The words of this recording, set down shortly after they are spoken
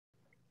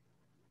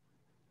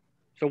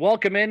So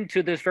welcome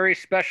into this very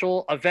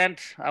special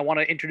event. I want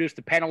to introduce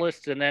the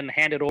panelists and then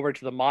hand it over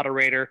to the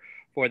moderator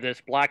for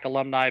this Black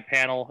Alumni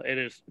panel. It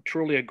is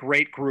truly a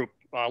great group.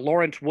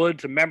 Lawrence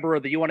Woods, a member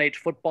of the UNH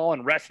football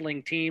and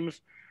wrestling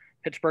teams,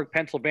 Pittsburgh,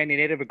 Pennsylvania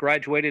native, who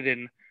graduated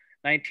in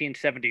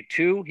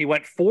 1972. He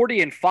went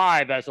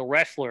 40-5 as a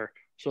wrestler,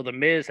 so the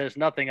Miz has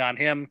nothing on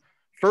him.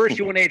 First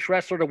UNH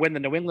wrestler to win the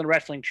New England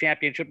Wrestling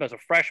Championship as a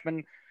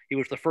freshman. He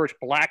was the first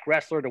black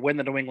wrestler to win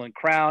the New England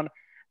Crown.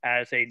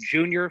 As a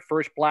junior,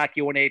 first black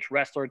UNH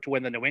wrestler to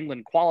win the New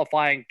England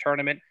qualifying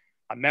tournament,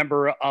 a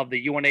member of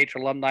the UNH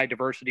Alumni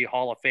Diversity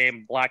Hall of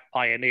Fame, Black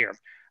Pioneer,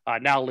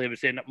 now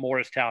lives in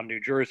Morristown,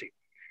 New Jersey.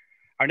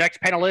 Our next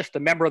panelist, a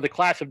member of the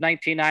class of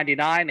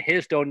 1999,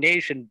 his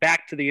donation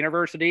back to the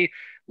university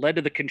led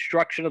to the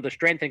construction of the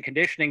Strength and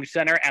Conditioning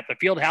Center at the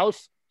field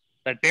house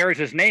that bears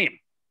his name.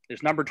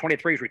 His number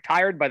 23 is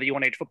retired by the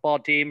UNH football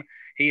team.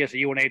 He is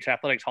a UNH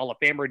Athletics Hall of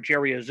Famer,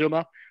 Jerry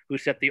Azumah, who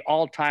set the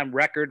all-time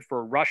record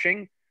for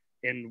rushing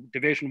in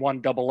Division I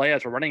AA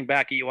as a running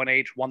back at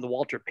UNH, won the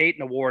Walter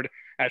Payton Award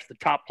as the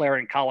top player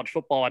in college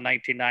football in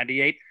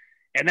 1998.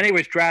 And then he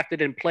was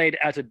drafted and played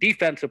as a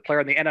defensive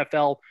player in the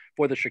NFL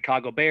for the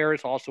Chicago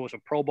Bears, also as a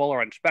Pro Bowler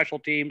on special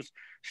teams,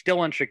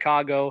 still in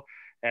Chicago,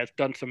 has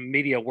done some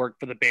media work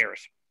for the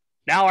Bears.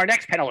 Now our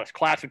next panelist,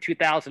 class of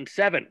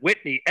 2007,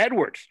 Whitney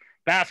Edwards,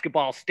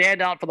 basketball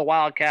standout for the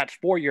Wildcats,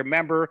 four-year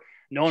member,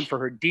 known for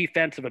her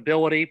defensive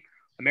ability,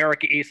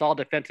 America East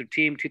All-Defensive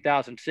Team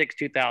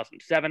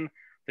 2006-2007,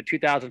 the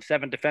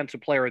 2007 Defensive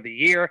Player of the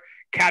Year,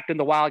 captained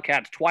the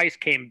Wildcats twice,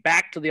 came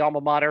back to the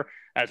alma mater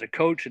as a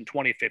coach in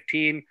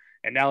 2015,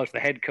 and now is the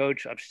head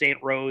coach of St.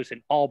 Rose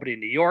in Albany,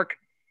 New York.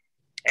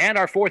 And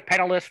our fourth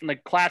panelist from the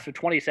class of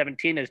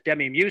 2017 is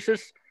Demi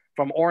Muses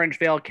from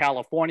Orangevale,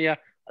 California,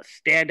 a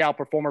standout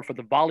performer for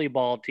the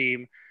volleyball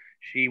team.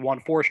 She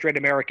won 4 straight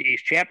America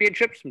East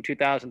championships from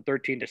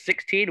 2013 to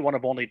 16, one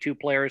of only 2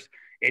 players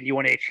in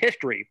UNH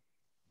history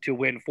to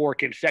win 4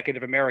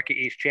 consecutive America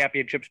East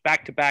championships,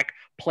 back-to-back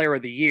player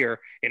of the year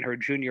in her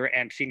junior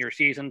and senior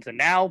seasons, and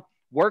now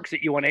works at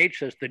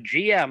UNH as the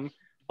GM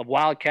of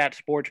Wildcat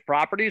Sports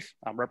Properties.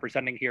 I'm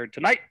representing here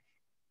tonight.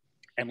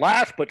 And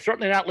last, but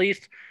certainly not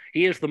least,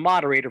 he is the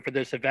moderator for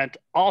this event,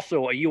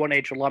 also a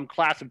UNH alum,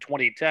 class of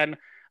 2010,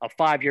 a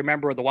 5-year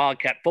member of the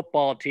Wildcat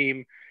football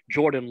team,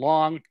 Jordan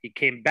Long. He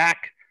came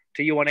back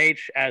to UNH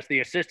as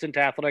the Assistant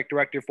Athletic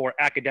Director for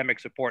Academic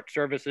Support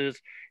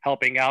Services,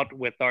 helping out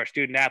with our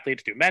student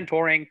athletes through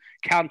mentoring,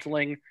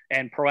 counseling,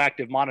 and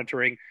proactive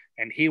monitoring.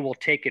 And he will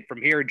take it from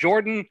here.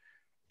 Jordan,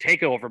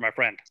 take over, my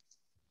friend.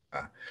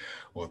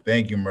 Well,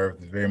 thank you, Murph.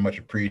 It's very much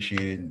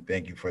appreciated. And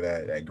thank you for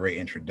that great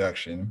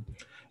introduction.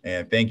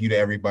 And thank you to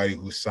everybody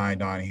who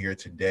signed on here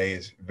today.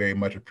 It's very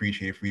much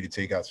appreciated for you to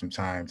take out some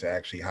time to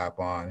actually hop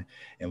on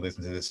and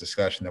listen to this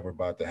discussion that we're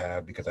about to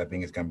have, because I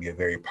think it's going to be a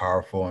very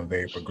powerful and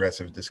very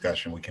progressive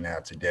discussion we can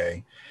have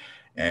today.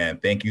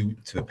 And thank you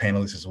to the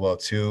panelists as well,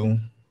 too.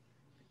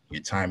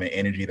 Your time and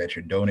energy that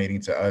you're donating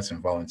to us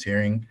and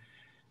volunteering.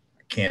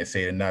 I can't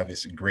say it enough.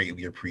 It's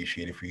greatly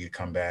appreciated for you to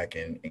come back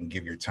and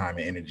give your time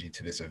and energy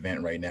to this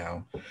event right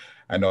now.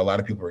 I know a lot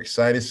of people are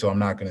excited, so I'm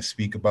not going to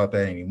speak about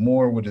that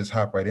anymore. We'll just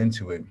hop right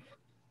into it.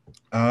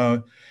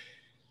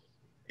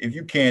 If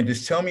you can,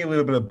 just tell me a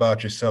little bit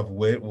about yourself,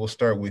 Whit. We'll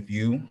start with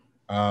you.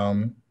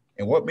 And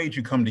what made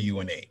you come to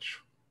UNH?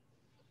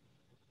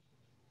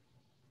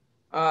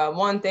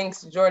 One,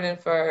 thanks, Jordan,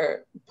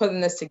 for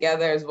putting this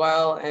together as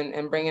well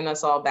and bringing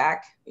us all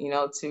back,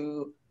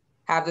 to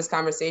have this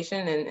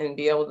conversation and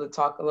be able to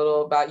talk a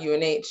little about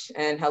UNH.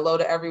 And hello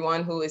to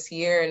everyone who is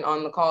here and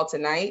on the call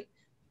tonight.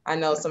 I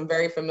know some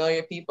very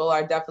familiar people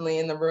are definitely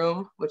in the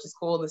room, which is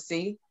cool to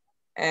see.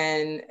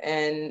 And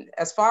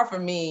as far for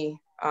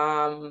me,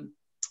 UNH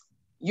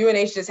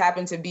just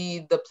happened to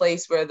be the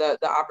place where the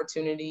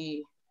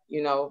opportunity,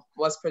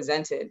 was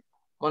presented.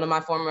 One of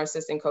my former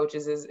assistant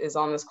coaches is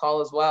on this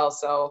call as well.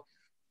 So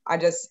I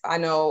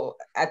know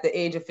at the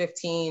age of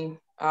 15,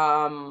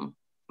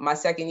 my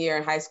second year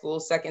in high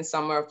school, second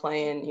summer of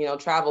playing,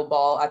 travel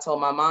ball, I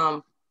told my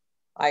mom,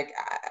 like,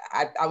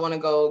 I want to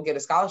go get a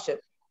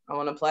scholarship. I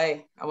want to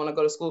play. I want to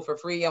go to school for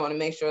free. I want to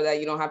make sure that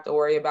you don't have to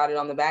worry about it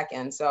on the back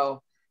end.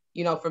 So,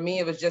 for me,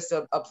 it was just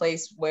a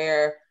place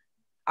where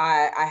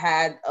I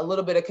had a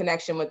little bit of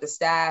connection with the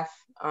staff.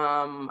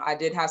 I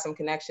did have some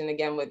connection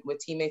again with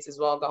teammates as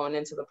well going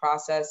into the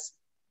process,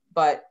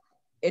 but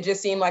it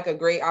just seemed like a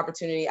great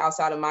opportunity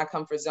outside of my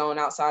comfort zone,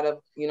 outside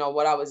of,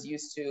 what I was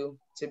used to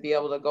be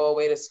able to go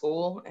away to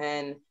school.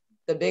 And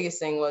the biggest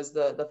thing was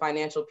the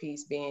financial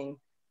piece being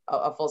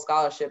a full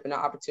scholarship and an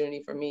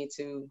opportunity for me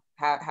to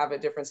have a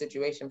different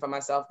situation for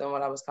myself than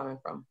what I was coming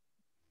from.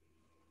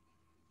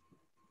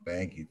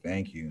 Thank you.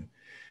 Thank you.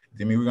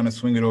 Demi, we're going to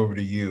swing it over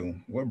to you.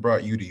 What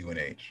brought you to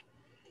UNH?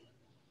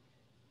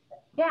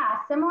 Yeah,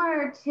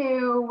 similar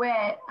to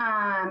Whit.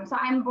 So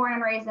I'm born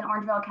and raised in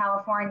Orangevale,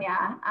 California.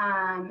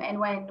 And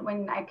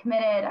when I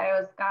committed,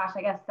 I was,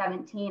 I guess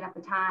 17 at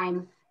the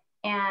time.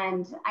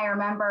 And I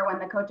remember when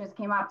the coaches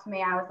came up to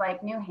me, I was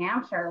like, New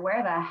Hampshire,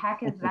 where the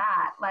heck is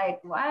that?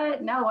 Like,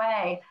 what? No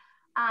way.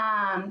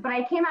 But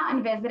I came out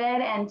and visited,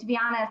 and to be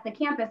honest, the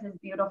campus is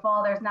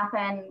beautiful. There's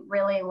nothing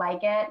really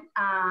like it.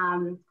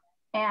 And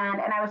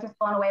I was just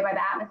blown away by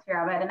the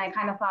atmosphere of it. And I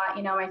kind of thought,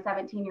 you know, my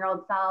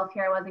 17-year-old self,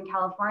 here I was in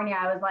California,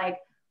 I was like,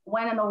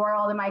 when in the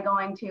world am I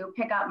going to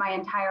pick up my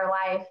entire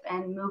life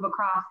and move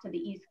across to the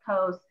East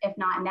Coast, if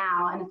not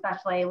now? And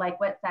especially, like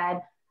Whit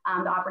said,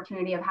 the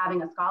opportunity of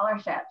having a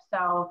scholarship.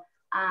 So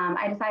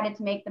I decided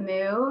to make the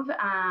move.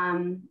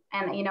 And,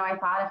 you know, I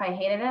thought if I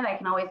hated it, I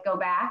can always go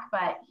back.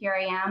 But here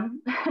I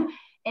am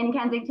in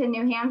Kensington,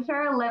 New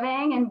Hampshire,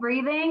 living and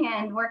breathing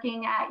and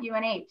working at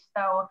UNH.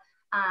 So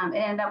it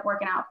ended up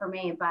working out for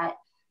me. But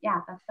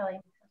yeah, that's really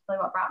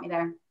what brought me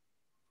there.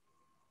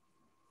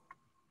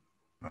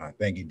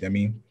 Thank you,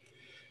 Demi.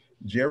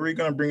 Jerry,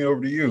 gonna bring it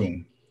over to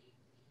you.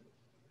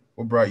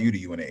 What brought you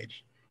to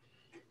UNH?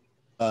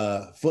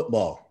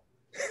 Football.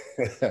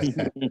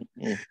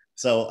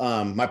 So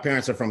my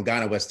parents are from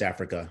Ghana, West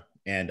Africa,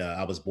 and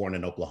I was born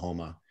in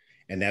Oklahoma.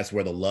 And that's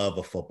where the love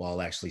of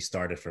football actually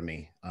started for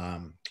me.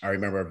 I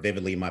remember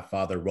vividly my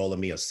father rolling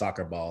me a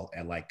soccer ball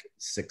at like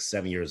 6,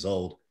 7 years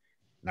old.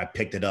 And I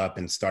picked it up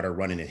and started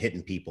running and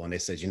hitting people. And they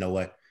said, you know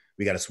what,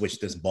 we got to switch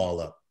this ball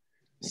up.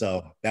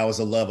 So that was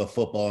a love of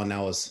football. And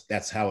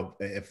that's how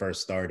it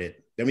first started.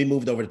 Then we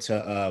moved over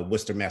to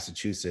Worcester,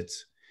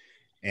 Massachusetts,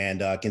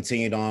 and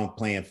continued on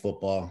playing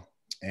football,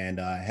 and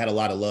had a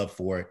lot of love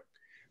for it.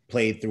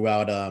 Played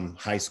throughout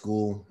high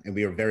school, and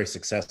we were very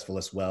successful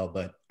as well,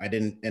 but I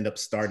didn't end up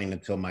starting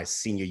until my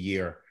senior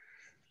year.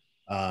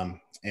 And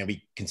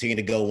we continued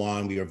to go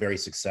on. We were very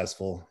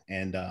successful,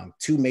 and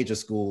 2 major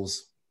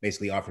schools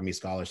basically offered me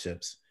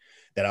scholarships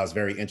that I was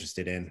very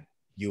interested in.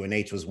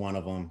 UNH was one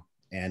of them,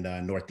 and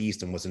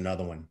Northeastern was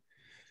another one.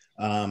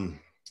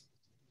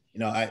 You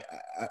know,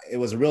 it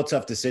was a real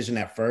tough decision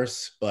at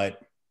first,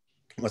 but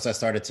once I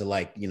started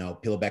to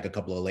peel back a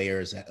couple of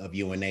layers of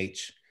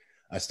UNH,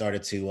 I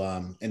started to,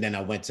 and then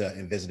I went to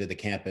and visited the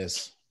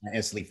campus. I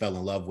instantly fell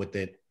in love with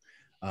it,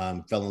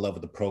 fell in love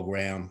with the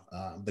program.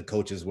 The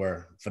coaches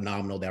were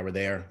phenomenal that were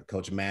there.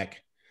 Coach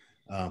Mack,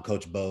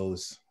 Coach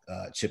Bose,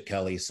 Chip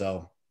Kelly.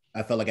 So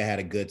I felt like I had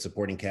a good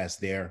supporting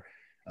cast there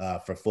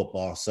for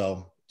football.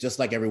 So just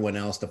like everyone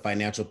else, the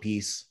financial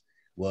piece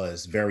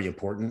was very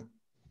important,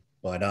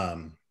 but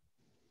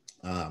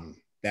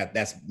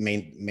that's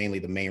mainly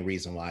the main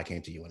reason why I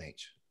came to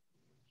UNH.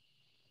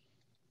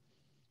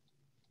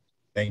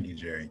 Thank you,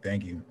 Jerry.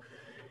 Thank you.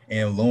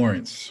 And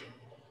Lawrence,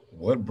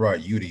 what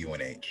brought you to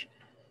UNH?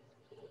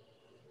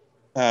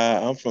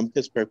 I'm from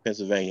Pittsburgh,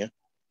 Pennsylvania.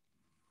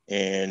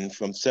 And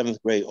from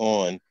 7th grade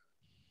on,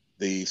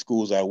 the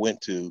schools I went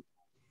to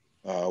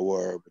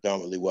were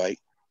predominantly white.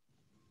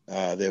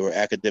 They were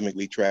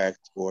academically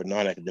tracked or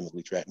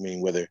non-academically tracked,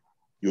 meaning whether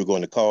you were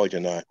going to college or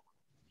not.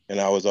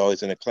 And I was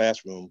always in a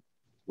classroom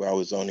where I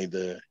was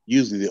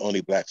usually the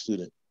only Black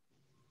student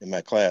in my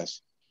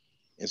class.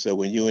 And so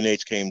when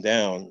UNH came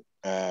down,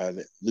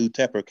 Lou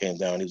Tepper came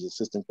down. He was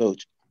assistant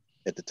coach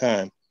at the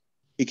time.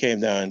 He came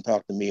down and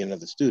talked to me and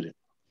another student.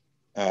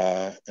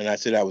 And I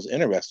said I was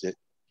interested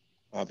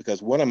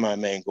because one of my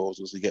main goals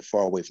was to get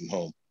far away from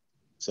home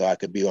so I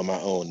could be on my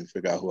own and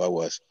figure out who I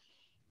was.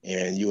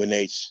 And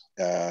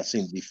UNH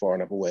seemed to be far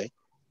enough away,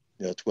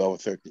 12 or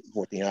 13,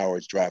 14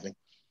 hours driving.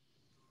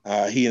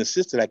 He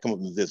insisted I come up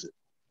and visit.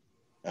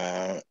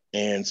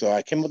 And so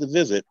I came up to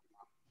visit,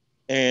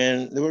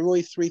 and there were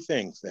really 3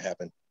 things that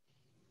happened.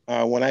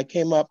 When I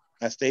came up,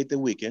 I stayed the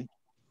weekend,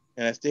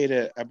 and I stayed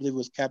at, I believe it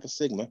was Kappa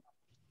Sigma,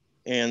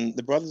 and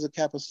the brothers of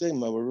Kappa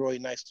Sigma were really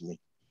nice to me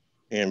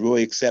and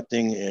really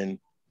accepting and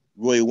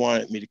really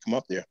wanted me to come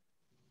up there.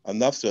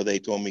 Enough so they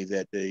told me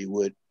that they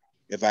would,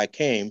 if I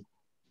came,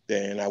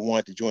 then I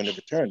wanted to join the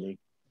fraternity,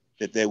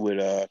 that they would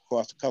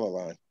cross the color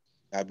line.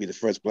 I'd be the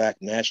first Black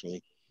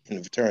nationally in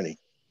the fraternity.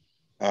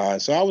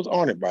 So I was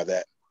honored by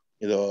that.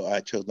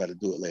 I chose not to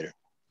do it later.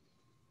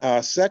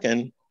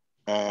 Second,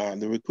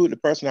 the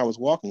person I was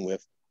walking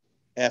with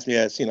asked me if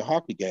I had seen a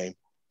hockey game,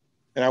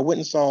 and I went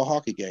and saw a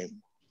hockey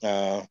game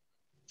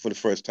for the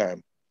first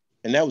time.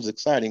 And that was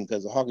exciting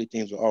because the hockey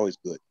teams were always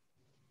good.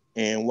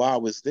 And while I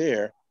was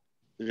there,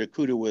 the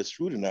recruiter was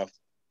shrewd enough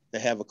to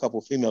have a couple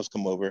of females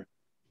come over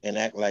and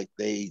act like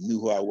they knew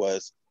who I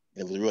was.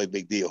 And it was a really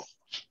big deal.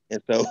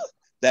 And so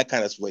that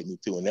kind of swayed me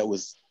too. And that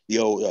was the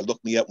old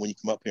look me up when you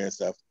come up here and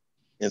stuff.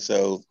 And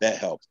so that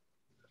helped.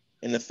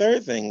 And the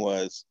third thing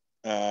was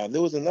there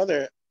was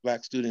another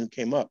Black student who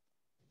came up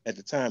at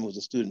the time who was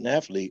a student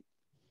athlete,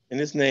 and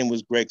his name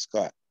was Greg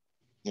Scott.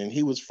 And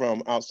he was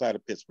from outside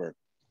of Pittsburgh.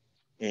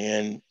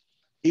 And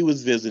he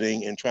was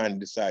visiting and trying to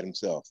decide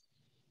himself.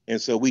 And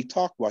so we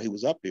talked while he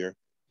was up here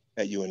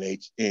at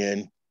UNH,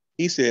 and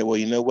he said, well,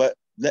 you know what?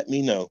 Let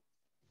me know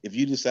if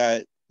you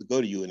decide to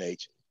go to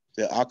UNH,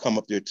 that I'll come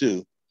up there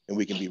too, and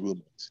we can be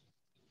roommates.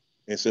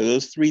 And so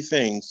those 3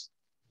 things,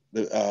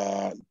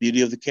 the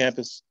beauty of the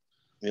campus,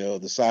 the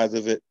size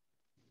of it,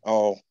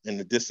 all, and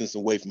the distance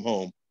away from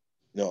home,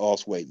 all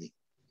swayed me.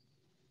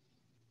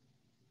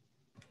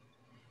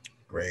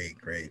 Great.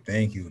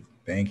 Thank you,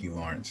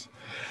 Lawrence.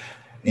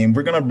 And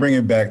we're gonna bring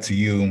it back to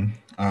you.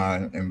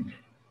 And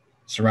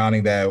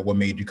surrounding that, what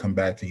made you come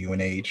back to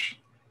UNH?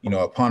 You know,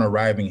 upon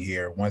arriving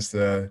here, once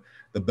the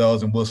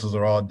bells and whistles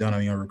are all done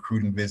on your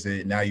recruiting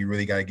visit, now you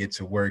really got to get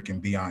to work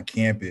and be on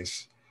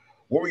campus.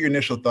 What were your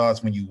initial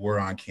thoughts when you were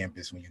on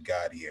campus, when you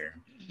got here?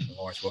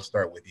 Lawrence, we'll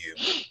start with you.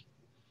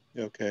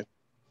 Okay.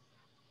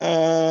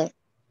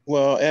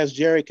 Well, as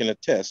Jerry can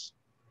attest,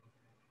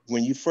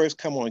 when you first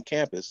come on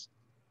campus,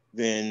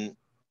 then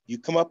you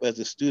come up as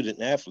a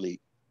student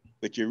athlete,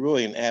 but you're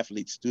really an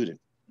athlete student.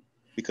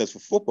 Because for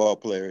football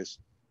players,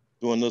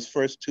 during those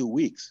first 2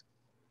 weeks,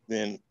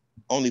 then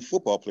only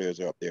football players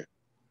are up there.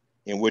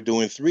 And we're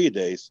doing 3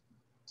 days.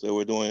 So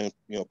we're doing,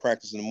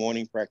 practice in the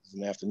morning, practice in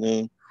the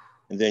afternoon,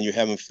 and then you're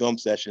having film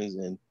sessions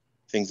and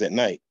things at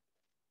night.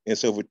 And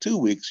so for 2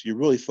 weeks, you're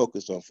really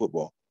focused on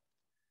football.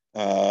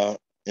 And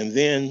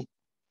then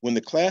when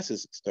the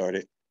classes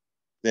started,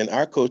 then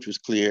our coach was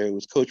clear. It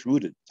was Coach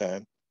Root at the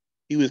time.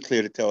 He was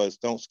clear to tell us,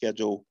 don't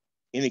schedule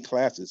any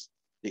classes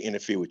to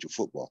interfere with your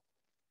football.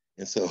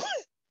 And so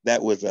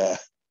that was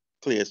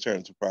clear as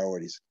terms of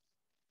priorities.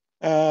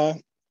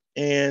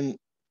 And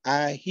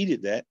I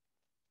heeded that.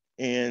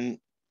 And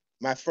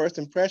my first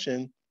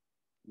impression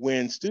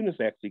when students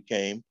actually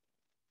came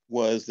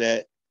was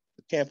that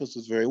the campus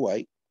was very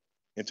white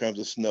in terms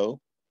of snow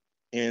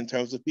and in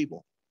terms of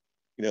people,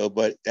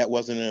 but that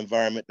wasn't an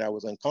environment that I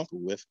was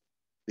uncomfortable with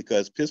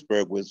because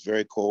Pittsburgh was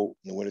very cold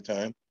in the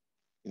wintertime,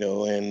 and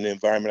the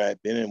environment I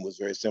had been in was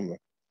very similar.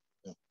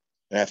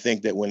 And I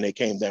think that when they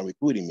came down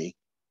recruiting me,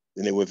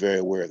 then they were very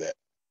aware of that.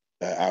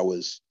 I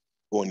was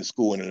going to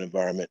school in an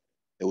environment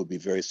that would be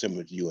very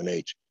similar to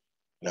UNH,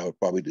 and I would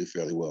probably do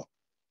fairly well.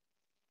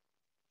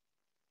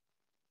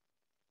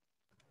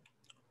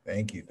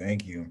 Thank you.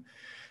 Thank you.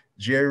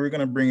 Jerry, we're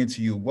going to bring it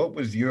to you. What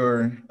was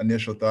your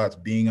initial thoughts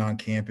being on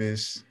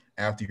campus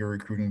after your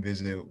recruiting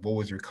visit? What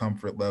was your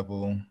comfort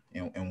level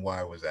and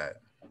why was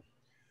that?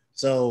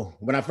 So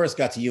when I first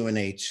got to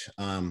UNH,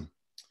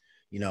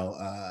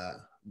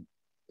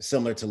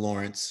 similar to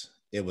Lawrence,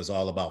 it was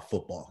all about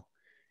football.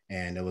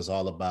 And it was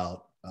all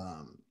about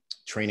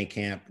training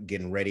camp,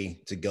 getting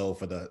ready to go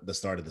for the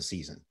start of the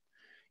season.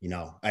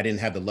 I didn't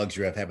have the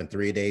luxury of having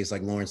 3 days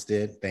like Lawrence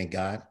did, thank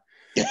God.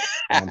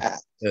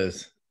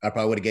 Because I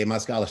probably would have gave my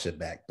scholarship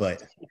back.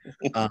 But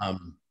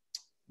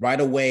right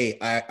away,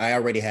 I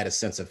already had a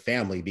sense of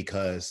family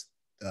because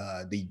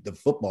the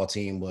football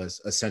team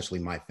was essentially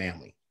my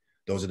family.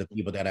 Those are the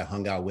people that I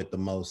hung out with the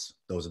most.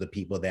 Those are the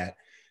people that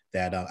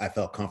I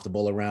felt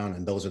comfortable around.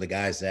 And those are the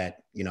guys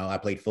that, I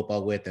played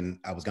football with, and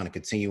I was going to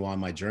continue on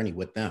my journey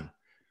with them.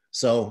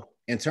 So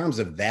in terms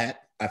of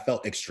that, I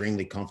felt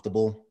extremely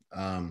comfortable.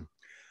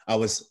 I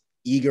was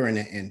eager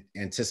and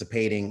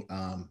anticipating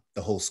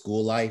the whole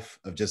school life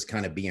of just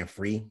kind of being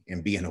free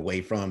and being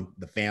away from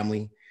the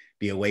family,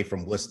 be away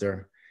from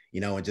Worcester,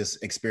 and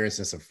just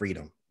experiencing some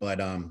freedom. But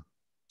I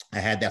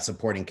had that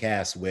supporting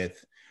cast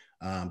with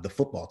the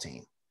football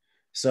team.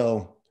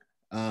 So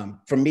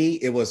for me,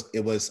 it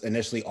was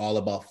initially all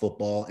about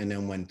football. And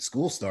then when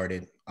school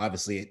started,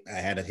 obviously I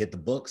had to hit the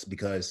books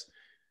because,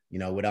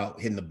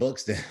 without hitting the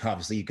books, then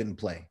obviously you couldn't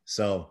play.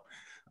 So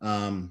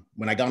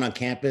when I got on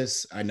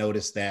campus, I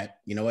noticed that,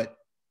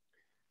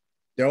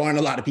 there aren't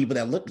a lot of people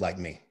that looked like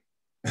me.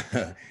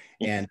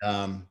 And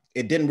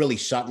it didn't really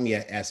shock me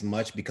as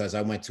much because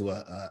I went to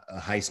a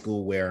high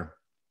school where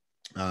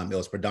it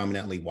was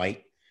predominantly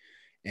white.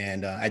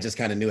 And I just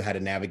kind of knew how to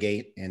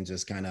navigate and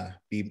just kind of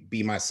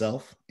be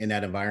myself in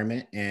that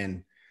environment.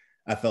 And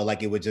I felt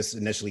like it would just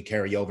initially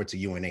carry over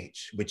to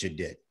UNH, which it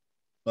did.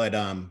 But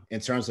in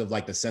terms of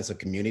like the sense of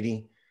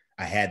community,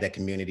 I had that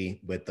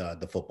community with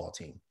the football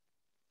team.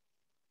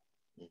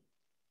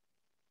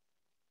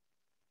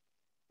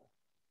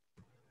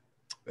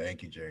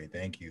 Thank you, Jerry.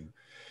 Thank you.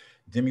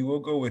 Demi, we'll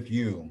go with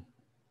you.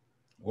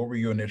 What were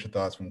your initial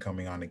thoughts when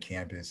coming onto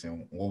campus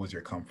and what was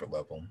your comfort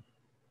level?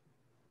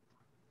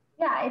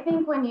 Yeah, I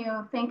think when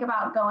you think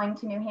about going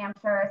to New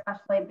Hampshire,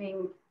 especially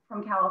being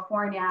from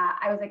California,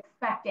 I was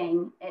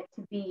expecting it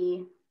to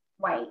be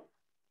white.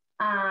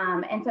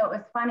 And so it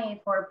was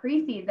funny for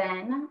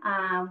preseason,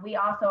 we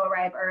also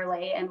arrive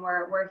early and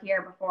we're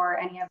here before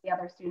any of the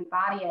other student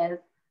body is.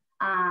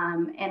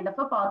 And the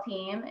football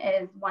team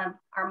is one of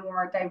our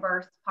more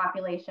diverse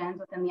populations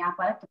within the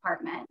athletic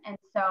department. And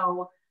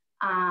so,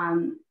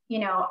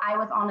 I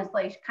was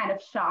honestly kind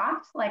of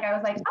shocked. Like I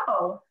was like,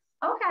 oh,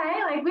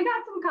 okay, like we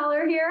got some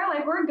color here,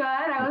 like we're good.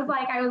 I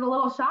was a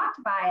little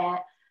shocked by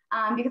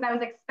it because I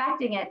was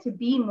expecting it to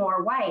be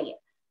more white.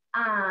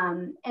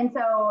 And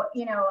so,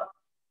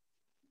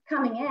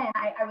 coming in,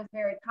 I was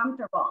very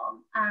comfortable.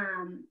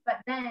 But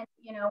then,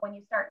 when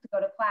you start to go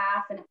to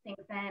class and it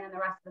sinks in and the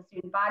rest of the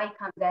student body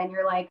comes in,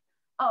 you're like,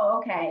 oh,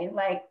 okay,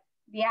 like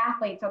the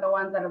athletes are the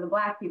ones that are the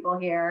Black people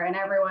here and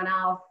everyone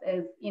else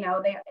is,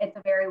 it's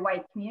a very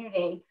white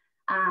community.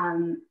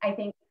 I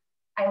think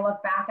I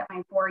look back at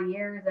my 4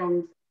 years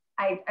and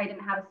I didn't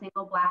have a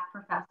single Black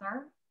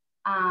professor.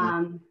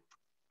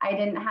 I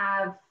didn't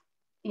have,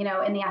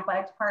 in the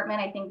athletic department,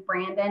 I think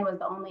Brandon was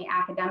the only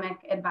academic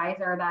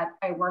advisor that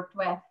I worked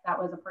with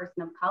that was a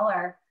person of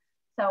color.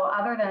 So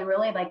other than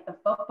really like the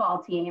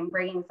football team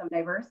bringing some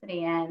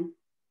diversity in,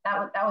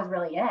 that was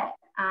really it.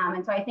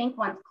 And so I think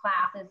once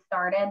classes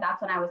started,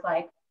 that's when I was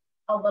like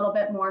a little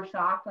bit more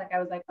shocked. Like I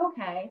was like,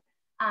 okay.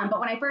 But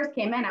when I first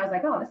came in, I was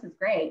like, oh, this is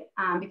great,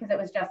 because it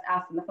was just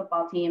us and the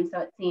football team.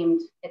 So it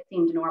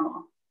seemed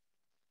normal.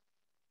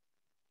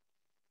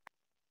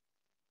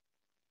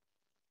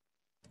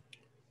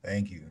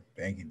 Thank you,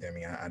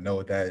 Demi. I know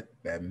what that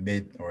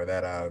mid or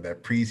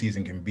that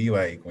preseason can be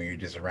like when you're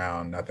just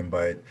around nothing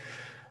but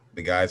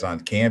the guys on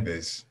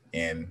campus.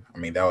 And I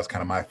mean, that was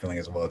kind of my feeling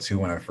as well too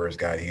when I first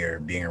got here,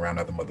 being around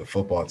nothing but the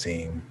football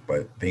team.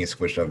 But things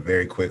switched up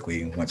very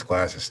quickly once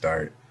classes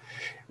start.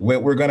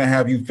 We're gonna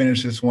have you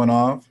finish this one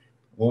off.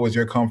 What was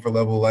your comfort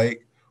level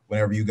like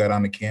whenever you got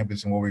on the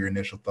campus, and what were your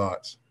initial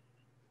thoughts?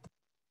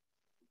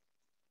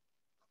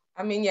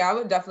 I mean, yeah, I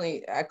would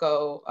definitely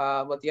echo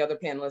what the other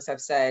panelists have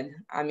said.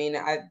 I mean,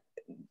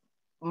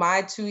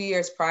 my 2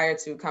 years prior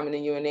to coming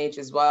to UNH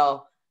as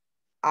well,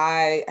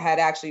 I had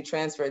actually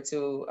transferred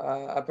to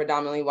a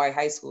predominantly white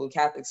high school,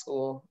 Catholic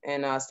school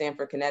in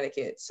Stamford,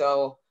 Connecticut.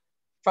 So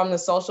from the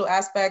social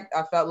aspect,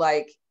 I felt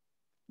like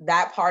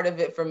that part of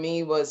it for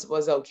me was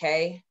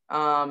okay.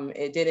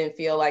 It didn't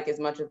feel like as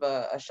much of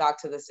a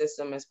shock to the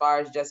system as far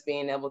as just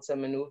being able to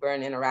maneuver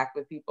and interact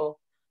with people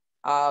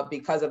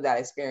because of that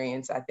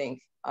experience. I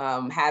think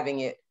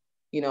having it,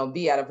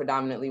 be at a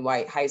predominantly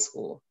white high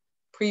school.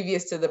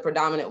 Previous to the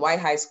predominant white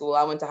high school,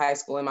 I went to high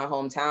school in my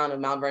hometown of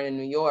Mount Vernon,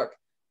 New York,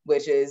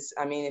 which is,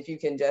 I mean, if you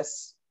can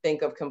just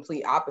think of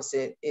complete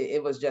opposite,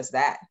 it was just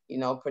that,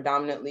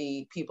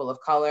 predominantly people of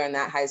color in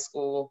that high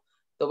school,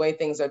 the way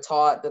things are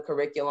taught, the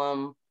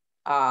curriculum.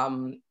 I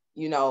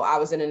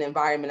was in an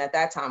environment at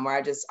that time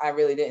where I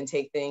really didn't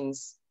take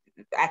things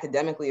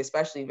academically,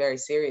 especially, very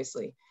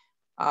seriously.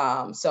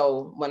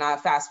 So when I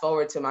fast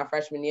forward to my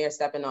freshman year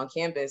stepping on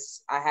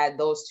campus, I had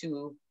those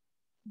two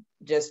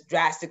just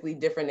drastically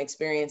different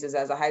experiences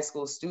as a high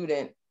school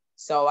student.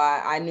 So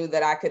I knew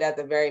that I could, at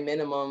the very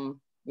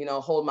minimum,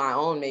 hold my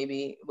own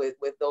maybe with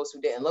those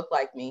who didn't look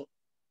like me.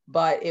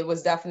 But it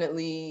was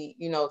definitely,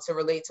 to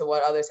relate to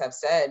what others have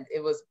said,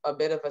 it was a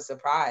bit of a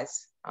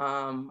surprise.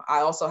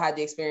 I also had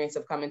the experience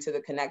of coming to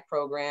the Connect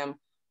program,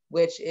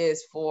 which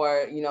is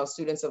for,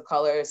 students of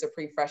color. It's a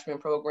pre-freshman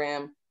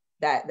program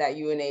that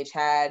UNH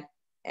had.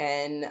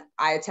 And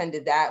I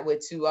attended that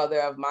with two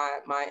other of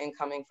my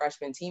incoming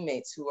freshman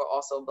teammates who were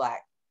also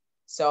Black.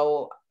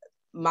 So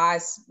my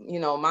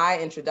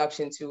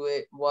introduction to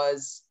it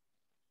was,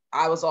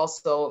 I was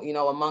also,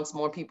 amongst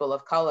more people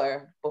of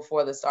color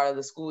before the start of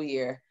the school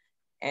year.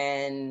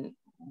 And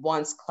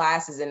once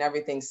classes and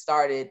everything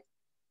started,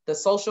 the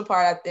social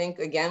part, I think,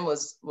 again,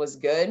 was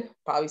good,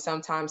 probably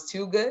sometimes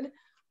too good.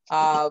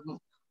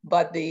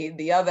 But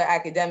the other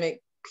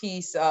academic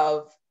piece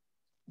of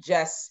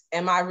just,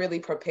 am I really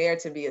prepared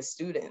to be a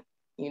student?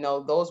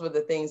 Those were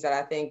the things that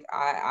I think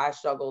I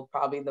struggled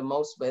probably the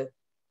most with,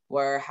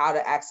 were how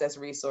to access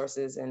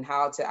resources and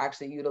how to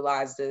actually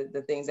utilize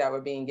the things that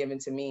were being given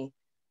to me,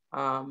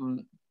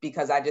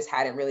 because I just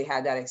hadn't really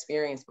had that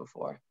experience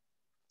before.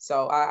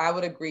 So I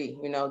would agree,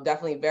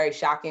 definitely very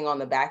shocking on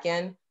the back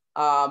end.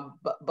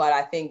 But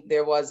I think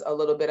there was a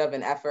little bit of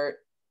an effort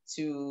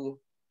to,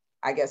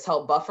 I guess,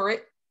 help buffer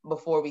it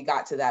before we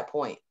got to that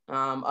point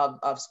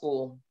of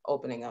school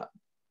opening up.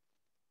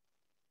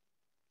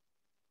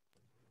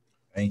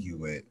 Thank you,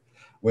 Whit.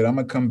 Whit, I'm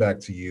gonna come back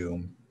to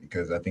you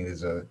because I think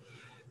this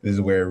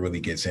is where it really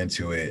gets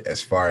into it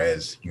as far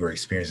as your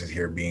experiences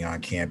here being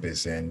on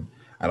campus. And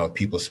I know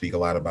people speak a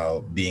lot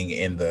about being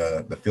in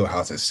the field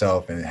house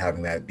itself and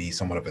having that be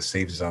somewhat of a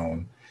safe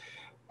zone.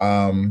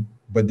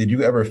 But did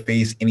you ever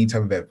face any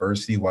type of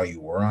adversity while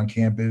you were on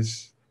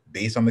campus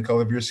based on the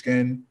color of your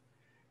skin?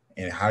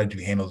 And how did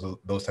you handle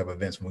those type of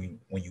events when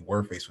you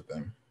were faced with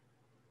them?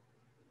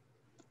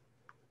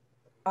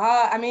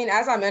 I mean,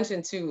 as I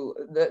mentioned too,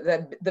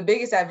 the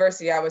biggest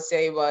adversity I would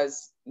say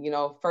was,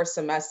 first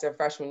semester,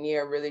 freshman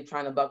year, really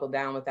trying to buckle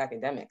down with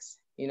academics.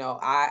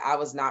 I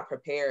was not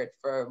prepared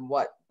for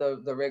what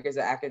the rigors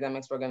of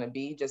academics were going to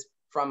be, just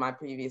from my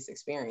previous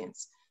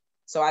experience.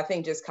 So I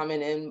think just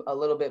coming in a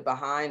little bit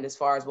behind as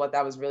far as what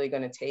that was really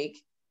going to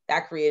take,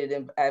 that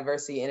created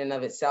adversity in and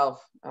of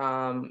itself.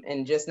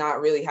 And just not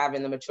really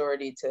having the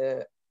maturity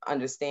to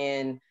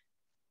understand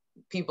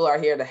people are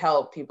here to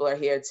help, people are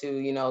here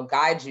to,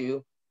 guide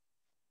you.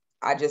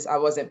 I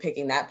wasn't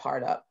picking that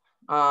part up.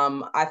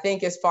 I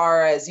think as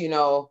far as,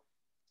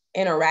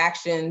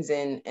 interactions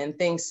and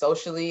things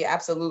socially,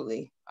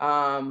 absolutely.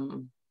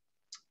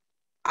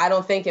 I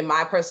don't think in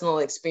my personal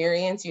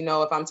experience,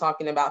 if I'm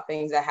talking about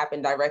things that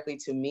happen directly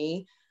to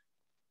me,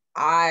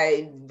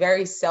 I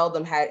very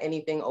seldom had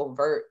anything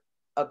overt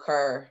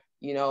occur,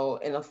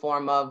 in the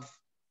form of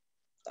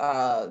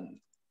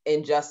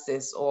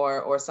injustice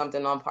or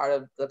something on part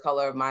of the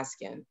color of my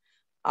skin.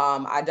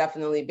 I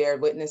definitely bear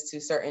witness to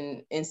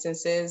certain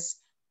instances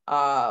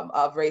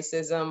of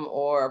racism,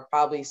 or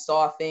probably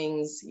saw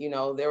things,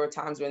 there were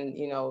times when,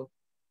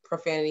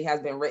 profanity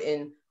has been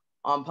written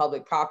on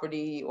public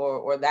property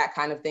or that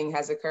kind of thing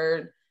has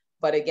occurred.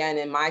 But again,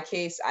 in my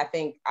case, I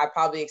think I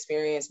probably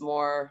experienced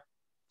more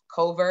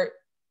covert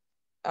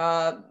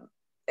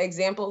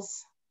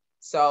examples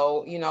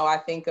So, you know, I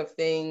think of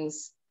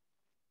things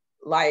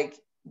like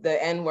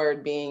the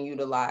N-word being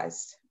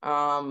utilized.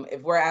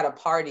 If we're at a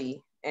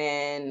party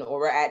or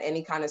we're at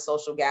any kind of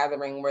social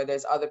gathering where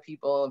there's other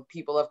people,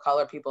 people of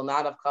color, people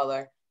not of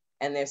color,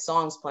 and there's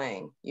songs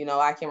playing, you know,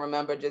 I can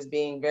remember just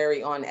being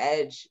very on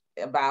edge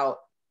about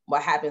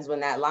what happens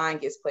when that line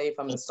gets played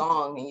from the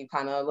song and you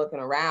kind of looking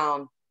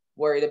around,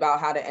 worried about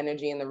how the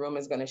energy in the room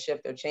is going to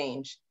shift or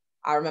change.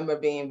 I remember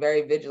being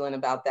very vigilant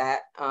about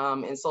that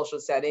in social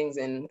settings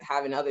and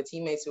having other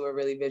teammates who were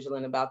really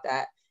vigilant about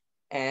that.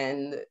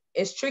 And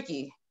it's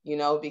tricky, you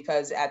know,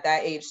 because at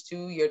that age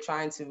too, you're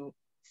trying to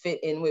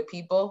fit in with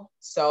people.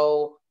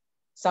 So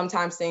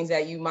sometimes things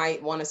that you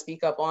might want to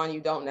speak up on,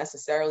 you don't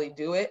necessarily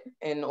do it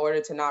in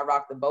order to not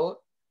rock the boat.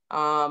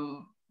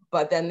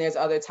 But then there's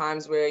other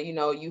times where, you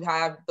know, you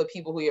have the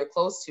people who you're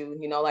close to,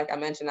 you know, like I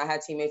mentioned, I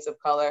had teammates of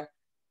color.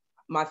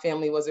 My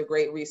family was a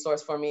great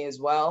resource for me as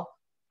well.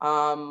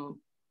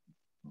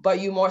 But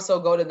you more so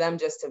go to them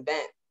just to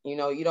vent. You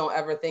know, you don't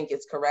ever think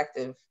it's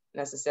corrective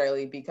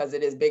necessarily because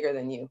it is bigger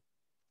than you.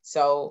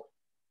 So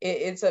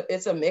it's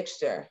a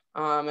mixture.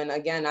 And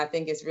again, I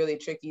think it's really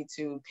tricky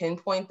to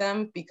pinpoint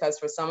them because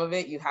for some of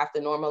it, you have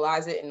to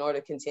normalize it in order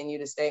to continue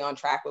to stay on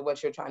track with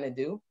what you're trying to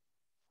do.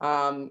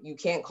 You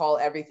can't call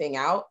everything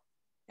out,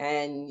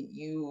 and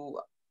you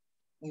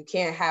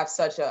can't have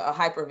such a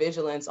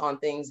hypervigilance on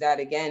things that,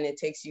 again, it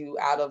takes you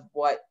out of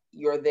what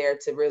you're there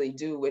to really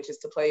do, which is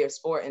to play your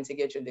sport and to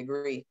get your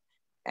degree.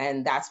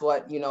 And that's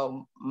what, you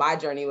know, my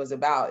journey was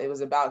about. It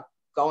was about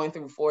going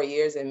through 4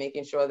 years and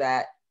making sure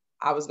that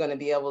I was going to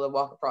be able to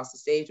walk across the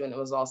stage when it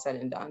was all said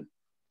and done.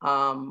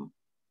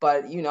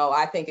 But, you know,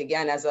 I think,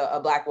 again, as a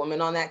Black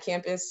woman on that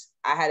campus,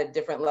 I had a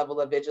different level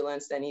of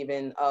vigilance than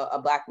even a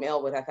Black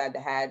male would have had to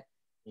have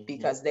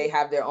because they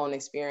have their own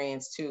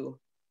experience too.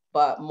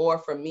 But more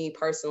for me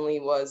personally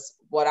was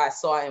what I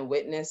saw and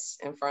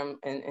witnessed and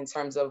in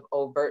terms of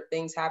overt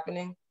things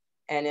happening.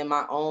 And in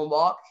my own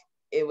walk,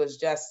 it was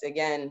just,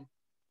 again,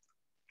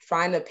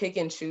 trying to pick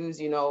and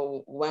choose, you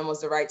know, when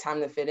was the right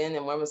time to fit in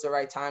and when was the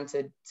right time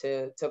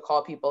to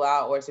call people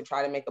out or to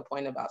try to make a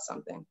point about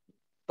something.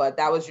 But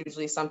that was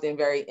usually something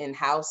very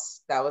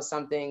in-house. That was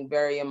something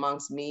very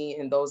amongst me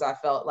and those I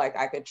felt like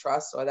I could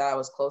trust or that I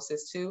was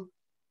closest to.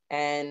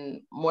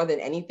 And more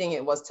than anything,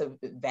 it was to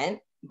vent,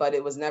 but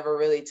it was never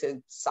really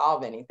to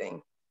solve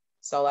anything.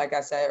 So like I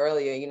said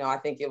earlier, you know, I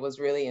think it was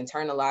really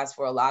internalized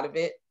for a lot of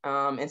it.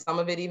 And some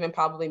of it even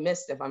probably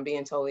missed, if I'm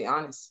being totally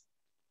honest,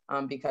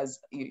 because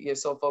you're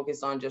so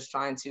focused on just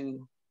trying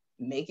to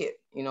make it,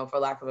 you know, for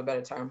lack of a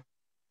better term.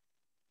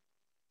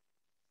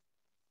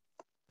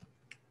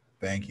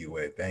 Thank you,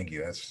 Whit. Thank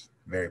you. That's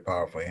a very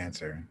powerful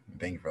answer.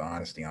 Thank you for the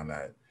honesty on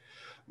that.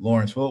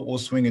 Lawrence, we'll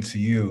swing it to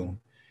you.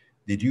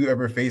 Did you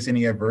ever face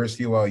any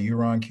adversity while you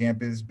were on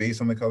campus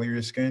based on the color of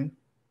your skin?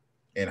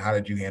 And how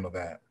did you handle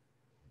that?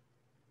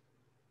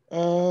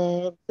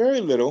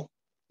 Very little.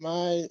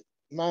 My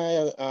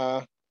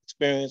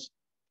experience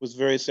was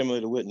very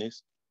similar to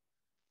Whitney's.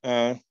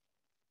 I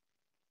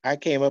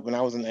came up and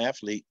I was an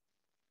athlete,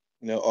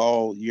 you know,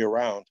 all year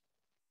round.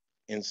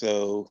 And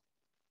so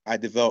I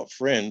developed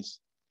friends,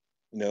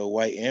 you know,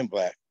 white and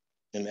Black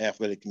in the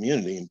athletic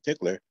community in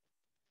particular.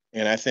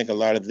 And I think a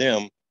lot of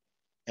them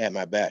had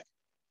my back.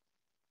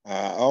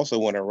 I also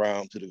went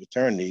around to the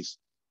fraternities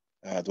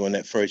during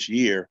that first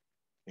year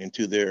and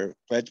to their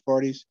pledge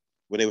parties,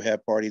 where they would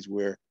have parties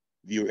where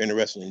if you were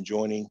interested in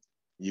joining,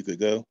 you could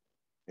go.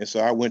 And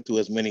so I went to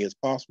as many as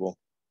possible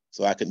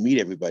so I could meet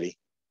everybody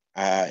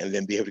and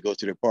then be able to go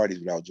to their parties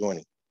without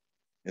joining.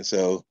 And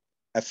so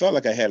I felt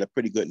like I had a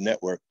pretty good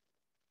network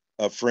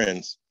of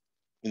friends,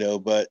 you know,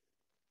 but,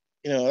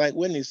 you know, like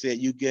Whitney said,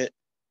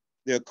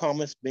 there are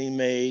comments being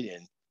made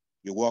and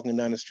you're walking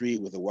down the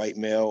street with a white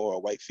male or a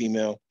white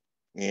female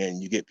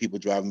and you get people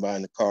driving by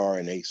in the car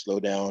and they slow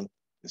down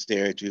and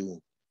stare at you.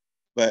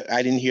 But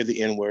I didn't hear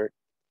the N-word.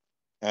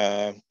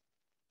 And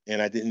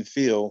I didn't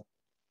feel,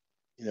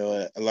 you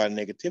know, a lot of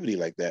negativity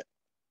like that.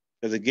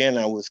 Because again,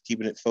 I was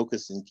keeping it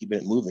focused and keeping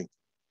it moving.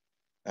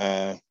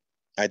 I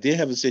did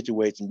have a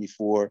situation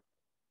before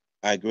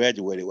I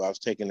graduated where I was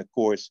taking a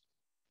course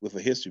with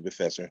a history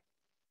professor.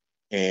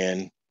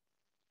 And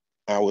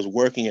I was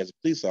working as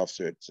a police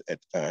officer at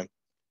the time.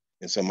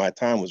 And so my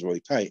time was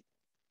really tight.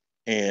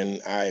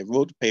 And I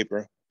wrote the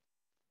paper,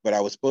 but I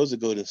was supposed to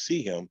go to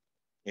see him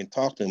and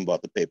talk to him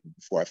about the paper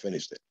before I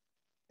finished it.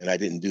 And I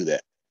didn't do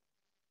that.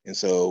 And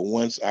so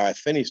once I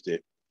finished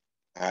it,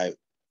 I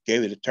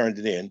turned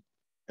it in,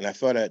 and I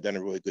thought I had done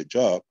a really good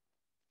job.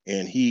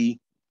 And he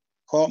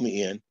called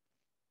me in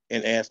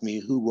and asked me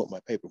who wrote my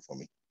paper for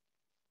me.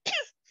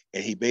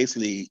 And he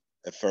basically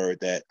inferred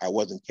that I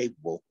wasn't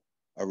capable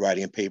of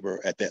writing a paper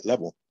at that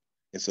level.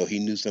 And so he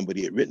knew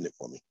somebody had written it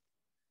for me.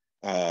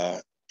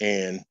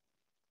 And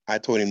I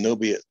told him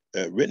nobody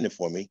had written it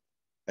for me.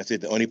 I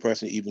said the only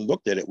person who even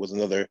looked at it was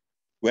another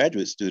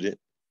graduate student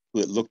who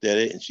had looked at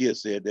it, and she had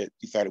said that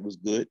she thought it was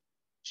good.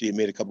 She had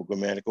made a couple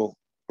grammatical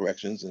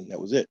corrections, and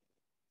that was it.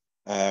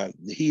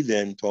 He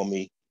then told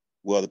me,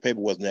 well, the paper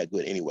wasn't that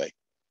good anyway,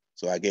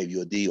 so I gave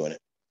you a D on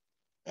it.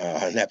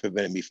 And that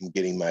prevented me from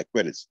getting my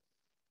credits.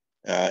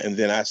 And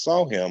then I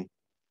saw him,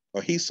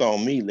 or he saw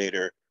me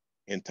later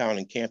in town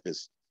and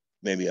campus,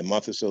 maybe a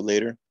month or so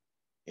later.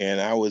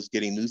 And I was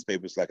getting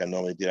newspapers like I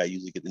normally did. I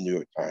usually get the New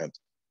York Times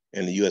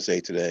and the USA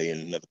Today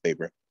and another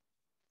paper.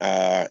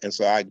 And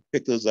so I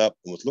picked those up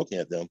and was looking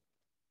at them,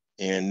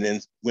 and then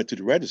went to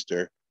the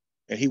register,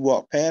 and he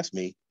walked past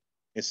me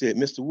and said,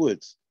 "Mr.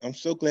 Woods, I'm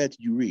so glad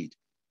you read."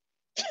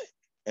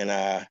 And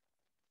I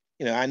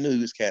knew he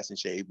was casting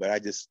shade, but I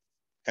just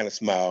kind of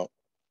smiled,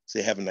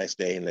 said, "Have a nice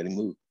day," and let him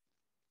move.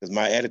 Because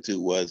my attitude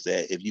was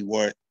that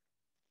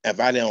if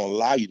I don't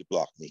allow you to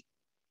block me,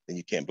 then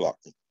you can't block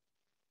me.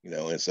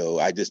 And so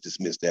I just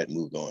dismissed that and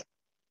moved on.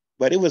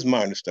 But it was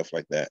minor stuff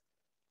like that,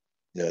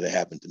 that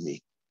happened to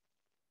me.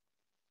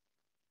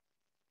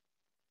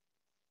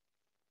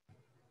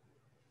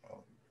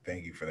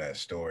 Thank you for that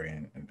story,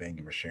 and thank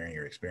you for sharing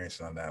your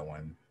experiences on that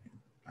one.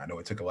 I know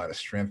it took a lot of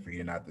strength for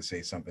you not to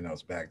say something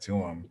else back to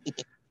him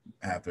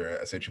after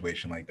a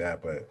situation like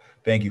that, but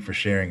thank you for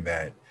sharing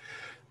that.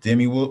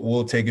 Demi,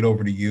 we'll take it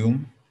over to you.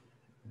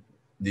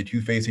 Did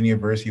you face any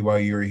adversity while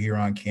you were here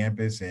on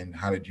campus, and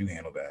how did you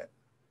handle that?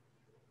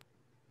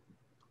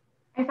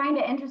 I find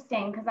it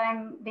interesting because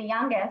I'm the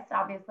youngest,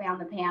 obviously, on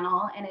the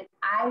panel, and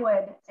I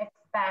would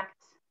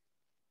expect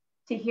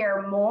to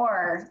hear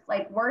more,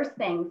 like worse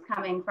things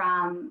coming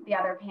from the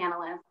other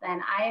panelists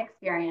than I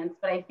experienced.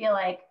 But I feel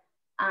like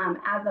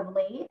as of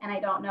late, and I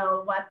don't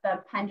know what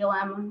the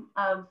pendulum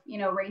of,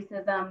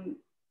 racism,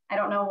 I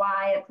don't know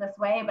why it's this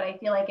way, but I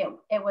feel like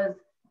it was,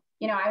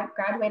 I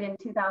graduated in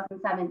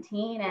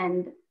 2017,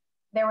 and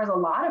there was a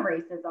lot of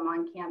racism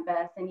on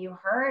campus, and you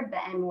heard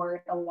the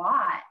N-word a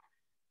lot.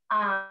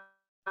 I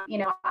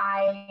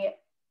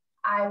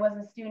was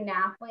a student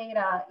athlete,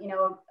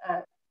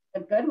 a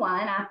good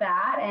one at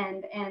that.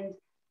 And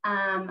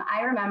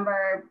I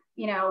remember,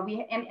 we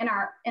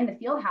in the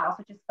field house,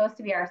 which is supposed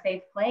to be our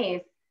safe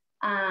place,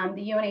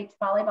 the UNH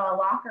volleyball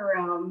locker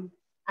room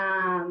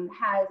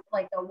has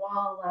like a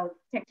wall of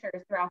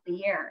pictures throughout the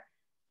year.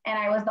 And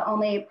I was the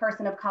only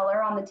person of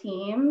color on the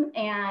team.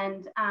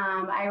 And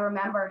I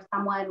remember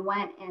someone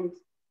went and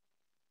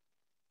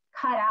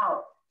cut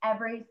out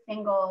every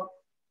single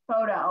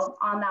photo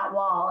on that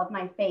wall of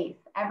my face.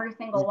 Every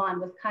single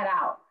one was cut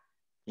out.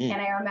 And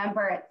I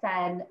remember it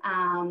said,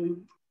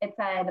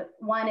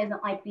 one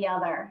isn't like the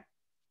other.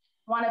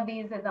 One of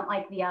these isn't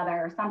like the other,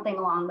 or something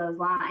along those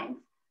lines.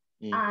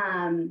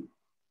 And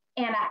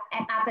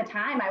at the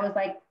time, I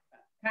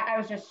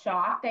was just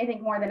shocked, I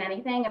think, more than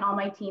anything. And all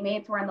my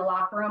teammates were in the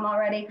locker room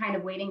already, kind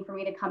of waiting for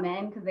me to come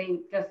in because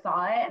they just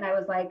saw it. And I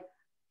was like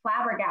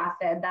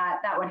flabbergasted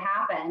that would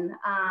happen.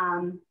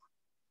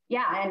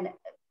 And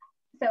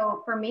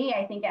so for me,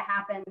 I think it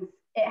happened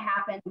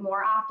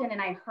more often.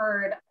 And I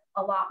heard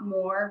a lot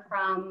more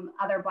from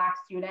other Black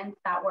students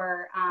that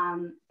were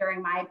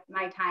during my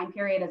time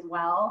period as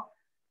well.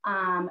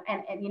 And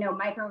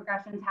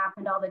microaggressions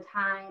happened all the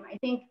time. I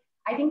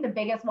think the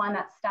biggest one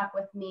that stuck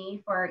with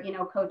me for,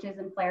 coaches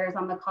and players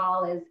on the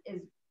call is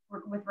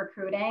with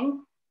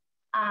recruiting.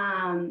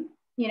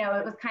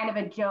 It was kind of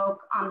a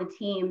joke on the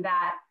team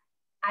that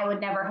I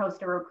would never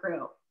host a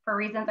recruit for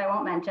reasons I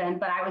won't mention,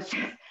 but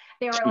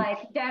they were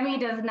like, Demi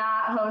does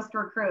not host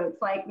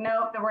recruits. Like,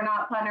 nope, we're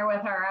not putting her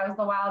with her. I was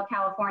the wild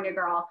California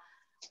girl.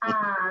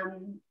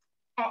 And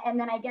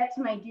then I get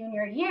to my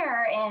junior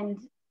year, and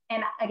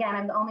again,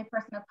 I'm the only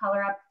person of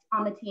color up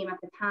on the team at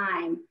the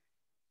time.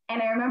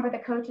 And I remember the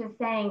coaches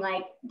saying,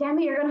 like,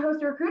 Demi, you're going to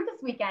host a recruit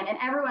this weekend. And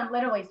everyone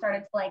literally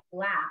started to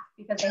laugh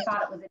because they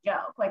thought it was a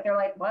joke. Like, they're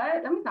like,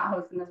 what? Demi's not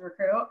hosting this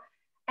recruit.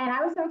 And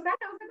I was so excited.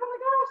 I was like, oh my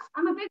gosh,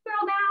 I'm a big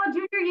girl now,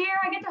 junior year.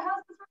 I get to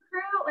host this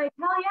recruit. Like,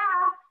 hell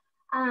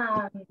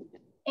yeah.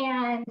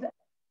 And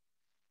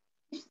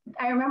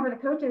I remember the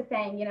coaches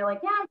saying, yeah, I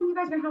think you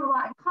guys are going to have a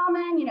lot in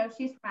common.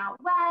 She's from out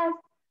west,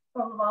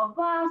 blah, blah, blah,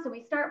 blah. So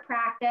we start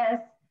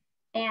practice.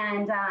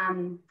 And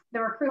the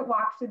recruit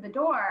walks through the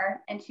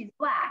door, and she's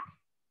Black.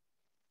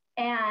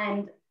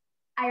 And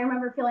I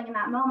remember feeling in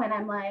that moment,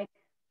 I'm like,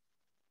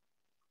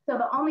 so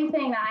the only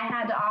thing that I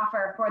had to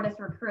offer for this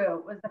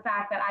recruit was the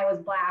fact that I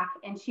was Black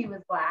and she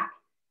was Black,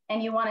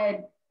 and you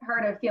wanted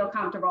her to feel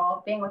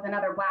comfortable being with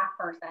another Black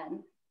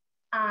person.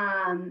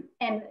 And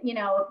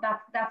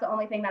that's the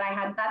only thing that I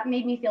had. That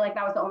made me feel like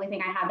that was the only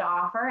thing I had to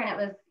offer, and it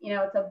was,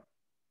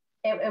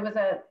 it was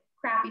a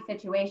crappy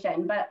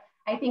situation. But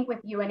I think with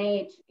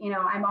UNH,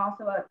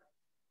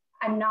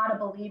 I'm not a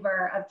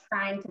believer of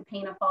trying to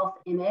paint a false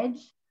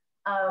image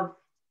of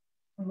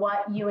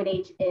what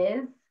UNH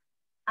is,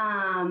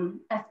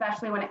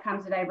 especially when it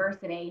comes to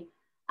diversity,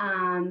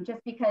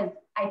 just because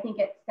I think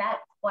it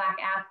sets Black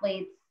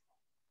athletes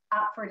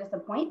up for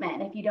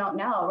disappointment if you don't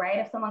know, right?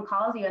 If someone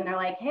calls you and they're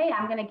like, hey,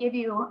 I'm going to give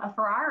you a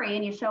Ferrari,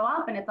 and you show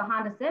up and it's a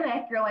Honda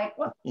Civic, you're like,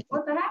 what the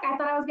heck? I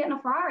thought I was getting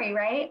a Ferrari,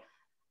 right?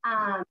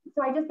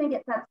 So I just think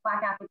it sets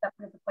Black athletes up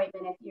for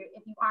disappointment if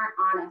you aren't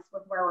honest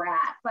with where we're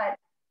at. But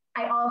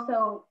I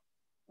also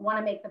want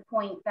to make the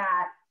point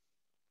that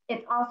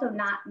it's also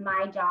not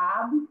my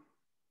job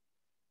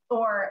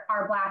or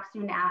our Black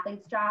student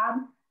athletes' job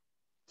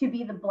to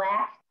be the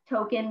Black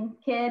token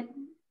kid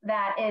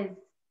that is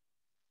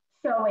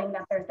showing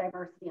that there's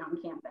diversity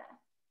on campus.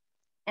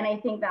 And I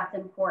think that's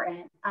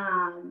important.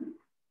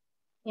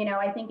 You know,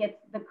 I think it's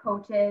the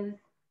coaches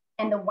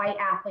and the white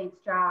athletes'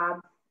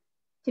 job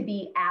to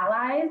be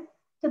allies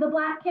to the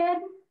Black kid,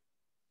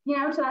 you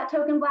know, to that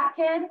token Black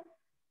kid.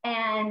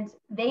 And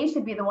they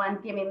should be the ones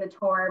giving the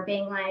tour,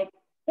 being like,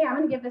 hey, I'm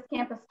going to give this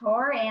campus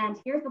tour, and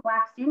here's the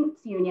Black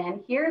Students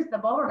Union, here's the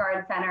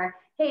Beauregard Center.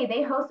 Hey,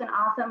 they host an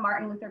awesome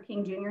Martin Luther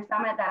King Jr.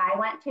 Summit that I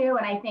went to,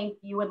 and I think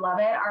you would love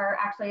it.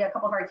 Actually, a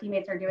couple of our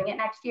teammates are doing it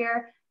next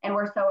year, and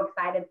we're so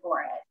excited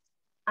for it.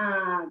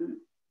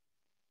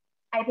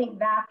 I think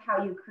that's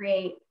how you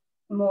create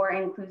more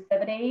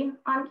inclusivity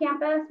on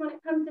campus when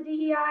it comes to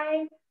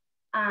DEI.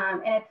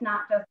 And it's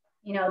not just,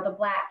 you know, the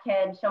Black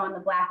kid showing the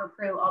Black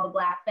recruit all the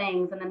Black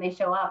things, and then they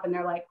show up and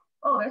they're like,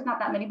 oh, there's not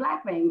that many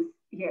Black things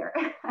here.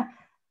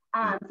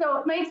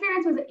 So my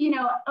experience was, you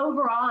know,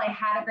 overall, I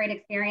had a great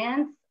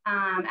experience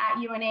at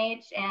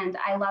UNH, and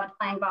I loved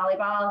playing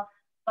volleyball,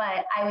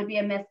 but I would be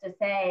amiss to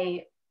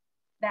say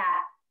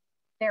that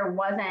there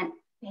wasn't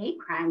hate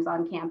crimes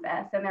on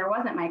campus and there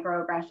wasn't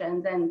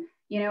microaggressions, and,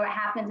 you know, it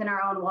happens in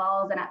our own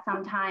walls. And at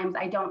sometimes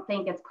I don't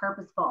think it's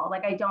purposeful.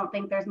 Like, I don't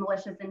think there's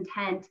malicious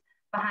intent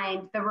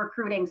behind the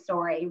recruiting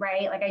story,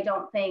 right? Like, I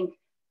don't think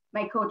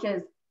my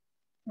coaches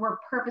were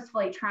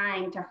purposefully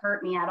trying to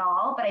hurt me at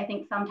all, but I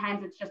think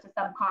sometimes it's just a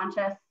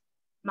subconscious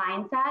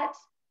mindset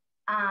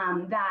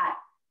that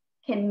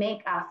can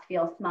make us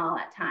feel small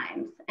at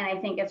times. And I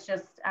think it's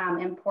just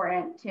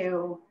important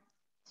to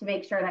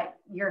make sure that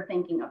you're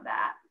thinking of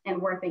that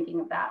and we're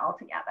thinking of that all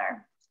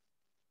together.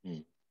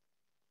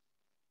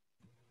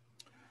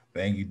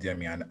 Thank you,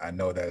 Demi. I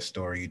know that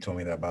story. You told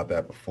me about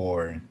that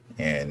before,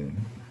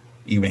 and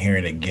even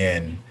hearing it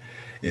again,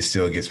 it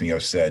still gets me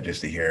upset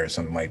just to hear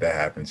something like that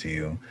happen to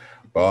you.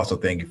 But also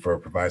thank you for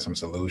providing some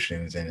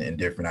solutions and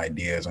different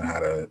ideas on how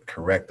to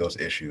correct those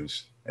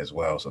issues as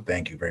well. So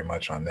thank you very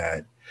much on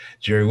that.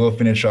 Jerry, we'll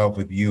finish off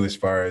with you as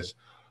far as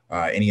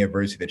any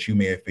adversity that you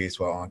may have faced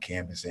while on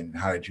campus, and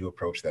how did you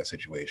approach that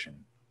situation?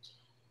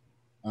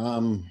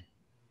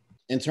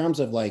 In terms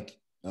of like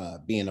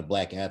being a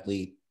Black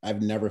athlete,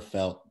 I've never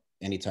felt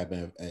any type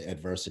of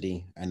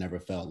adversity. I never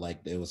felt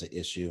like there was an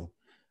issue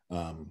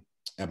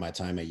at my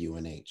time at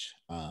UNH.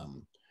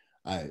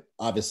 I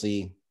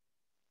obviously,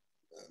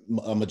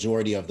 a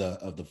majority of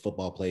the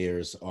football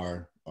players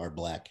are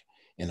Black,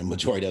 and a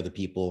majority of the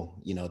people,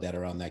 you know, that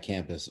are on that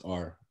campus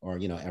are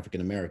you know,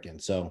 African American.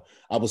 So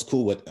I was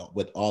cool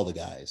with all the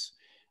guys,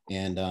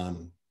 and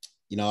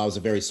you know, I was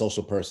a very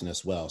social person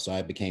as well. So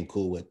I became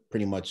cool with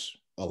pretty much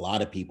a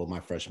lot of people my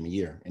freshman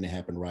year, and it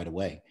happened right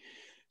away.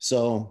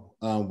 So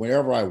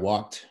wherever I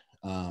walked,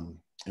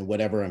 in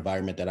whatever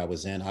environment that I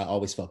was in, I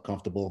always felt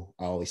comfortable.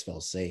 I always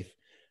felt safe.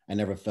 I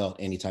never felt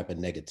any type of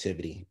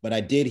negativity, but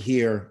I did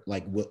hear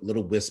like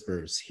little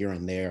whispers here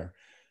and there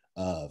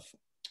of,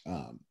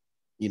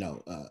 you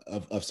know,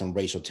 of some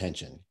racial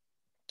tension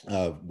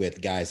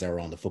with guys that were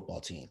on the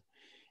football team.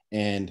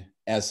 And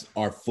as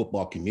our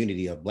football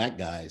community of Black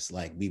guys,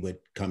 like, we would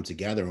come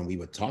together and we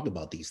would talk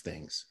about these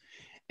things.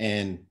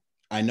 And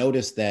I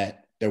noticed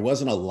that there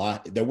wasn't a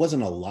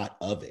lot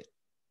of it.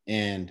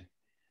 And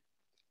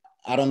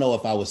I don't know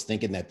if I was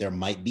thinking that there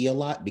might be a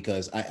lot,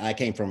 because I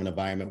came from an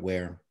environment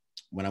where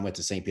when I went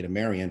to St. Peter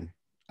Marian,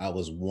 I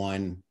was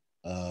one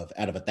of,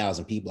 out of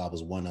 1,000 people, I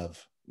was one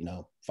of, you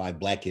know, 5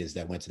 Black kids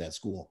that went to that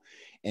school.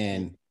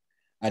 And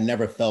I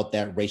never felt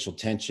that racial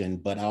tension,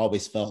 but I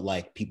always felt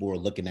like people were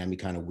looking at me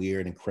kind of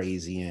weird and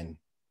crazy and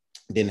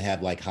didn't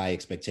have like high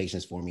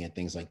expectations for me and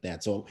things like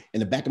that. So in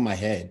the back of my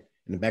head,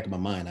 in the back of my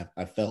mind,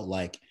 I felt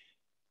like,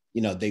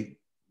 you know,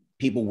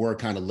 people were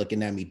kind of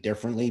looking at me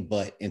differently,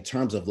 but in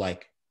terms of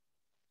like,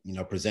 you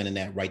know, presenting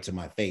that right to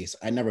my face,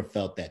 I never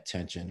felt that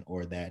tension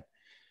or that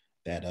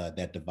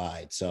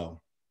divide.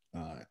 So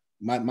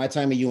my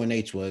time at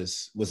UNH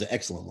was an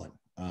excellent one.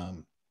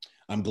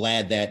 I'm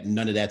glad that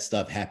none of that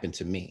stuff happened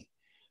to me.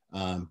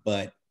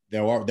 But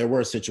there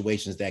were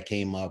situations that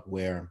came up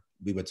where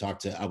I would talk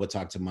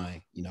to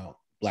my, you know,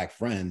 Black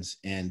friends,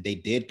 and they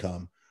did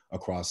come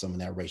across some of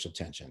that racial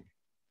tension.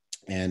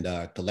 And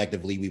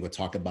collectively, we would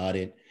talk about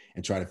it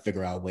and try to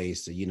figure out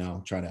ways to, you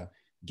know, try to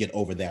get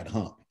over that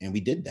hump. And we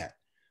did that.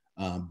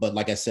 But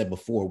like I said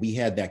before, we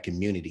had that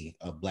community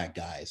of Black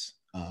guys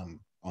on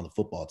the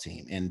football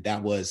team, and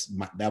that was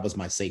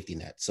my safety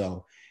net.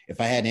 So if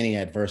I had any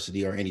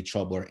adversity or any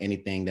trouble or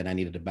anything that I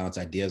needed to bounce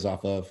ideas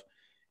off of,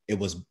 it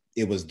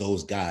was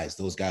those guys.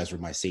 Those guys were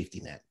my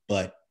safety net.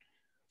 But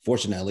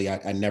fortunately,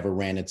 I never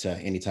ran into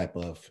any type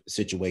of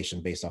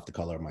situation based off the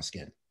color of my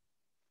skin.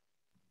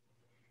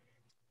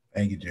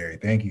 Thank you, Jerry.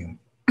 Thank you.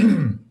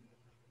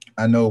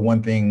 I know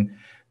one thing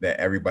that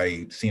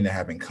everybody seemed to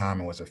have in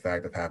common was the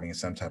fact of having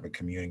some type of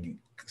community,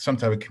 some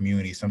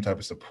type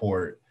of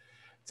support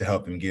to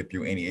help them get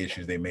through any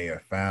issues they may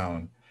have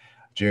found.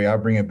 Jerry, I'll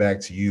bring it back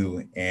to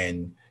you.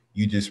 And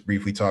you just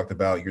briefly talked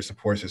about your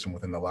support system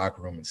within the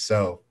locker room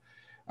itself.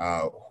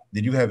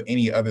 Did you have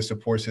any other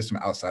support system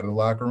outside of the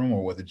locker room,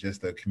 or was it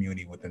just the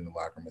community within the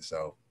locker room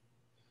itself?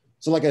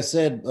 So like I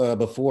said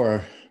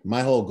before,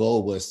 my whole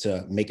goal was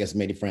to make as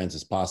many friends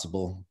as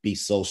possible, be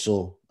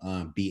social,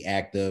 be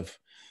active,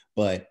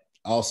 but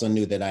I also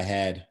knew that I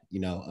had,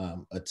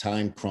 a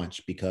time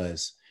crunch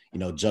because,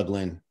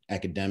 juggling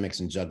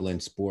academics and juggling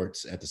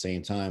sports at the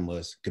same time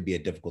could be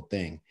a difficult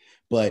thing.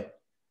 But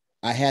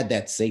I had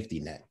that safety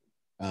net.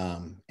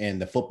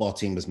 And the football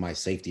team was my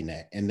safety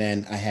net. And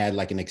then I had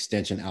like an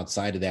extension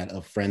outside of that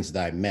of friends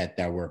that I met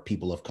that were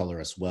people of color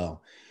as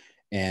well.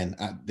 And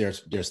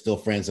there's still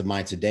friends of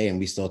mine today, and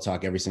we still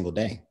talk every single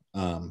day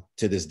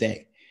to this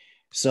day.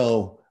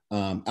 So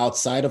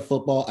outside of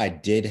football, I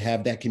did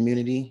have that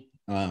community,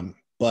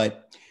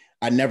 but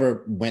I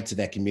never went to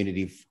that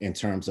community in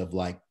terms of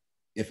like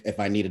if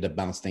I needed to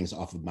bounce things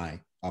off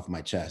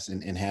my chest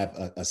and have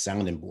a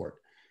sounding board.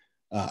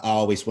 I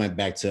always went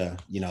back to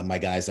my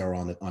guys that are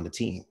on the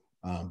team.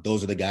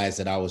 Those are the guys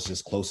that I was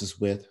just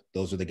closest with.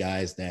 Those are the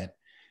guys that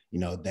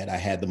that I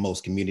had the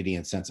most community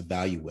and sense of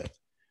value with.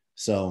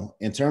 So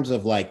in terms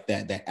of like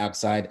that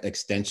outside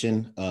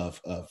extension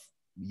of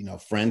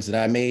friends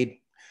that I made,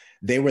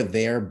 they were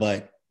there,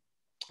 but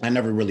I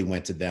never really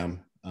went to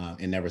them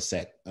and never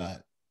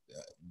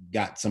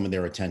got some of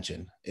their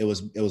attention. It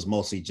was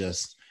mostly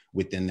just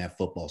within that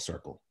football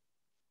circle.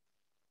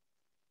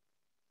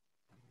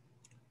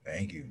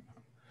 Thank you.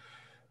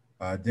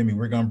 Demi,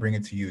 we're going to bring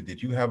it to you.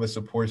 Did you have a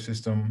support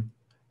system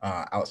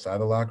outside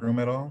the locker room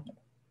at all?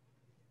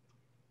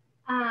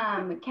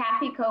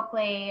 Kathy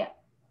Coakley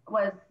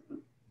was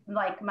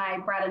like my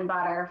bread and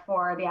butter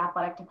for the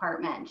athletic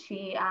department.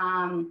 She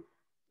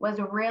was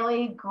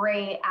really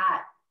great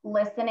at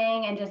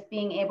listening and just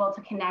being able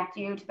to connect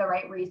you to the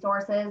right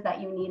resources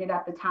that you needed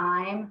at the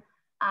time.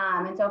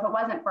 And so if it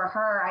wasn't for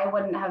her, I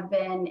wouldn't have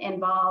been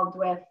involved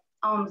with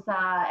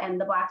OMSA and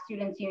the Black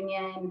Students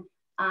Union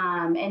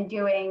and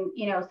doing,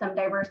 some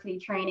diversity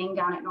training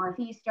down at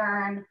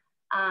Northeastern.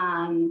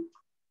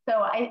 So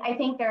I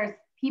think there's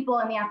people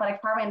in the athletic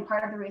department, and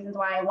part of the reasons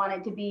why I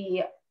wanted to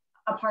be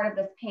a part of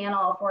this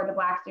panel for the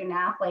Black student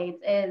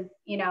athletes is,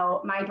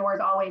 my door's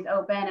always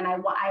open, and I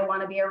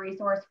want to be a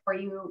resource for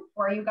you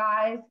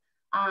guys,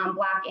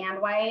 Black and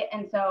white.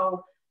 And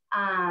so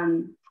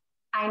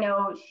I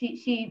know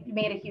she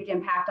made a huge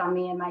impact on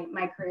me in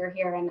my career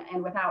here,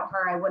 and without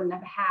her, I wouldn't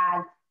have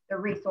had the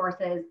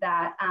resources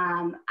that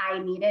I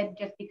needed,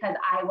 just because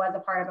I was a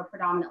part of a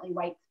predominantly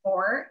white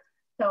sport.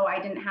 So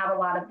I didn't have a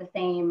lot of the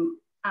same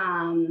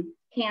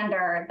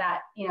candor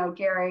that,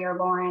 Jerry or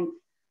Lawrence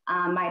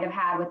might have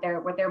had with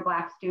their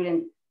Black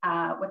students,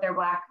 with their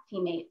Black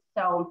teammates.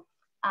 So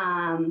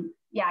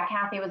yeah,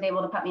 Kathy was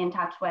able to put me in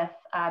touch with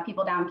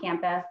people down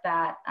campus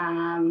that,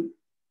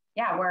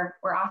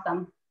 were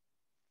awesome.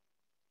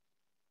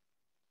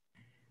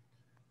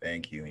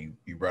 Thank you.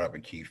 You brought up a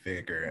key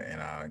figure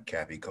in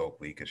Kathy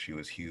Coakley, because she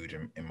was huge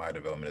in my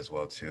development as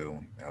well too.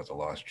 That was a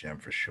lost gem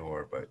for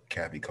sure. But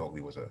Kathy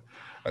Coakley was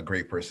a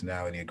great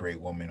personality, a great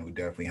woman who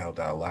definitely helped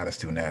out a lot of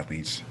student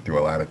athletes through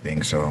a lot of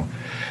things. So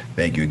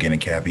thank you again to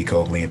Kathy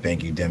Coakley, and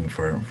thank you, Demi,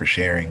 for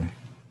sharing.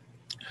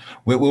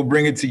 We'll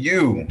bring it to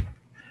you.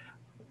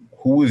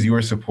 Who was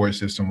your support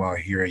system while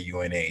here at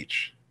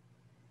UNH?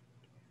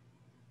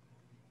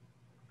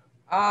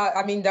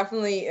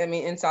 Definitely,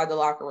 inside the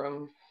locker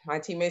room. My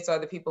teammates are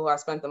the people who I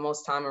spent the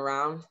most time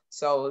around.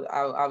 So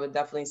I would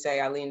definitely say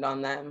I leaned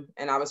on them.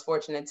 And I was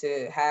fortunate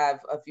to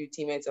have a few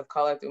teammates of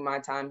color through my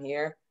time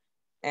here.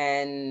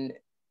 And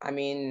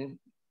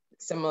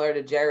similar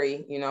to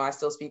Jerry, I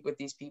still speak with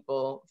these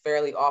people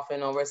fairly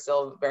often, or we're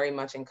still very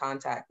much in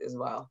contact as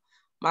well.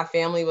 My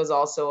family was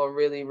also a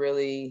really,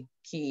 really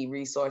key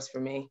resource for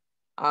me.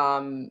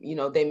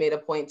 They made a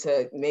point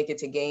to make it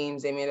to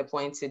games. They made a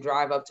point to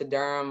drive up to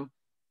Durham.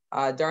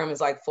 Durham is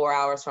like 4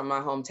 hours from my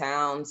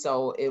hometown.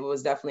 So it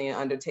was definitely an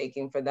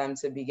undertaking for them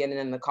to be getting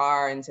in the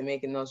car and to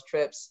making those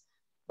trips.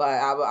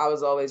 But I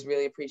was always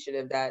really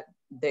appreciative that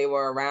they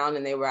were around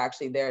and they were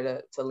actually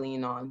there to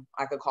lean on.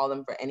 I could call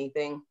them for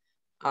anything.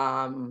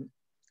 Even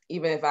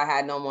if I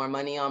had no more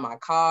money on my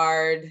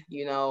card,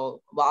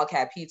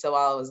 Wildcat Pizza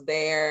while I was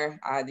there,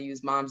 I had to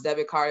use mom's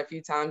debit card a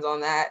few times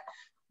on that.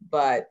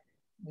 But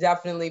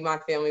definitely my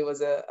family was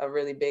a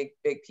really big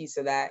piece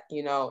of that,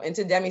 and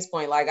to Demi's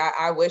point, like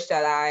I wish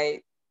that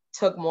I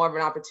took more of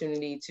an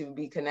opportunity to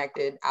be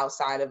connected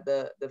outside of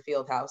the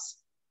field house.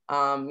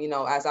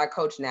 As I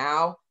coach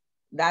now,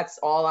 that's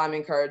all I'm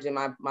encouraging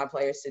my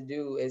players to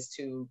do, is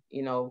to,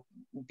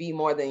 be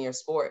more than your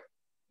sport.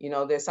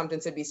 There's something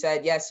to be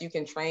said. Yes, you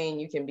can train,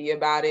 you can be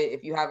about it.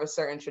 If you have a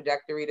certain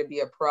trajectory to be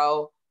a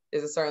pro,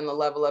 there's a certain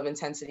level of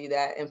intensity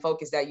and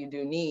focus that you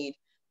do need.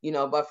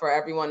 But for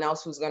everyone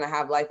else who's going to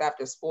have life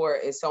after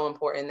sport, it's so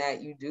important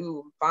that you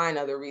do find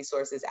other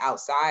resources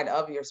outside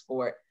of your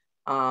sport.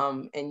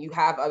 And you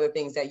have other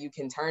things that you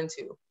can turn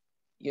to,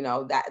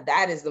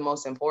 that is the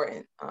most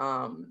important,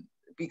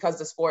 because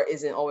the sport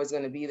isn't always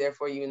going to be there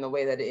for you in the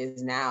way that it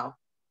is now.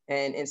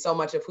 And so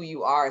much of who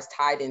you are is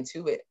tied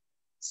into it.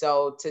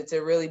 So to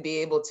really be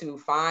able to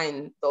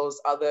find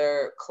those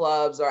other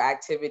clubs or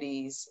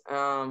activities,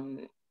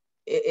 it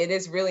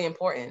is really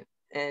important.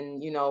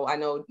 And, I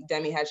know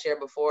Demi had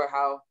shared before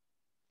how,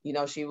 You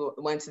know, she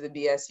went to the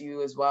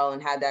BSU as well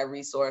and had that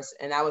resource.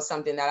 And that was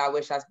something that I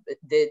wish I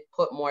did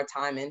put more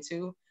time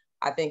into.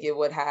 I think it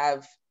would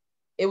have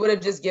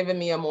just given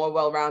me a more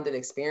well-rounded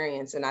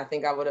experience. And I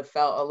think I would have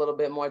felt a little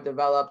bit more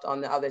developed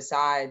on the other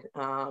side,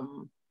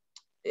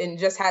 and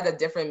just had a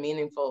different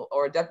meaning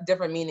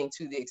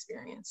to the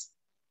experience.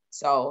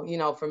 So, you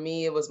know, for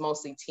me, it was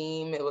mostly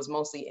team. It was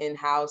mostly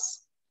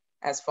in-house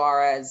as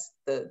far as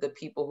the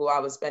people who I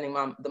was spending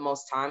the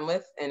most time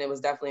with. And it was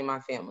definitely my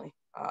family,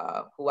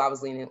 who I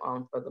was leaning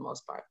on for the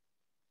most part.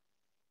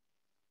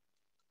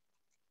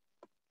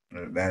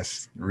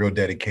 That's real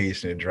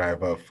dedication to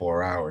drive up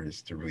 4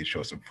 hours to really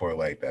show support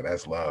like that.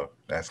 That's love.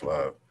 That's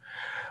love.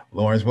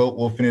 Lawrence,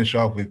 we'll finish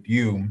off with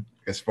you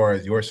as far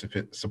as your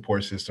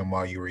support system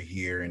while you were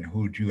here, and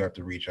who did you have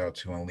to reach out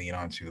to and lean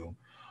onto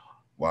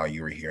while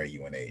you were here at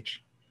UNH?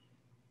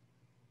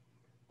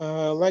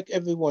 Like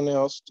everyone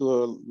else, to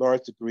a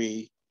large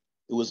degree,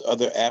 it was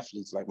other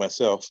athletes like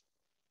myself.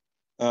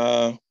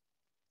 But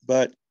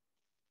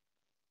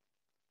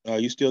are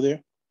you still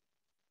there?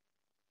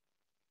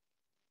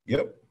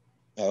 Yep.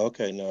 Oh,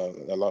 okay, no,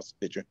 I lost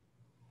the picture.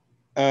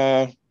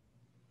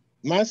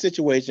 My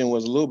situation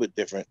was a little bit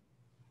different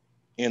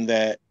in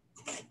that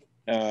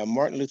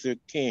Martin Luther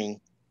King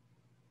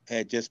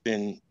had just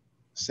been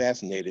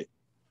assassinated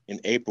in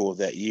April of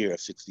that year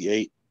of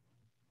 '68.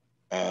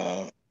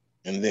 And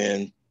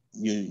then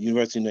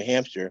University of New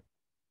Hampshire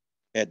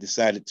had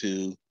decided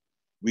to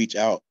reach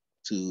out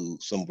to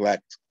some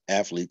Black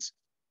athletes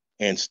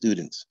and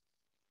students,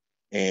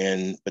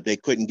 but they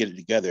couldn't get it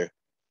together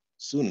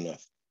soon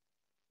enough.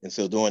 And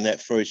so during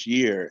that first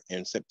year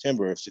in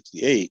September of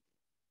 '68,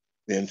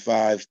 then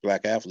 5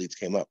 Black athletes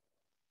came up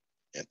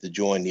to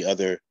join the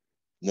other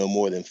no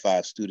more than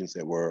 5 students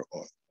that were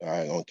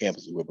on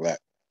campus who were Black.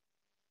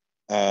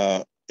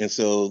 And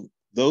so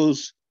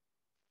those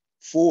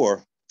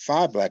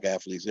 5 Black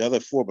athletes, the other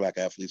 4 Black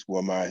athletes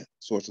were my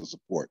source of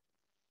support.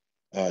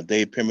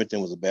 Dave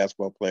Pemberton was a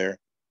basketball player,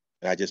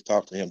 and I just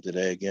talked to him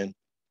today again.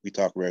 We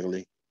talk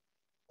regularly.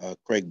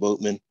 Craig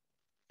Boatman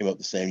came up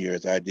the same year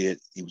as I did.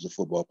 He was a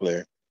football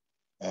player.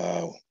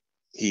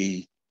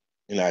 He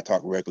and I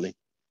talk regularly.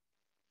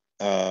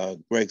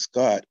 Greg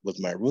Scott was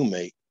my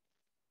roommate.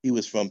 He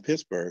was from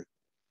Pittsburgh.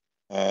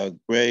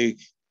 Greg,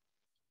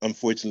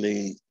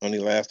 unfortunately, only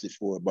lasted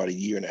for about a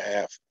year and a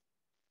half,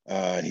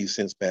 and he's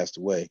since passed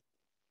away.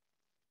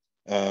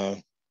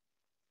 And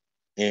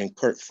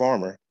Kurt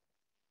Farmer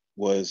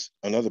was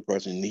another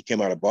person. He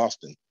came out of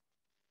Boston,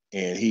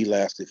 and he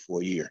lasted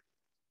for a year.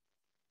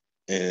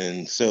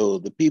 And so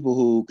the people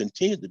who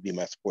continued to be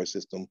my support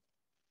system,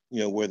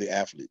 were the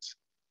athletes.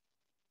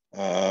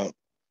 But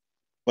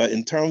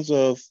in terms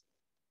of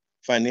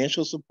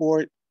financial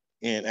support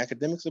and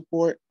academic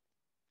support,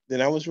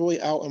 then I was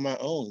really out on my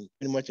own,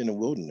 pretty much in the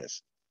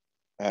wilderness.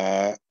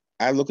 I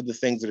look at the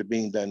things that are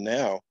being done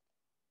now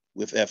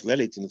with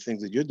athletics and the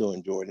things that you're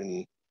doing,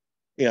 Jordan.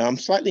 And, I'm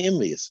slightly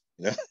envious.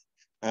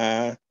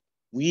 It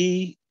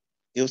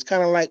was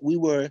kind of like we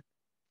were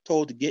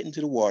told to get into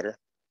the water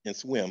and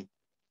swim,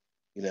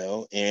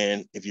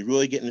 and if you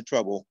really get into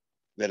trouble,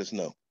 let us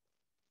know.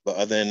 But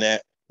other than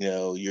that,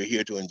 you're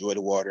here to enjoy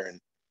the water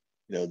and,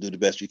 do the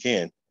best you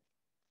can.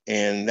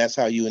 And that's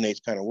how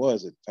UNH kind of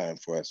was at the time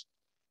for us.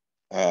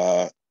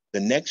 The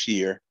next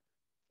year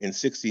in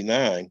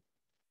 '69,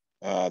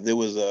 there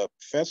was a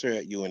professor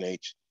at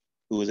UNH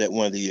who was at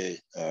one of the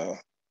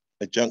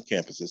adjunct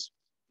campuses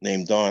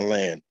named Don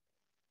Land.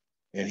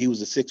 And he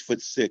was a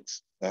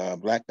 6'6"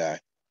 Black guy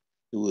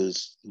who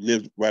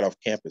lived right off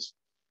campus.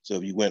 So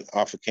if you went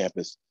off of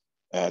campus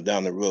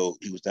down the road,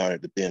 he was down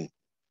at the Bend.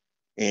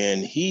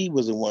 And he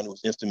was the one who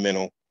was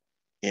instrumental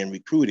in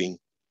recruiting,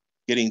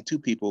 getting 2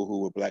 people who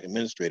were Black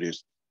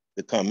administrators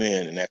to come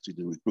in and actually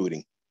do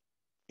recruiting.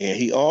 And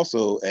he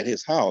also, at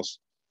his house,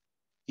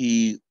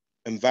 he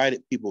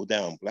invited people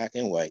down, Black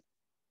and white,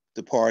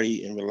 to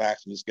party and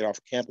relax and just get off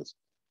of campus,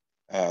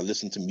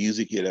 listen to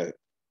music, get a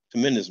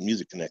tremendous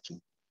music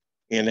connection,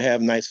 and to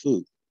have nice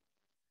food.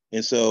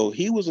 And so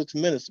he was a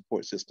tremendous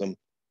support system,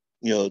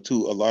 to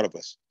a lot of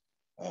us,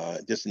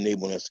 just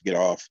enabling us to get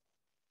off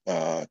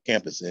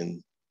campus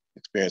and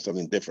experience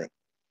something different.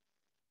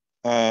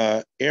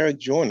 Eric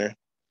Joyner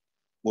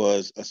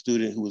was a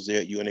student who was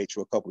there at UNH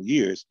for a couple of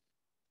years,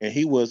 and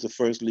he was the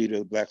first leader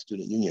of the Black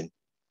Student Union.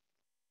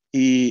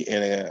 He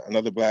and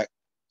another Black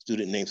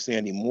student named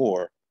Sandy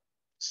Moore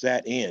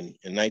sat in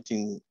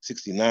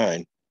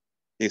 1969.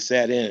 They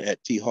sat in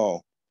at T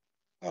Hall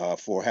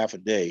for half a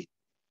day,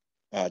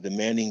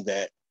 demanding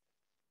that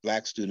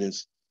Black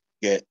students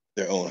get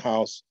their own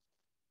house,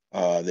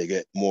 they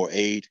get more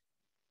aid,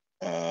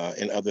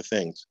 and other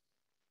things.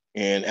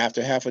 And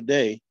after half a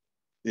day,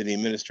 the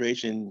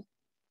administration,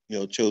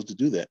 chose to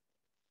do that.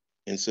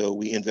 And so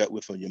we ended up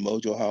with a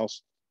Umoja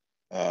house,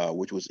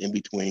 which was in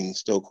between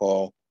Stoke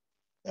Hall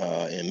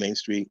and Main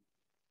Street.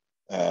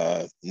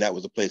 And that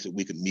was a place that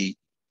we could meet,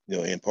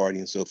 and party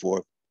and so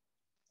forth.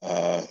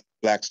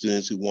 Black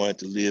students who wanted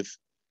to live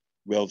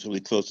relatively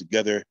close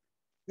together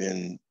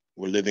and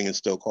were living in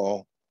Stoke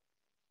Hall,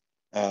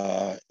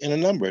 and a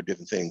number of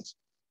different things.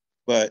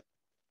 But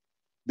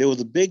there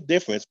was a big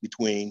difference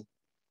between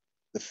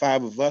the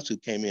 5 of us who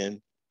came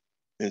in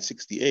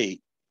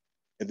 68,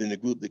 and then the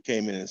group that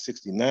came in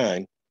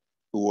 69,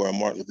 who were on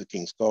Martin Luther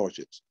King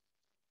scholarships.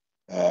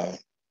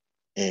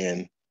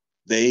 And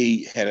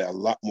they had a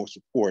lot more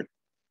support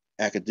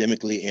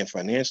academically and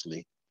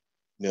financially,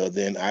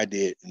 than I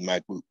did in my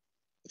group,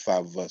 the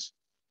 5 of us.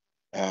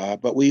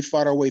 But we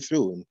fought our way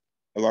through, and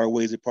a lot of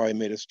ways it probably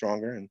made us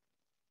stronger. And,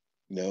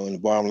 and the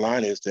bottom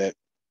line is that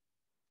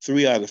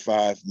 3 out of the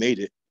 5 made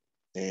it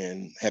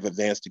and have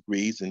advanced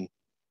degrees and,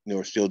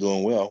 are still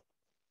doing well.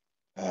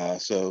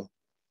 So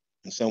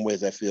in some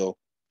ways I feel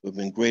it would have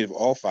been great if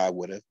all 5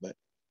 would have, but,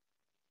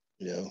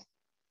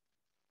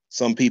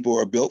 some people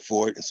are built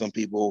for it and some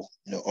people,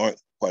 aren't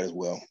quite as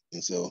well.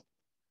 And so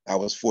I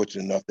was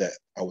fortunate enough that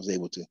I was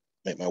able to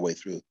make my way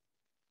through.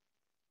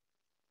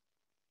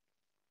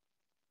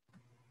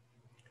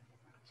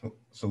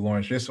 So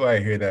Lawrence, just so I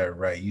hear that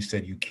right, you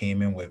said you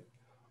came in with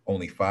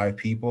only 5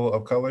 people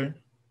of color?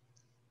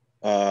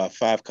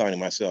 5 counting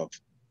myself.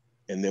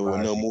 And there were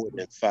no people. more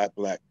than 5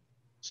 Black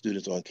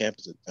students on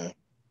campus at the time.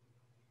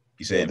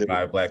 You said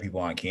 5 Black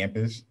people on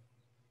campus?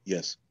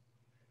 Yes.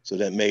 So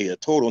that made a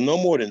total no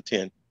more than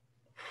 10.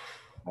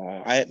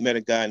 I had met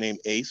a guy named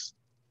Ace,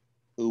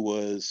 who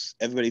was,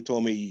 everybody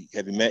told me,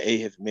 have you met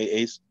Ace? Have you met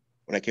Ace?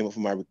 When I came up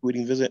for my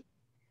recruiting visit,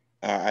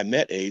 I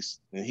met Ace,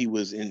 and he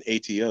was in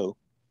ATO.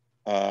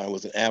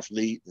 Was an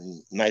athlete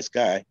and nice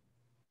guy.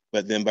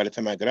 But then by the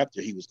time I got up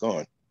there, he was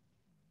gone.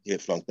 He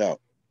had flunked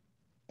out.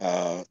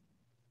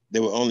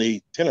 There were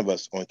only 10 of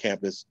us on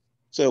campus,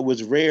 so it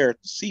was rare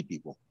to see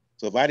people.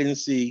 So if I didn't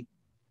see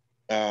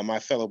my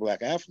fellow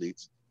Black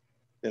athletes,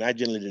 then I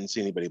generally didn't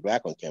see anybody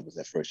Black on campus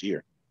that first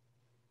year.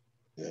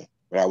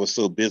 But I was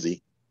so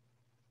busy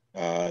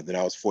that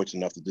I was fortunate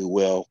enough to do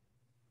well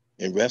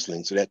in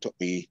wrestling. So that took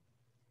me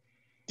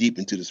deep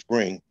into the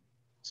spring.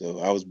 So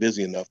I was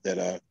busy enough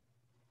that,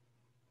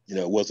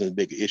 it wasn't a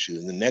big issue.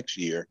 And the next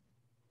year,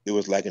 it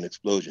was like an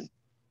explosion.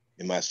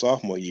 In my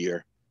sophomore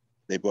year,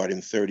 they brought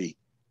in 30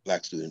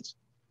 Black students,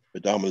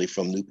 predominantly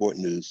from Newport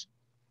News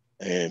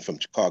and from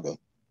Chicago.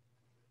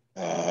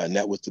 And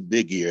that was the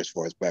big year as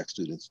far as Black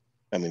students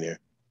coming there.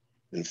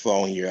 And the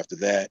following year after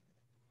that,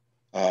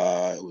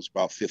 it was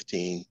about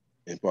 15,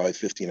 and probably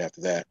 15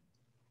 after that.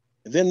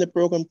 And then the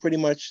program pretty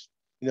much,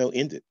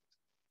 ended.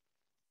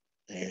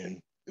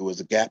 And there was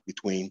a gap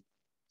between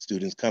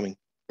students coming,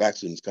 Black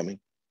students coming.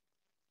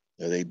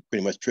 They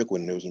pretty much trickled,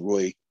 and there wasn't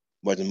really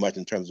much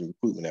in terms of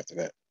recruitment after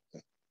that.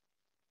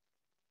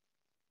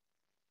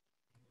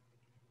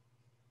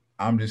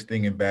 I'm just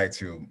thinking back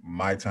to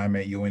my time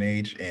at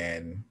UNH,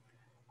 and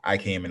I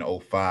came in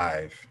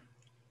 05.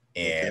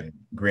 And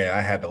granted,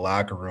 I had the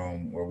locker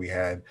room where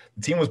the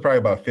team was probably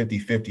about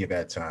 50-50 at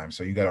that time.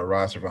 So you got a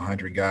roster of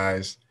 100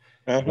 guys,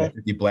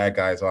 50 Black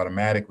guys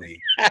automatically.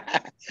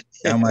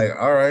 And I'm like,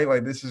 all right,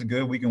 like this is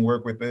good. We can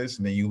work with this.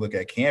 And then you look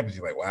at campus,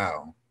 you're like,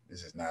 wow,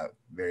 this is not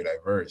very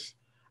diverse.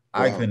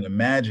 Wow. I couldn't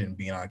imagine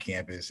being on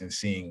campus and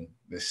seeing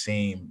the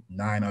same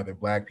 9 other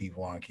Black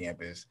people on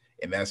campus,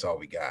 and that's all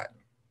we got.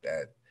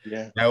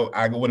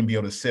 I wouldn't be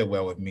able to sit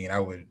well with me, and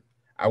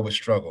I would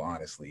struggle,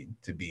 honestly,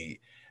 to be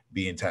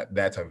in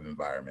that type of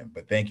environment.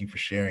 But thank you for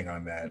sharing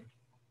on that.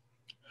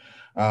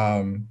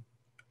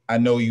 I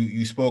know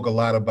you spoke a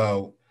lot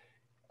about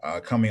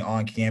coming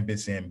on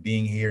campus and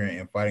being here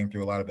and fighting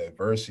through a lot of the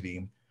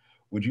adversity.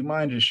 Would you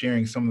mind just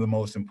sharing some of the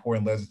most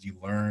important lessons you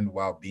learned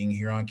while being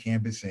here on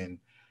campus and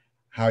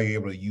how you're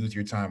able to use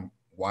your time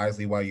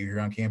wisely while you're here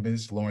on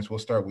campus? Lawrence, we'll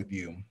start with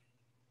you.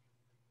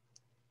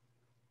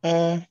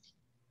 The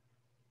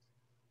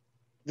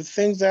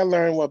things I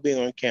learned while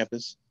being on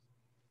campus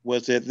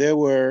was that there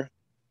were,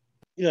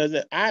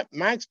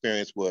 my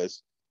experience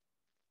was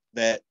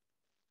that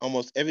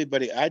almost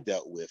everybody I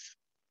dealt with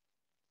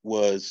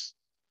was,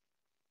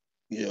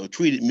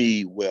 treated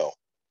me well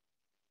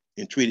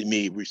and treated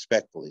me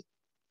respectfully.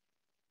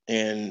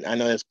 And I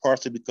know that's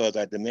partially because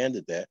I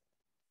demanded that,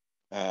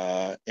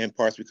 and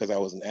partially because I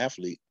was an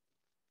athlete,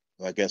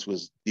 who I guess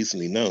was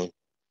decently known.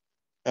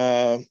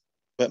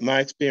 But my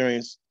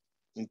experience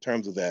in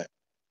terms of that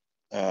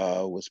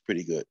was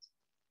pretty good.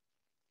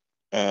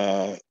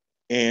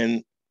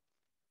 And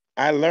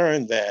I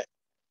learned that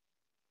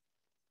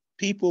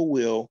people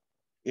will,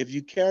 if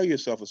you carry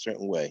yourself a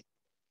certain way,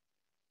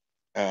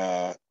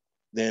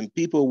 then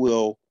people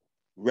will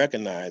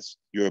recognize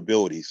your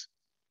abilities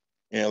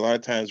and a lot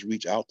of times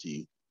reach out to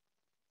you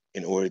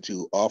in order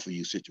to offer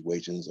you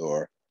situations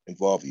or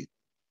involve you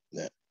in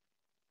that.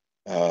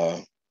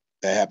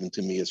 That happened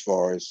to me as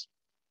far as,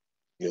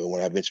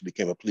 when I eventually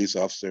became a police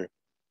officer.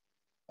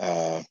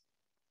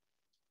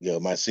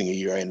 My senior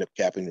year, I ended up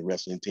captaining the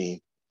wrestling team.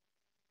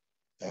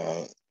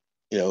 There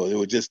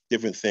were just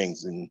different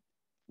things, and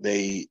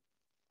they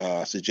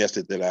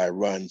suggested that I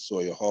run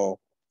Sawyer Hall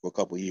for a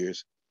couple of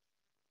years.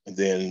 And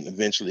then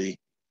eventually,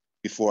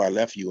 before I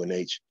left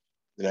UNH,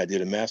 then I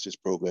did a master's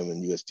program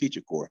in U.S.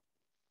 Teacher Corps.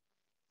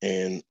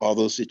 And all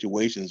those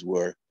situations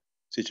were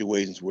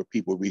situations where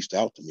people reached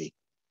out to me,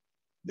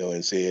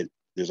 and said,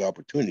 there's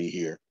opportunity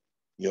here,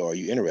 are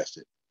you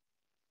interested?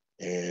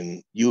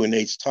 And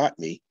UNH taught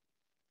me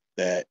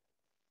that,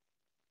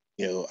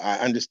 I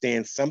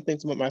understand some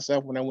things about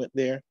myself when I went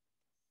there,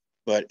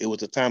 but it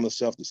was a time of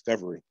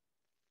self-discovery.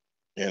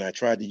 And I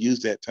tried to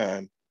use that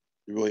time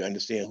to really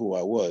understand who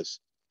I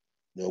was,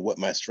 what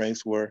my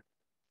strengths were,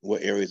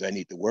 what areas I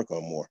need to work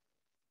on more.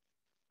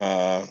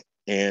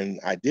 And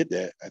I did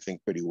that, I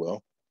think, pretty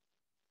well,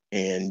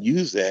 and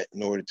use that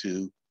in order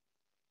to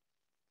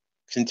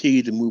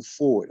continue to move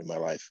forward in my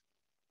life,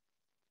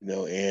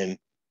 and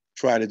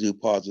try to do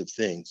positive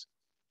things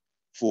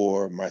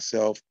for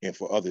myself and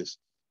for others,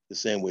 the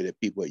same way that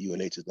people at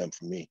UNH have done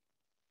for me.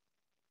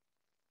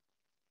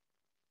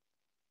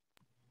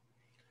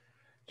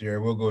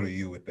 Jared, we'll go to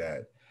you with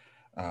that.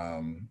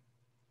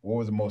 What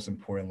was the most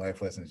important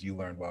life lessons you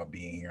learned while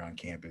being here on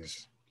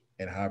campus,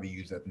 and how have you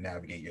used that to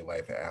navigate your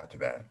life after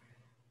that?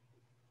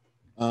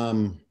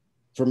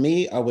 For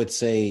me, I would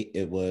say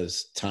it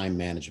was time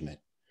management.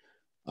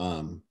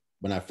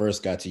 When I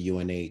first got to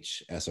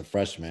UNH as a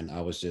freshman,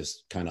 I was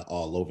just kind of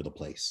all over the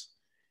place.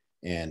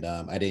 And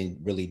I didn't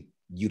really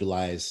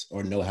utilize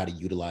or know how to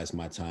utilize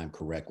my time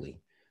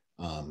correctly.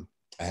 I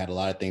had a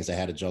lot of things I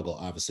had to juggle,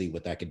 obviously,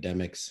 with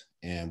academics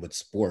and with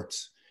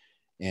sports.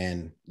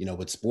 And,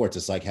 with sports,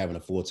 it's like having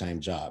a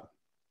full-time job.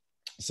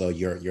 So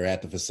you're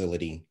at the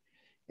facility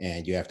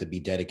and you have to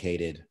be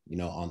dedicated,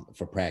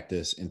 for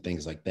practice and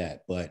things like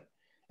that. But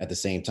at the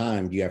same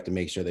time, you have to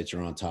make sure that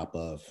you're on top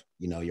of,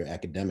 your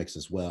academics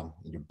as well,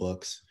 your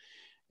books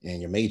and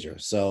your major.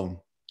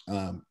 So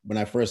when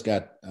I first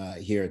got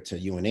here to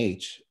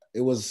UNH,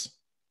 it was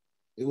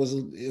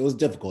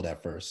difficult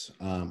at first.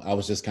 I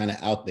was just kind of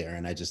out there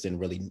and I just didn't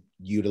really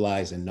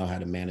utilize and know how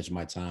to manage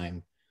my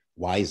time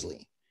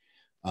wisely.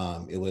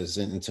 It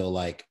wasn't until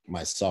like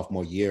my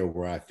sophomore year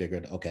where I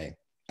figured, okay,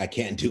 I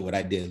can't do what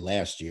I did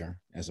last year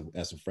as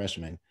a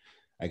freshman.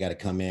 I got to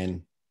come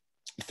in,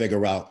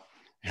 figure out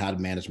how to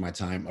manage my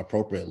time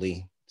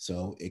appropriately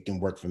so it can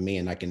work for me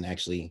and I can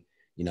actually,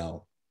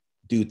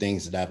 do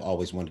things that I've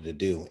always wanted to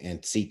do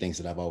and see things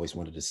that I've always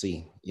wanted to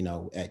see,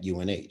 at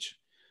UNH.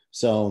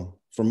 So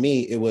for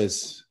me, it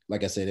was,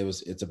 like I said,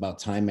 it's about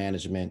time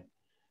management.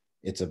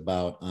 It's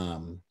about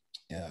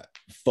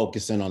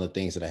focusing on the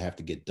things that I have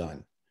to get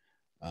done.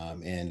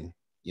 And,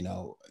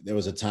 there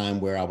was a time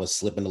where I was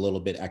slipping a little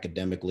bit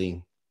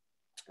academically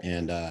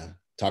and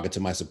talking to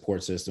my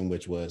support system,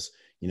 which was,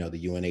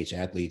 the UNH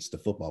athletes, the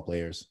football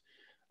players,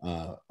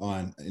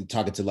 and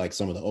talking to like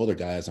some of the older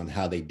guys on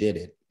how they did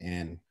it.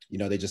 And,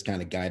 they just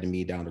kind of guided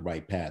me down the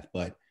right path.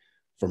 But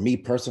for me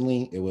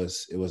personally, it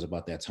was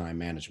about that time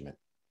management.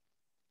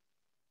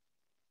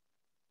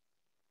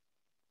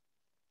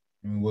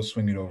 We'll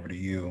swing it over to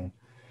you.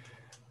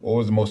 What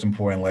was the most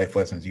important life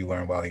lessons you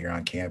learned while you're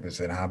on campus,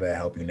 and how did that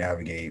help you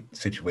navigate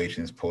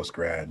situations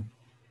post-grad?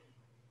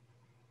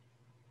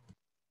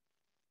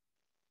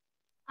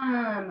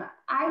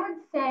 I would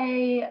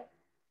say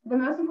the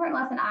most important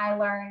lesson I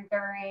learned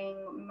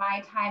during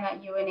my time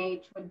at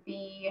UNH would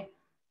be,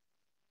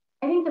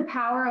 I think, the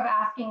power of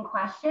asking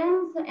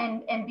questions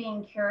and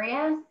being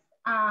curious.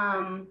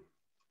 I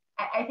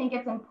think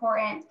it's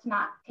important to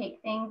not take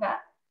things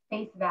at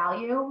face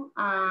value.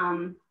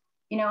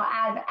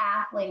 As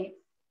athletes,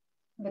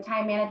 the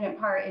time management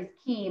part is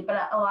key,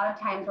 but a lot of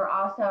times we're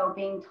also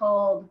being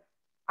told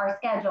our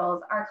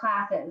schedules, our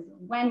classes,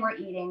 when we're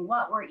eating,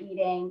 what we're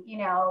eating,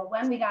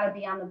 when we got to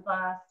be on the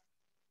bus,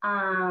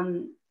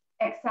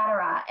 et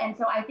cetera. And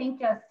so I think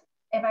just,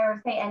 if I were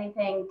to say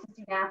anything to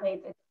student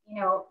athletes, it's,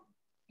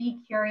 be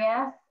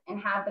curious and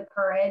have the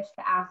courage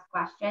to ask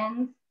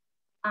questions,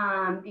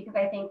 because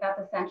I think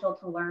that's essential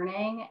to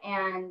learning.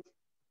 And,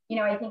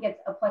 I think it's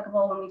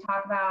applicable when we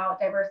talk about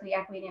diversity,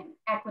 equity,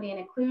 and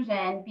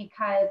inclusion,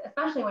 because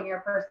especially when you're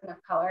a person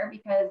of color,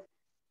 because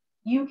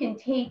you can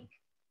take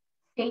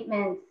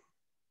statements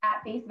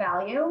at face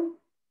value,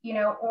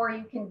 or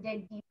you can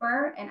dig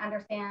deeper and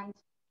understand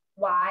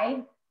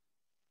why.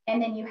 And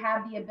then you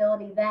have the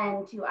ability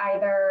then to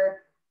either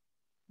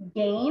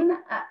gain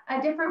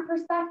a different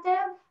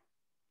perspective,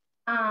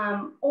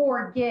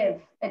 or give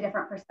a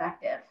different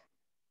perspective.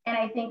 And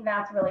I think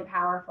that's really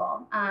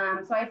powerful.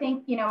 So I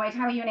think, my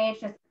time at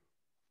UNH,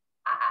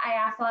 I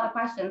asked a lot of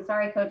questions.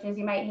 Sorry, coaches,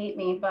 you might hate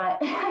me, but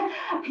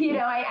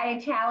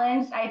I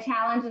challenged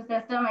the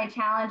system. I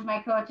challenged my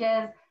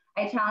coaches.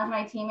 I challenged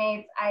my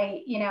teammates.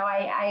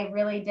 I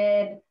really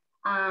did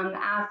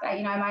ask.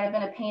 I might have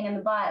been a pain in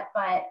the butt,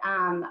 but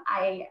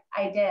I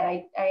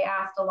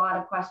asked a lot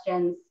of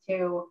questions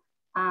to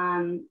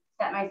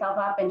set myself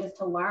up and just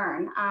to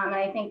learn. And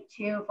I think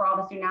too, for all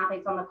the student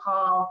athletes on the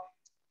call,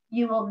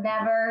 you will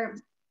never,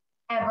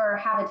 ever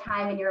have a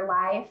time in your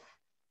life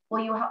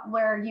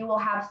where you will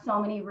have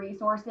so many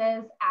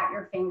resources at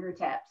your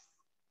fingertips.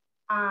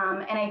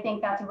 And I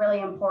think that's really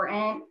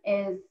important,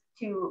 is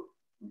to,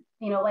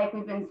 like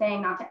we've been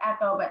saying, not to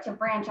echo, but to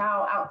branch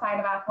out outside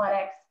of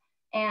athletics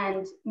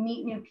and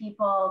meet new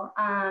people,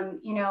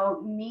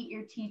 meet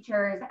your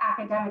teachers,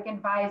 academic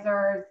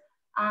advisors,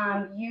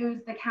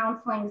 use the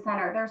counseling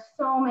center. There's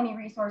so many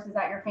resources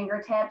at your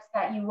fingertips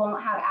that you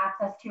won't have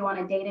access to on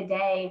a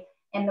day-to-day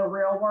in the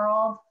real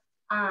world.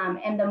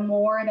 And the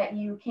more that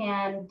you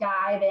can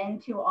dive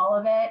into all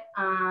of it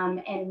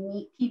and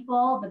meet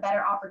people, the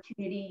better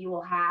opportunity you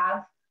will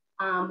have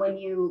when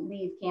you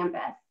leave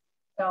campus.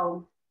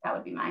 So that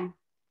would be my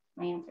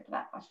answer to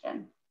that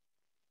question.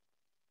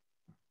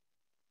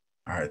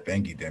 All right,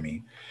 thank you,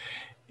 Demi.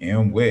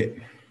 And Whit,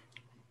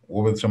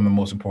 what were some of the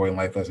most important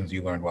life lessons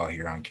you learned while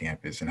here on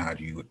campus, and how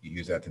do you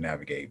use that to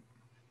navigate?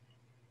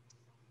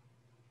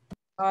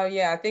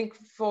 Yeah, I think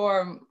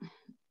for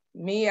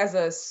me as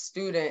a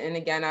student, and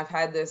again, I've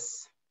had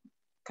this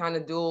kind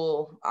of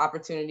dual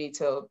opportunity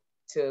to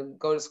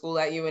go to school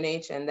at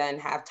UNH and then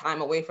have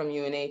time away from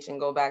UNH and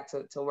go back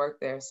to work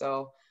there.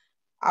 So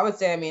I would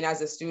say, I mean,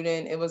 as a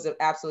student, it was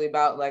absolutely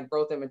about like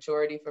growth and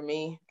maturity for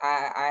me.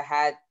 I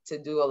had to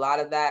do a lot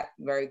of that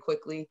very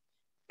quickly.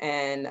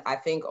 And I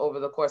think over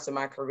the course of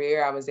my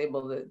career, I was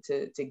able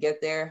to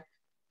get there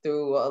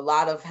through a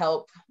lot of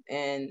help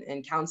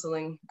and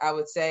counseling, I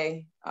would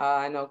say.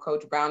 I know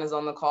Coach Brown is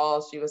on the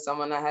call. She was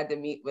someone I had to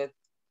meet with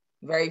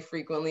very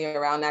frequently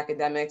around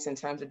academics in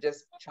terms of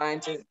just trying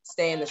to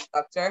stay in the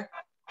structure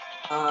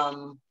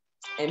and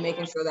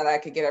making sure that I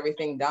could get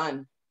everything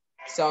done.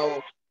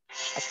 So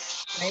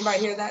can anybody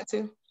hear that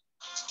too?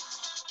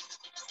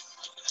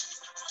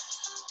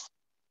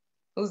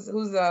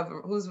 Who's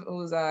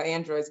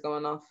Android's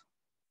going off?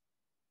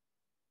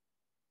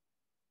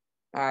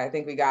 All right, I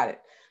think we got it.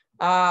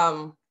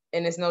 And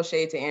it's no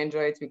shade to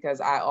Androids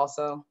because I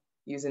also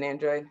use an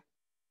Android,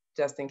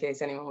 just in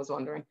case anyone was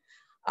wondering.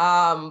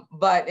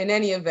 But in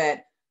any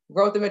event,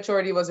 growth and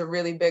maturity was a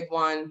really big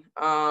one.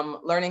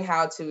 Learning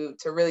how to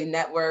really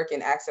network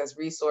and access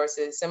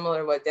resources, similar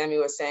to what Demi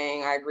was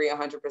saying, I agree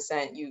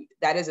 100%.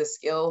 That is a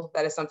skill.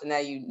 That is something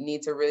that you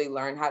need to really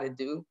learn how to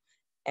do.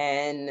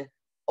 And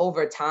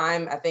over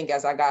time, I think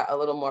as I got a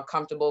little more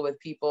comfortable with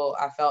people,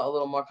 I felt a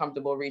little more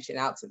comfortable reaching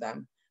out to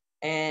them.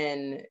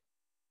 And,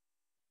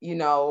 you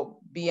know,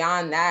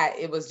 beyond that,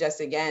 it was just,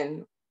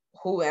 again,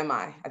 who am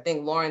I? I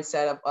think Lauren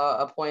set up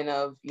a point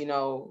of, you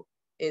know,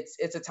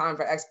 it's a time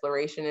for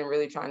exploration and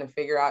really trying to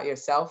figure out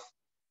yourself.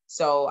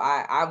 So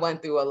I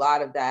went through a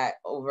lot of that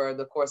over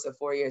the course of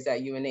 4 years at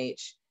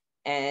UNH,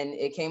 and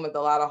it came with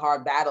a lot of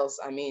hard battles.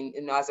 I mean,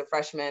 you know, as a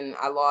freshman,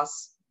 I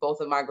lost both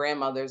of my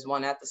grandmothers,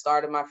 one at the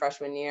start of my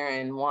freshman year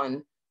and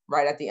one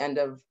right at the end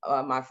of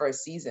my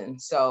first season.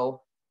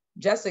 So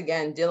just,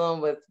 again,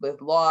 dealing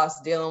with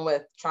loss, dealing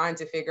with trying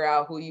to figure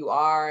out who you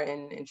are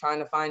and trying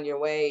to find your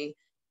way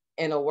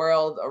in a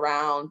world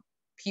around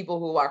people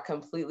who are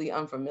completely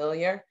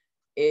unfamiliar.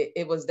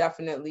 It was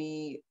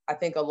definitely, I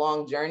think, a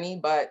long journey,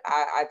 but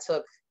I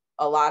took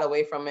a lot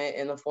away from it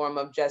in the form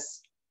of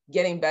just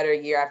getting better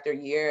year after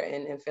year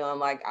and feeling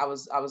like I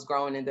was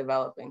growing and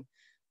developing.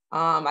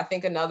 I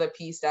think another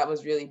piece that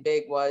was really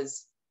big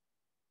was,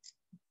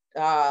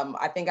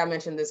 I think I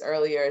mentioned this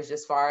earlier, is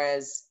just far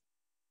as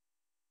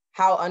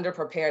how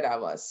underprepared I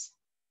was.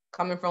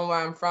 Coming from where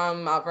I'm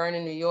from, Mount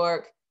Vernon, New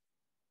York,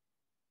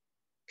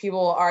 people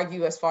will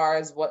argue as far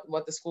as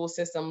what the school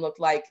system looked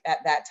like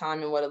at that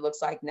time and what it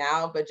looks like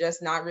now, but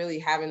just not really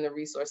having the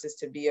resources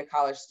to be a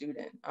college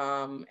student.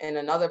 And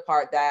another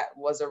part that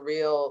was a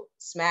real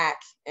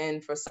smack,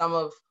 and for some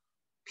of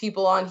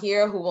people on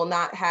here who will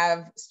not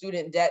have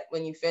student debt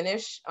when you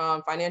finish,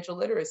 financial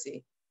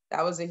literacy.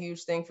 That was a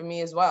huge thing for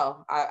me as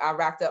well. I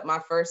racked up my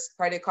first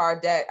credit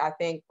card debt, I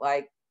think,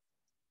 like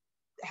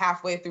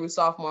halfway through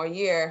sophomore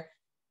year.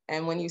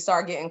 And when you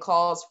start getting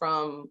calls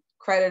from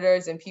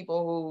creditors and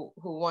people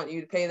who want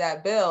you to pay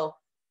that bill,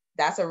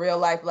 that's a real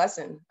life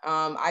lesson.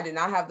 I did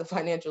not have the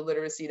financial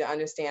literacy to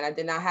understand. I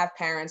did not have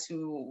parents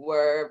who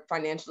were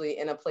financially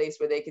in a place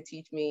where they could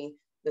teach me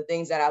the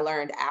things that I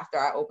learned after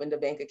I opened a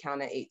bank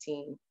account at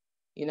 18.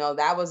 You know,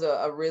 that was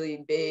a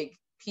really big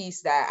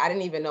piece that I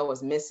didn't even know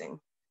was missing.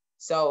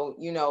 So,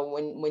 you know,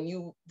 when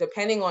you,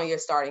 depending on your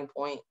starting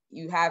point,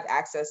 you have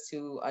access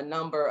to a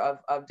number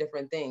of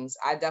different things.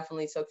 I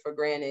definitely took for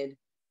granted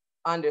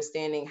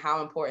understanding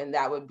how important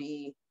that would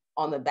be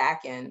on the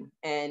back end.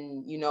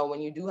 And, you know,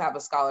 when you do have a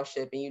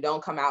scholarship and you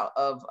don't come out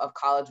of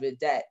college with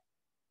debt,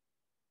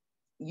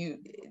 you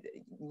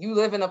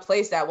live in a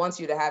place that wants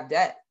you to have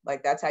debt.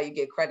 Like, that's how you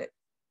get credit.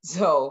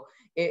 So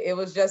it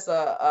was just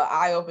a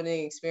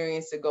eye-opening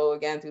experience to go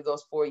again through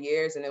those 4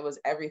 years. And it was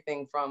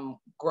everything from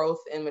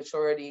growth and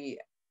maturity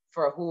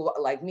for who,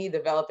 like me,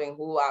 developing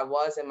who I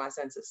was and my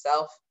sense of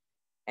self.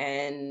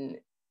 And,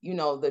 you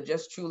know, the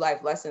just true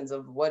life lessons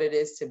of what it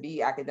is to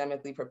be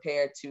academically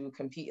prepared to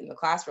compete in the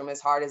classroom,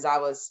 as hard as I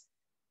was,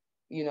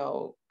 you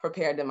know,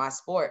 prepared in my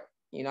sport.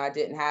 You know, I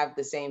didn't have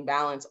the same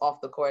balance off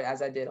the court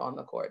as I did on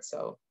the court.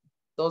 So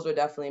those were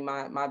definitely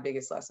my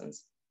biggest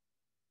lessons.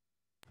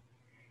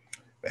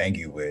 Thank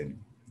you, Whit.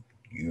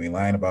 You ain't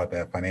lying about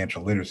that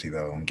financial literacy,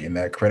 though. Getting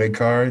that credit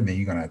card, then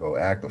you're going to go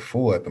act a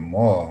fool at the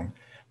mall,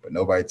 but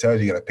nobody tells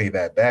you got to pay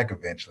that back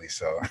eventually.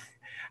 So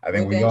I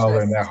think we all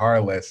learned that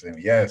hard lesson.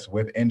 Yes,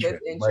 with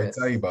interest. Nobody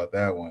tell you about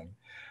that one.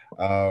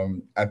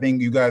 I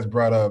think you guys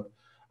brought up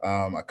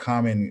a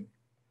common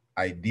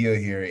idea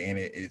here, and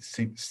it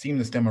seemed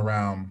to stem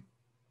around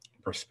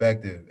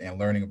perspective and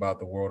learning about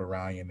the world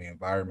around you and the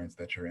environments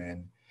that you're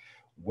in.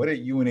 what did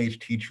UNH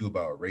teach you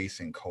about race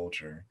and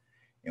culture?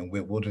 And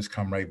we'll just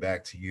come right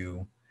back to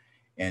you.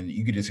 And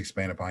you could just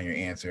expand upon your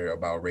answer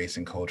about race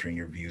and culture and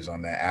your views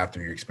on that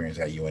after your experience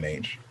at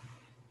UNH.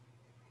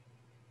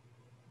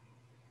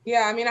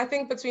 Yeah, I mean, I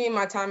think between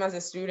my time as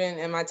a student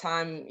and my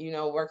time,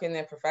 working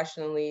there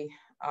professionally,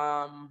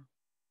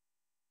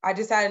 I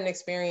just had an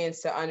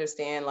experience to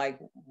understand, like,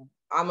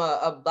 I'm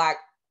a Black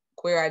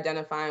queer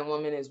identifying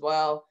woman as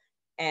well.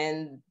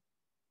 And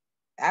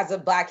as a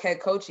Black head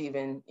coach,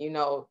 even,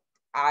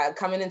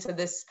 coming into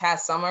this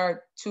past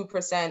summer,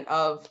 2%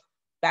 of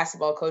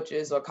basketball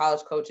coaches or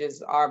college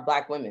coaches are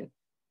Black women.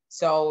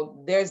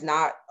 So there's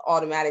not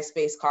automatic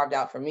space carved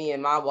out for me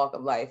in my walk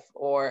of life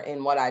or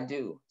in what I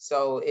do.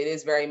 So it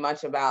is very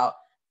much about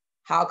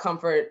how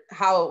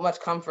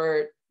much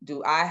comfort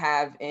do I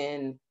have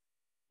in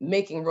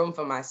making room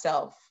for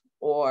myself,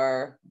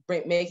 or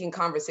making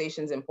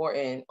conversations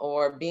important,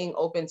 or being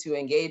open to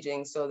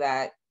engaging so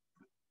that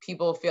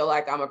people feel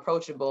like I'm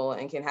approachable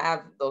and can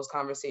have those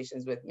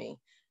conversations with me,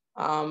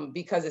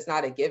 because it's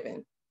not a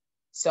given.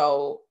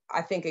 So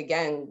I think,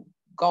 again,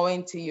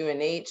 going to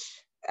UNH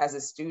as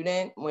a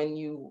student, when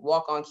you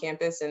walk on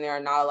campus and there are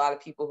not a lot of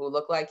people who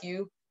look like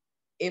you,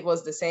 it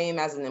was the same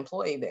as an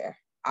employee there.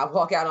 I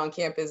walk out on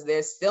campus,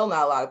 there's still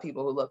not a lot of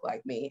people who look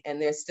like me,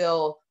 and there's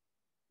still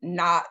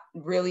not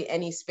really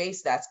any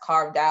space that's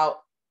carved out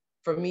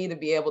for me to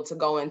be able to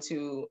go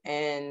into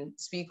and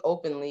speak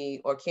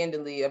openly or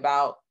candidly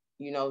about,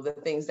 the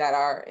things that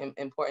are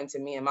important to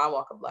me in my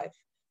walk of life.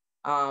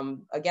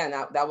 Again,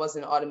 that was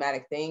an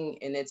automatic thing,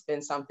 and it's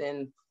been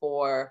something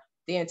for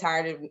the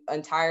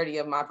entirety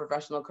of my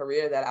professional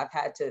career that I've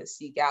had to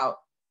seek out.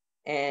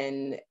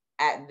 And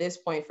at this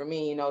point for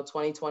me,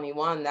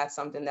 2021, that's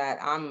something that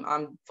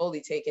I'm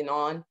fully taking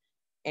on.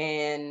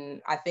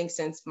 And I think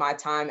since my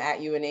time at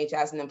UNH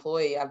as an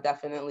employee, I've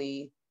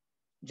definitely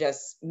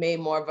just made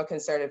more of a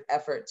concerted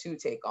effort to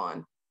take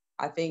on.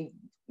 I think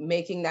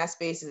making that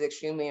space is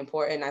extremely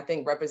important. I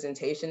think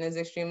representation is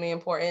extremely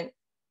important.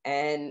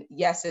 And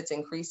yes, it's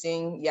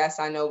increasing. Yes,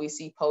 I know we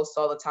see posts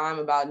all the time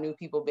about new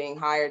people being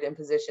hired in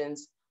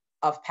positions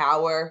of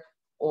power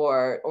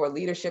or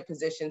leadership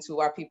positions who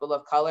are people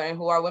of color and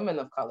who are women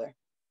of color.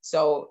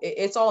 So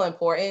it's all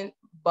important,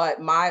 but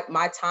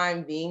my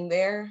time being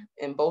there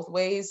in both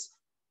ways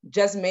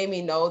just made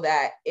me know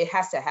that it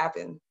has to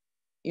happen.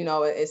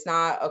 It's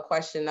not a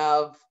question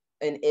of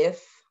an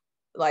if,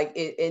 like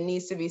it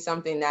needs to be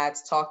something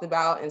that's talked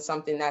about and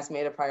something that's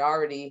made a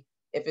priority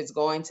if it's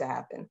going to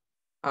happen.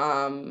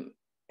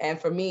 And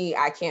for me,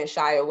 I can't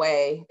shy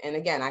away. And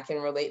again, I can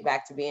relate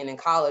back to being in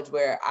college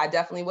where I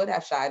definitely would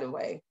have shied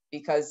away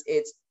because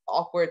it's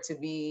awkward to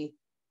be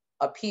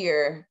a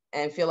peer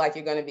and feel like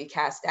you're going to be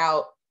cast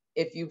out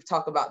if you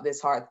talk about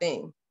this hard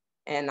thing.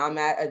 And I'm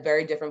at a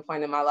very different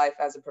point in my life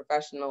as a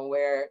professional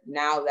where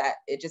now that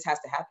it just has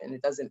to happen.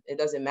 It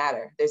doesn't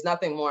matter. There's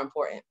nothing more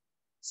important.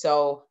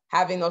 So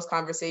having those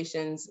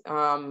conversations,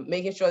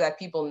 making sure that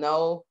people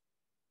know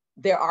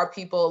there are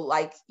people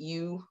like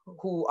you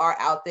who are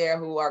out there,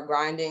 who are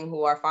grinding,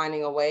 who are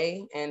finding a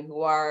way, and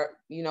who are,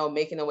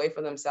 making a way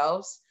for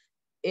themselves.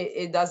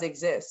 It does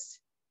exist.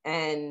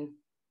 And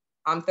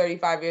I'm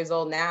 35 years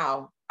old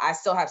now. I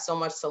still have so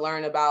much to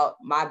learn about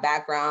my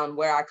background,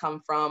 where I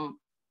come from,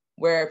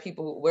 where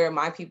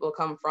my people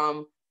come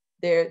from.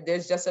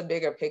 There's just a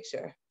bigger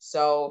picture.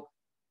 So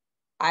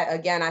I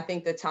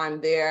think the time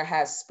there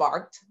has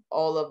sparked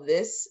all of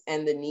this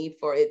and the need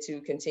for it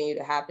to continue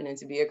to happen and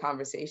to be a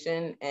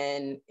conversation.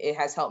 And it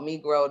has helped me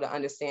grow to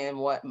understand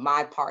what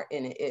my part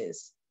in it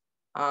is.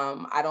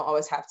 I don't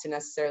always have to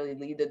necessarily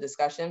lead the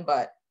discussion,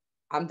 but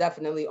I'm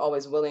definitely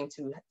always willing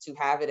to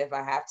have it if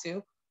I have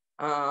to.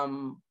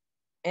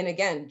 And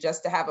again,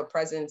 just to have a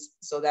presence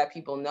so that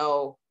people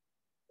know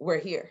we're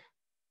here,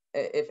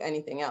 if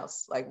anything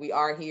else. Like, we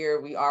are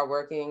here, we are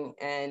working,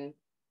 and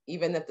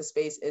even if the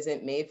space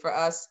isn't made for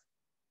us,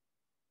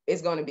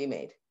 it's going to be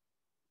made.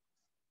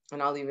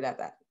 And I'll leave it at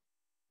that.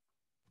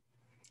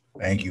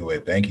 Thank you,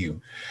 Whit. Thank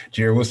you.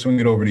 Jared, we'll swing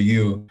it over to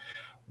you.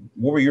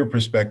 What were your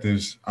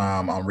perspectives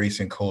on race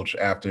and culture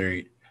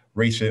after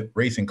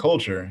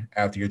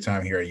your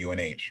time here at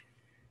UNH?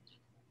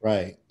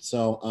 Right.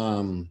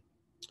 So,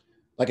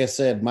 like I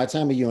said, my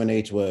time at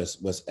UNH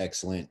was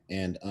excellent,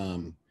 and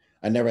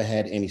I never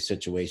had any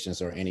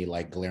situations or any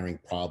like glaring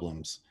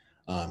problems.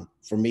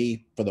 For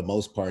me, for the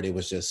most part, it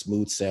was just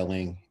smooth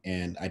sailing,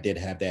 and I did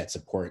have that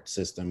support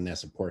system, that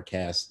support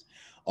cast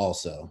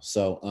also.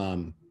 So,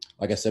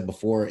 like I said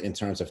before, in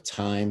terms of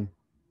time,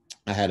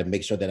 I had to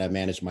make sure that I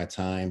managed my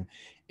time,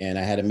 and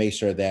I had to make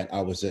sure that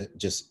I was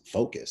just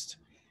focused.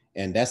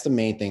 And that's the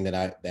main thing that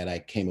I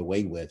came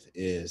away with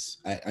is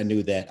I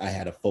knew that I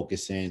had to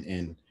focus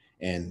in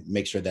and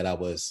make sure that I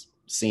was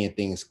seeing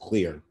things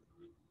clear.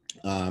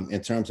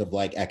 In terms of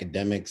like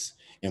academics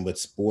and with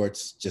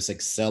sports, just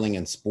excelling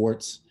in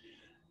sports,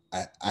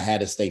 I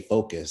had to stay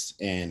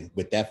focused. And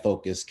with that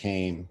focus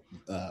came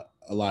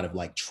a lot of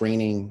like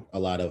training, a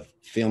lot of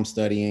film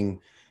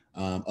studying,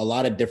 a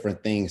lot of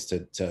different things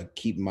to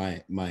keep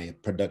my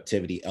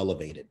productivity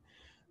elevated.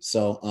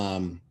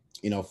 So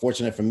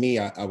fortunate for me,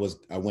 I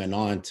went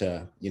on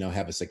to,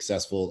 have a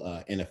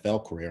successful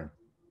NFL career.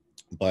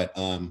 But,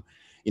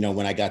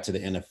 when I got to the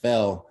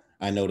NFL,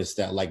 I noticed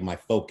that like my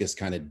focus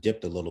kind of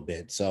dipped a little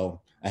bit.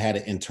 So I had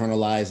to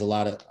internalize a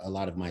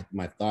lot of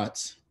my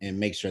thoughts and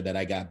make sure that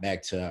I got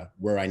back to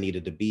where I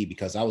needed to be,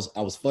 because I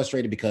was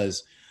frustrated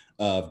because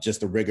of just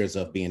the rigors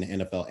of being an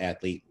NFL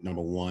athlete,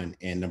 number one,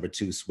 and number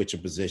two,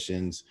 switching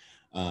positions,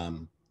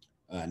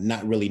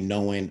 not really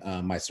knowing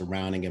my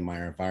surrounding and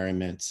my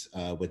environment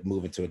with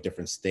moving to a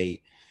different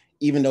state.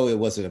 Even though it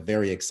wasn't a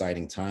very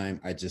exciting time,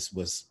 I just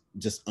was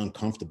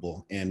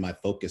uncomfortable and my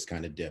focus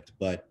kind of dipped.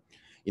 But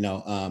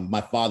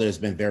my father has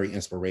been very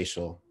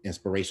inspirational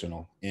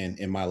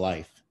in my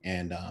life.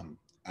 And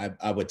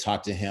I would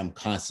talk to him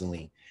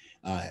constantly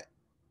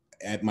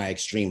at my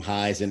extreme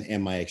highs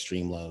and my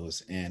extreme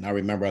lows. And I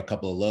remember a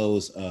couple of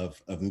lows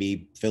of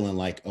me feeling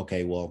like,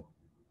 okay, well,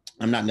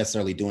 I'm not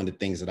necessarily doing the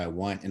things that I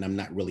want and I'm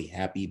not really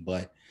happy,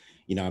 but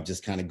I'm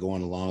just kind of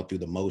going along through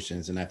the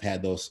motions. And I've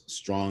had those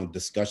strong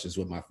discussions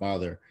with my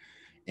father,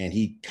 and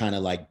he kind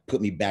of like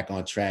put me back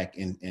on track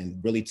and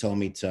really told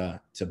me to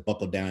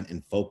buckle down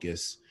and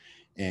focus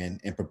and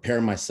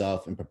prepare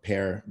myself and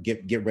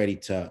get ready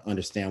to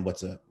understand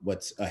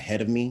what's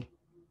ahead of me,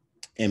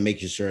 and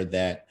making sure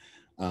that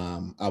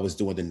I was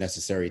doing the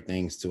necessary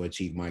things to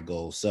achieve my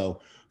goals.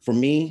 So for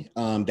me,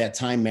 that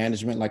time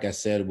management, like I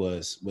said,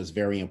 was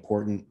very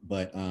important,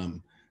 but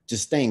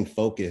just staying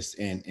focused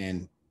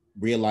and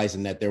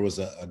realizing that there was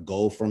a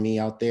goal for me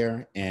out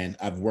there. And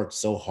I've worked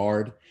so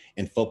hard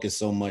and focused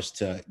so much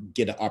to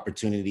get an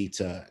opportunity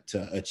to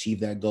achieve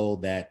that goal,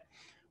 that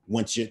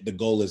once the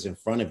goal is in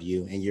front of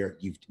you and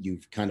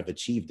you've kind of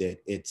achieved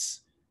it,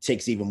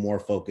 takes even more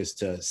focus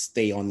to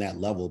stay on that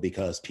level,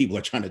 because people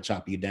are trying to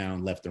chop you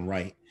down left and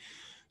right.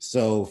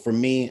 So for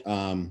me,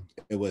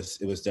 it was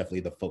definitely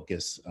the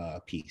focus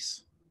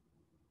piece.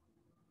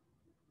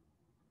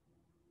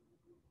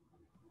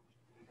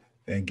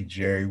 Thank you,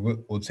 Jerry.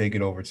 We'll take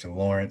it over to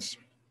Lawrence.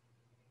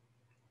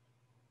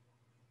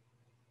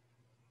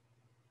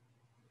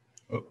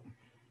 Oh,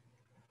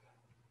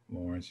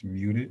 Lawrence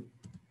muted.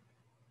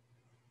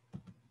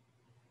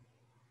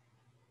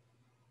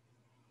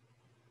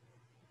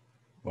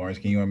 Lawrence,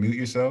 can you unmute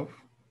yourself?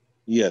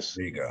 Yes.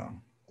 There you go.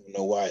 I don't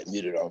know why it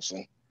muted also.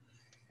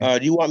 Do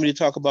you want me to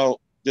talk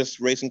about just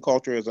race and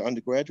culture as an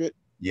undergraduate?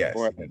 Yes.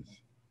 Okay.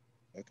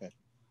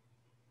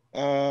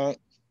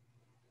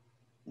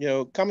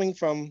 Coming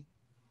from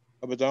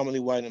a predominantly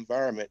white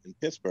environment in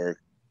Pittsburgh,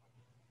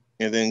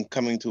 and then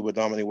coming to a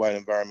predominantly white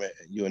environment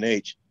at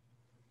UNH,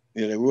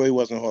 there really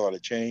wasn't a whole lot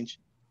of change.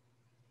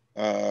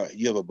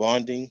 You have a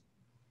bonding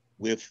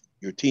with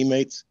your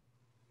teammates,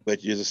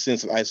 but there's a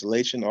sense of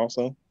isolation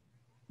also,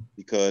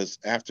 because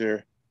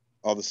after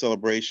all the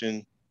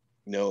celebration,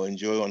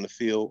 enjoy on the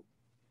field,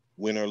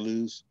 win or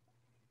lose,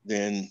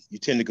 then you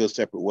tend to go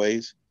separate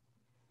ways.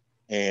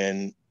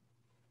 And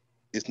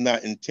it's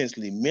not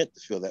intentionally meant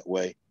to feel that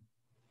way,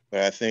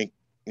 but I think,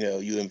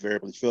 you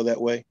invariably feel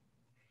that way,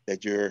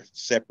 that you're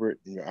separate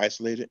and you're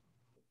isolated.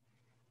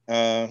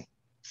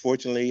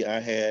 Fortunately, I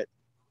had,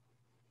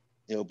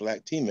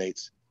 Black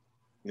teammates,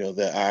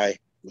 that I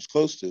was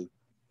close to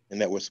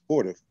and that were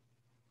supportive,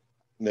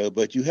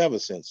 but you have a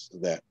sense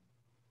of that.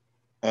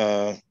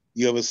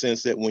 You have a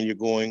sense that when you're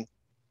going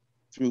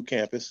through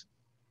campus,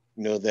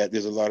 that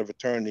there's a lot of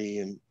fraternity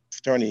and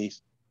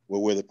fraternities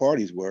where the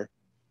parties were,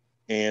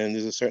 and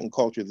there's a certain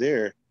culture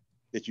there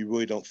that you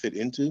really don't fit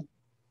into,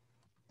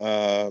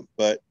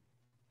 but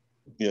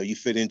you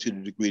fit into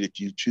the degree that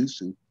you choose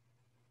to,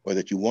 or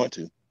that you want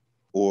to,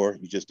 or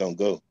you just don't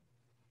go.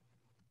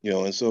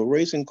 And so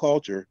race and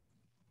culture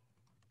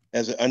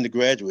as an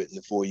undergraduate in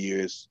the 4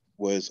 years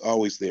was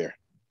always there.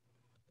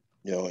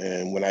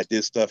 And when I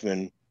did stuff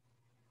in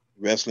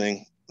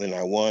wrestling, when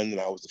I won,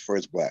 and I was the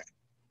first Black,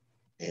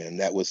 and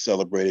that was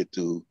celebrated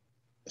to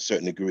a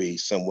certain degree,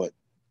 somewhat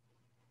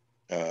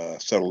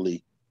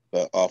subtly,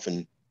 but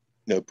often,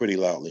 pretty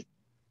loudly.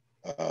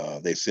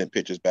 They sent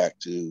pictures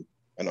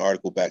an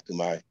article back to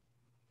my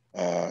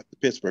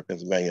Pittsburgh,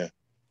 Pennsylvania,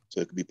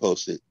 so it could be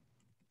posted.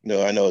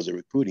 I know as a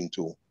recruiting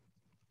tool,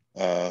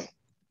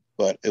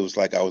 but it was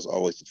like I was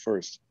always the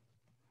first,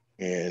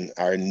 and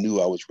I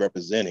knew I was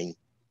representing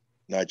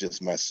not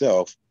just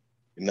myself,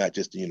 and not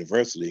just the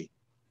university,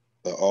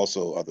 but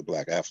also other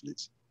Black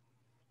athletes.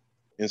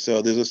 And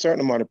so there's a certain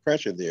amount of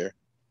pressure there,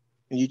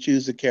 and you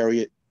choose to carry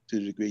it to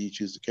the degree you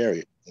choose to carry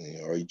it,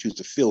 or you choose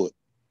to feel it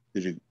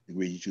to the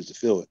degree you choose to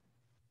feel it.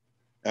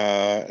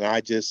 And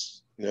I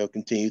just,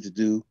 continue to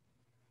do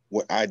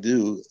what I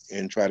do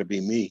and try to be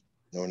me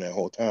during that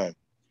whole time.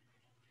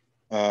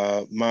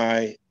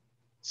 My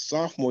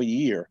sophomore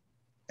year,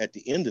 at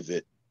the end of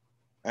it,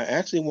 I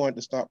actually wanted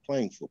to stop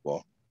playing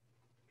football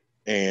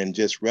and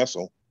just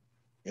wrestle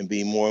and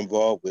be more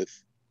involved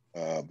with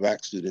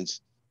Black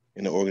students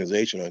in the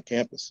organization on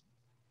campus.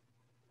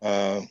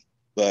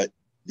 But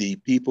the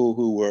people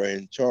who were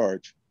in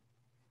charge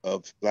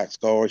of Black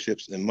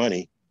scholarships and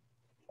money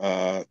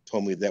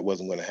told me that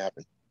wasn't going to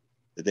happen,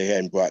 that they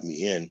hadn't brought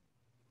me in,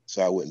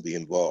 so I wouldn't be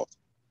involved.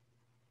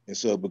 And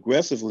so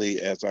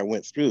progressively, as I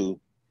went through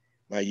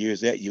my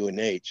years at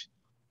UNH,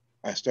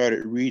 I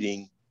started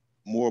reading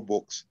more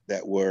books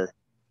that were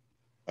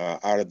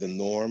out of the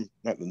norm,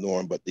 not the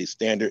norm, but the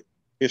standard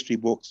history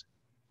books,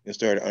 and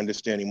started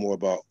understanding more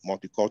about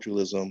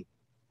multiculturalism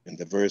and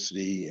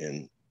diversity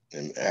and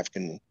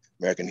African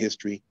American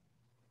history.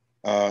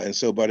 And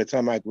so by the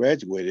time I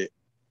graduated,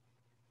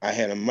 I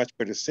had a much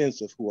better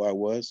sense of who I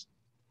was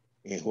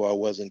and who I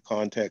was in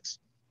context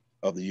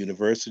of the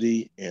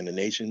university and the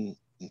nation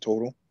in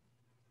total.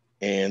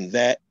 And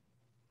that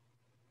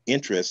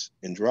interest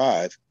and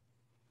drive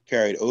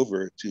carried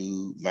over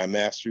to my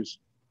master's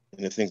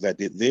and the things I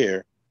did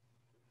there.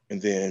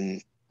 And then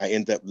I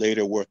ended up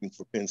later working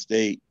for Penn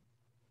State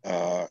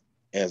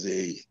as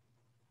a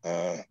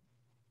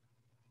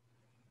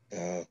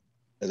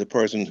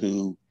person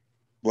who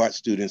brought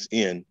students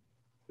in,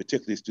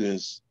 particularly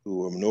students who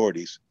were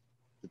minorities,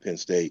 to Penn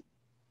State.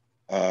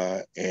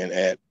 And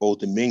at Old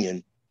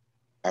Dominion,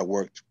 I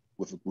worked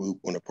with a group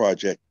on a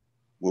project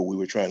where we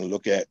were trying to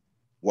look at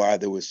why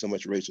there was so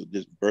much racial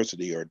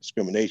diversity or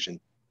discrimination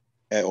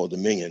at Old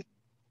Dominion.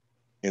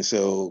 And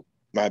so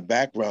my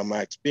background,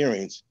 my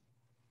experience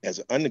as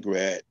an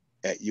undergrad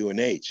at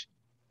UNH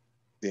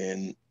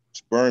then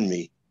spurred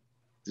me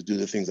to do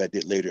the things I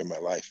did later in my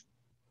life,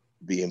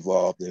 be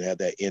involved and have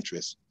that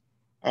interest,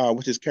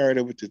 which is carried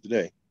over to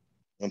today.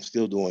 I'm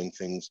still doing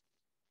things,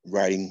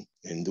 writing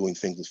and doing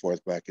things as far as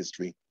Black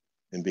history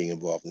and being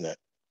involved in that.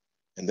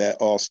 And that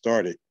all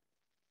started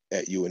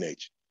at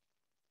UNH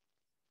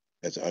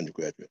as an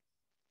undergraduate.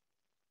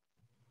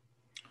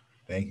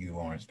 Thank you,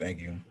 Lawrence. Thank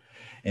you.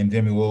 And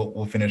Demi,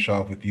 we'll finish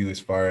off with you as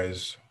far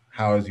as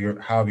how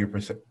have your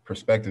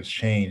perspectives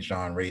changed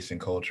on race and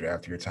culture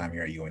after your time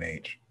here at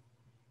UNH?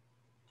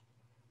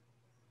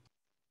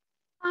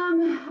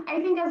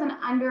 I think as an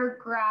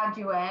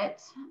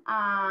undergraduate,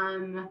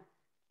 my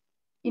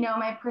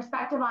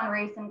perspective on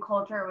race and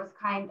culture was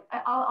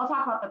I'll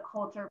talk about the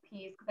culture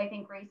piece because I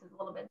think race is a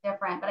little bit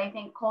different, but I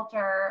think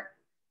culture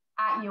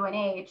at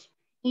UNH,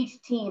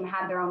 each team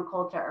had their own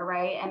culture,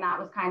 right? And that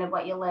was kind of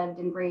what you lived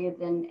and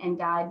breathed and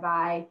died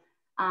by.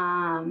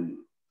 And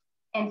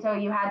so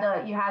you had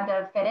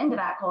to fit into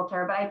that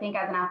culture. But I think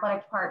as an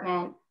athletic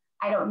department,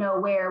 I don't know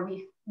where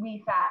we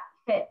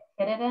fit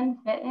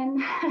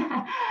in.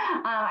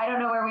 I don't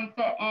know where we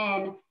fit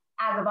in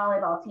as a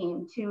volleyball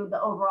team to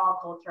the overall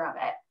culture of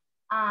it.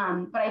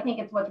 But I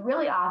think what's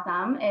really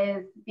awesome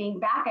is being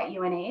back at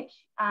UNH.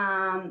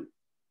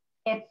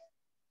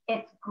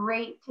 It's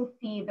great to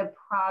see the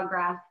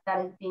progress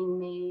that is being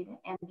made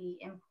and the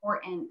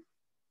importance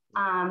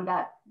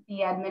that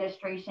the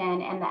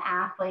administration and the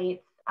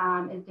athletes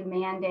is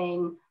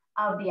demanding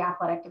of the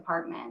athletic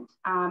department.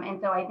 And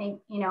so I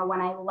think,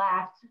 when I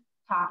left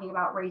talking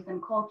about race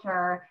and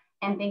culture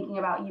and thinking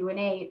about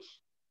UNH,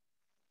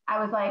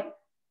 I was like,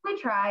 we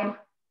tried.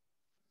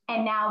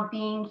 And now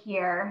being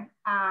here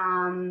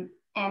and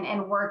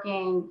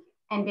working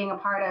and being a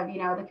part of,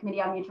 the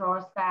Committee on Mutual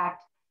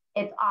Respect,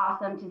 it's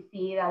awesome to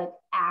see that it's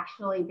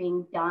actually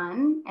being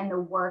done and the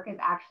work is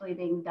actually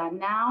being done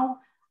now.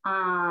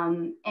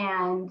 And,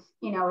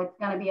 it's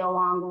going to be a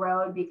long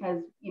road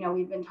because,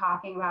 we've been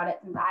talking about it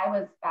since I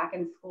was back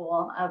in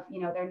school of,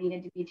 there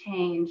needed to be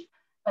change.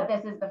 But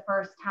this is the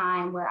first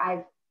time where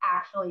I've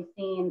actually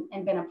seen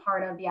and been a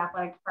part of the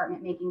athletic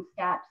department making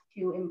steps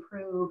to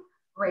improve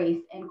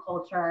race and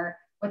culture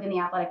within the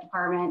athletic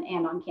department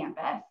and on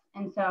campus.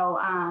 And so,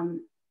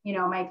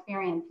 my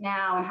experience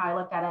now and how I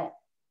looked at it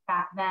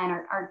back then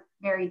are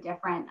very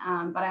different.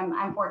 But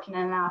I'm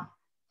fortunate enough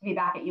to be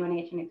back at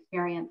UNH and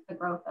experience the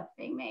growth that's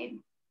being made.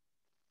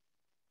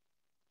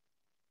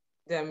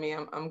 Demi,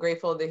 I'm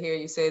grateful to hear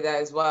you say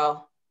that as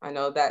well. I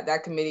know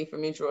that Committee for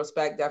Mutual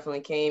Respect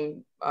definitely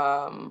came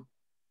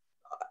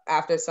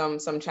after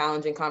some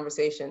challenging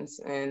conversations.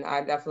 And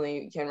I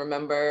definitely can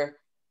remember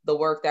the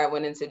work that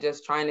went into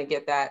just trying to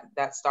get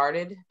that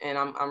started. And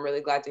I'm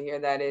really glad to hear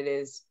that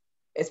it's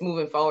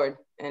moving forward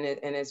and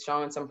it's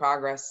showing some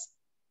progress.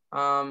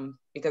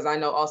 Because I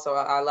know also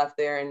I left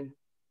there in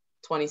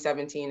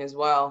 2017 as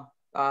well,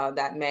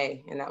 that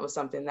May, and that was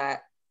something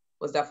that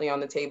was definitely on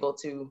the table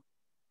to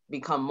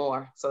become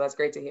more. So that's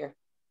great to hear.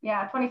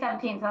 Yeah,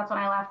 2017, so that's when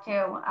I left too.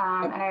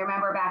 And I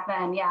remember back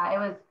then,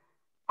 I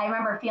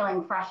remember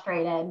feeling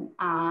frustrated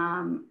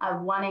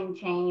of wanting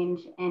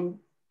change and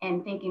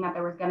thinking that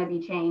there was going to be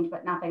change,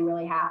 but nothing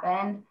really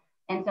happened.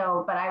 And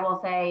so, but I will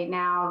say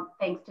now,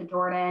 thanks to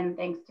Jordan,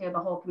 thanks to the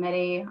whole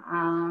committee,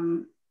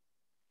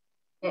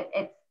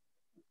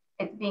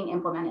 it's being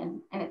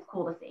implemented and it's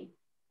cool to see.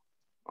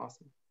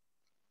 Awesome.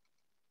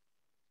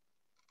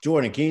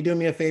 Jordan, can you do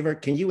me a favor?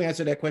 Can you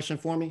answer that question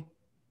for me?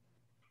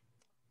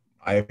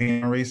 My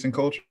opinion on race and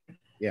culture?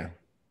 Yeah.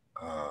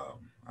 All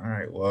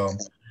right. Well,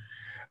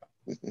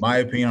 my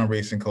opinion on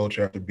race and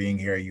culture after being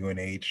here at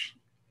UNH,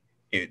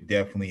 it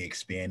definitely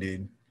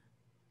expanded.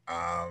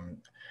 I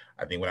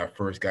think when I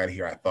first got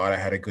here, I thought I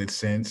had a good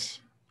sense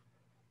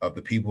of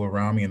the people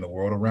around me and the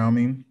world around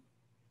me.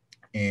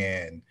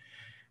 And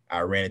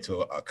I ran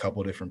into a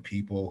couple different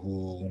people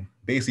who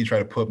basically try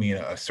to put me in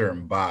a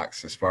certain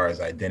box as far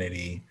as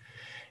identity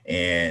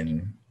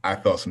And I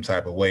felt some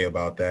type of way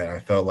about that. I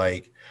felt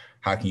like,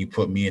 how can you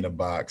put me in a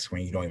box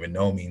when you don't even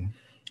know me?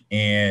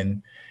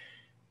 And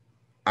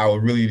I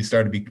would really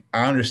start to be,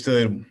 I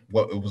understood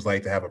what it was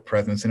like to have a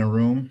presence in a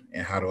room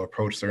and how to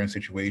approach certain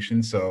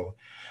situations. So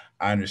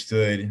I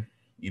understood,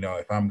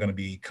 if I'm going to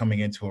be coming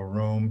into a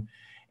room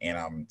and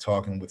I'm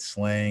talking with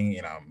slang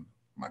and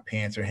my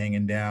pants are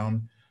hanging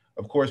down,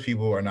 of course,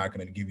 people are not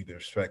going to give you the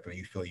respect that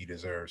you feel you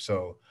deserve.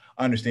 So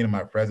understanding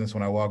my presence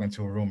when I walk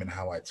into a room and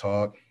how I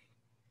talk,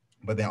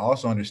 but then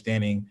also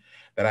understanding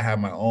that I have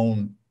my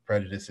own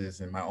prejudices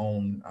and my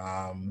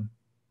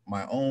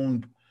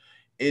own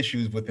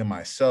issues within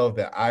myself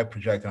that I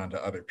project onto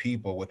other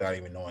people without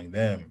even knowing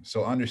them.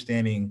 So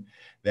understanding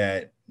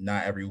that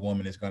not every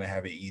woman is going to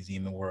have it easy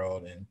in the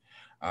world,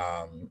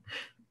 and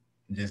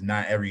just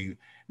not every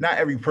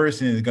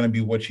person is going to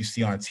be what you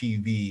see on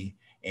TV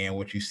and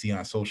what you see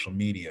on social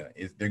media.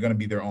 They're going to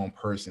be their own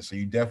person. So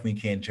you definitely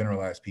can't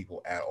generalize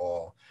people at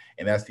all.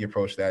 And that's the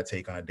approach that I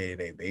take on a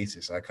day-to-day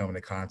basis. I come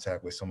into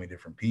contact with so many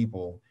different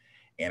people,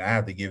 and I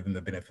have to give them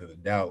the benefit of the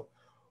doubt,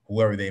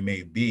 whoever they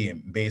may be.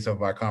 And based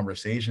off our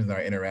conversations,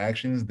 our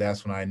interactions,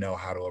 that's when I know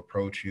how to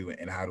approach you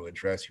and how to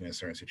address you in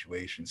certain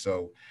situations.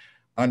 So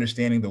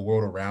understanding the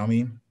world around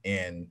me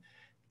and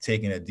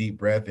taking a deep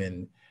breath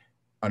and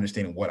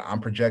understanding what I'm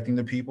projecting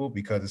to people,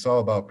 because it's all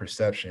about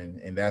perception.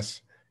 And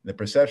that's the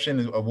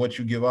perception of what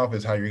you give off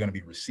is how you're going to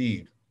be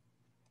received.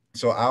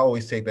 So I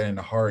always take that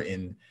into heart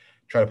and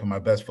try to put my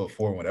best foot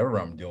forward whatever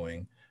I'm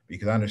doing,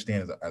 because I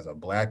understand as a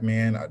black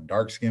man, a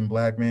dark-skinned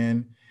black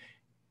man,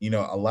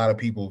 a lot of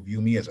people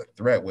view me as a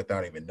threat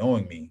without even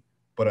knowing me.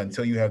 But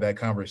until you have that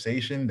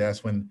conversation,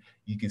 that's when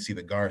you can see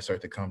the guards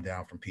start to come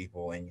down from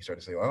people, and you start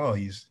to say, oh,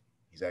 he's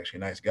actually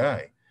a nice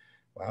guy.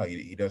 Wow,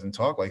 he doesn't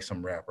talk like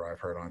some rapper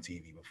I've heard on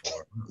TV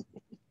before.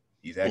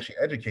 He's actually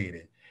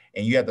educated.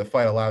 And you have to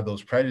fight a lot of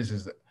those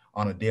prejudices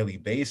on a daily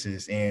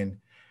basis. And,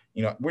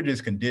 we're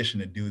just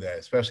conditioned to do that,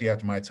 especially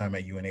after my time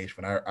at UNH,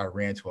 when I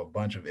ran to a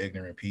bunch of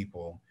ignorant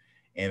people.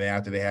 And then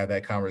after they had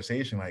that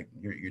conversation, like,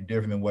 you're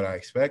different than what I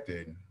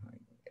expected.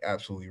 Like,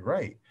 absolutely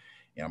right.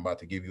 And I'm about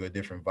to give you a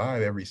different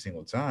vibe every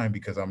single time,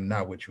 because I'm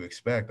not what you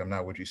expect. I'm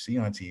not what you see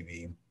on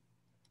TV.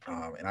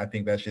 And I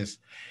think that's just,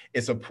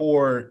 it's a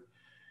poor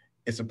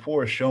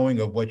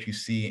showing of what you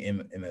see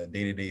in a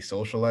day-to-day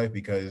social life,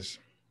 because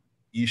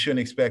you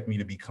shouldn't expect me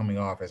to be coming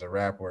off as a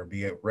rapper or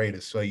be ready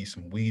to sell you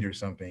some weed or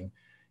something.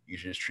 You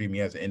should just treat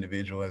me as an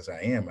individual as I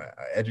am. I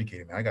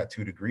educated me. I got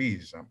 2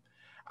 degrees.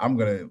 I'm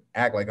going to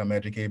act like I'm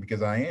educated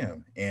because I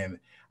am. And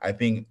I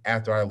think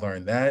after I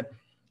learned that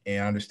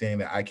and understanding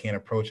that I can't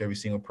approach every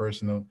single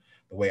person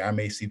the way I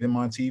may see them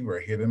on TV or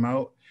hear them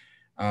out,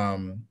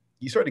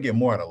 you start to get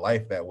more out of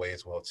life that way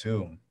as well,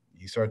 too.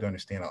 You start to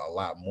understand a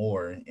lot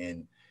more,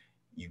 and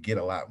you get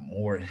a lot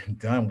more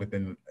done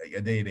within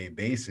a day-to-day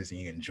basis, and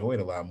you enjoy it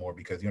a lot more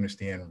because you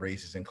understand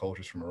races and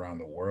cultures from around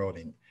the world,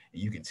 and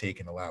you can take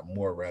in a lot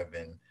more rather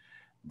than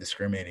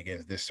discriminate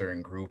against this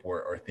certain group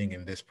or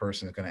thinking this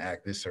person is going to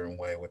act this certain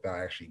way without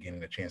actually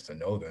getting a chance to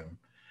know them.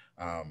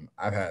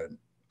 I've had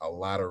a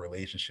lot of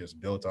relationships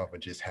built off of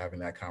just having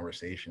that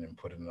conversation and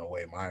putting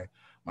away my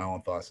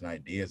own thoughts and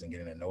ideas and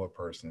getting to know a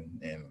person,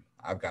 and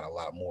I've got a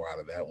lot more out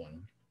of that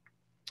one.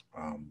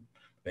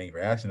 Thank you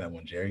for asking that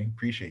one, Jerry.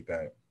 Appreciate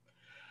that.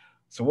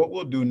 So what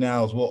we'll do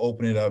now is we'll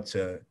open it up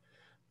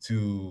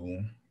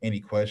to any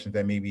questions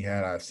that maybe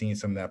had. I've seen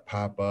some that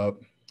pop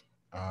up.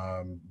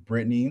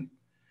 Brittany,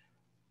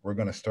 we're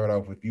going to start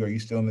off with you. Are you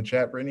still in the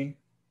chat, Brittany?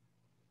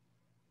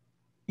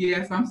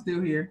 Yes, I'm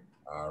still here.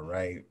 All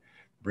right.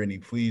 Brittany,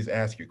 please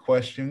ask your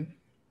question.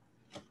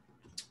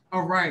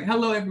 All right.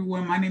 Hello,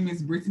 everyone. My name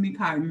is Brittany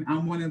Cotton.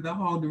 I'm one of the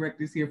hall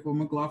directors here for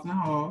McLaughlin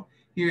Hall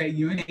here at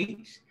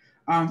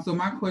UNH. So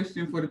my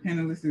question for the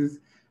panelists is,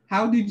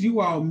 how did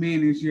you all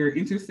manage your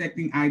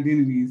intersecting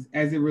identities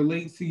as it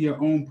relates to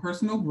your own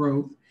personal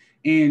growth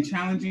and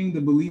challenging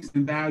the beliefs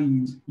and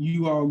values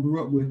you all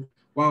grew up with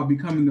while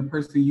becoming the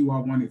person you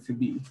all wanted to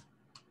be?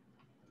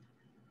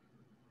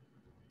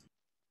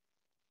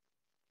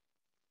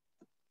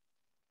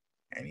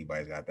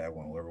 Anybody's got that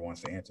one, whoever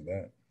wants to answer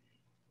that.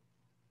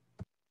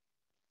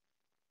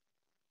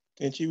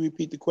 Can't you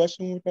repeat the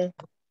question with that?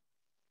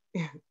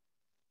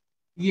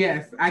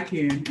 Yes, I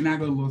can, and I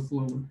go a little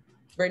slower.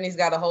 Brittany's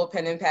got a whole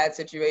pen and pad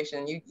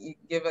situation. You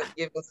give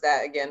us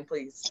that again,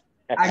 please.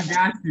 I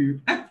got you.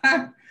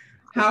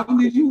 How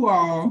did you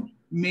all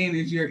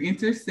manage your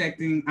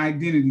intersecting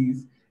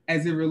identities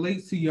as it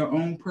relates to your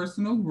own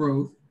personal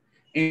growth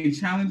and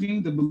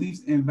challenging the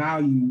beliefs and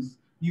values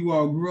you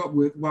all grew up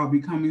with while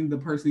becoming the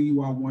person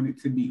you all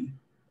wanted to be?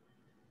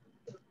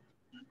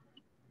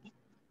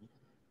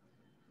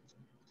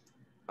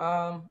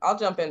 I'll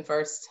jump in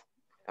first.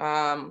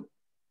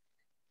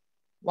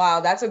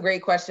 Wow, that's a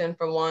great question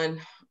for one.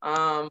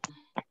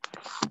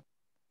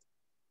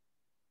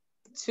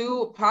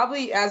 Two,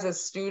 probably as a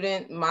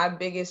student, my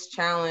biggest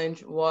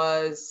challenge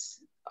was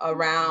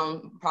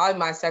around probably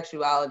my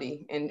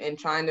sexuality and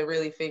trying to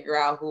really figure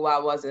out who I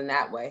was in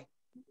that way.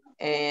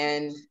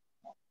 And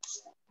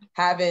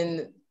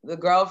having the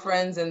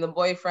girlfriends and the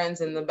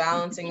boyfriends and the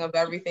balancing of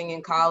everything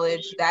in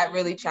college, that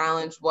really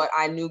challenged what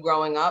I knew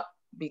growing up,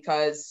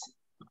 because,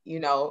 you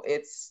know,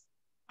 it's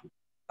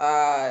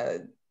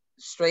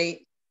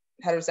straight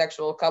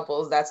heterosexual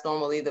couples. That's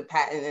normally the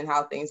pattern and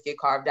how things get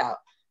carved out.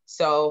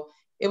 So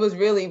it was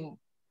really,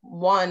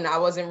 one, I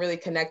wasn't really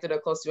connected or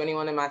close to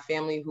anyone in my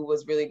family who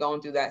was really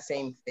going through that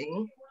same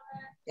thing.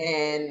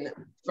 And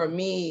for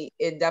me,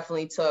 it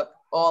definitely took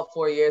all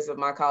 4 years of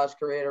my college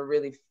career to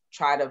really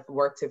try to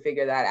work to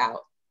figure that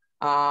out.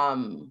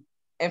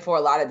 And for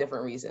a lot of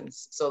different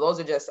reasons. So those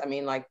are just, I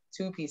mean, like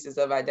 2 pieces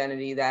of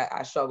identity that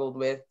I struggled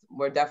with,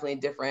 were definitely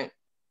different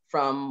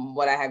from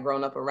what I had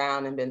grown up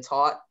around and been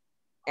taught.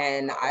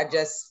 And I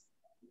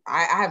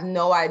have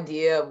no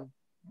idea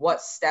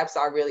what steps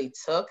I really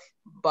took,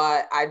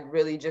 but I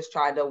really just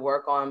tried to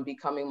work on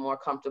becoming more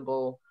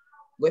comfortable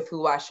with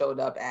who I showed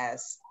up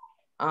as.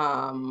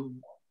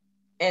 And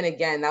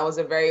again, that was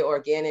a very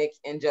organic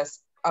and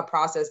just a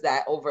process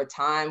that over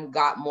time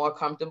got more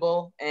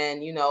comfortable.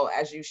 And, you know,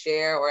 as you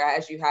share or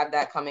as you have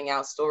that coming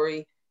out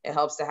story, it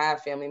helps to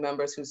have family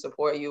members who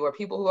support you, or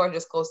people who are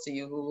just close to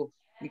you who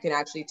you can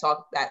actually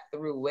talk that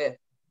through with.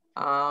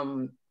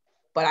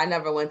 But I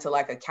never went to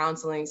like a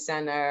counseling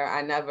center.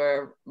 I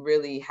never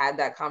really had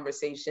that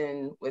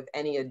conversation with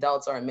any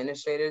adults or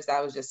administrators.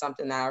 That was just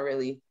something that I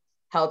really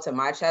held to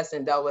my chest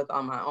and dealt with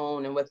on my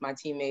own and with my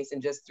teammates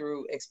and just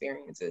through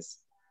experiences.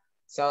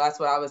 So that's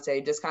what I would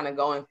say, just kind of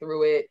going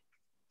through it,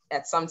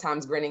 at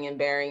sometimes grinning and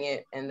bearing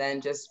it, and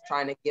then just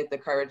trying to get the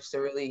courage to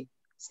really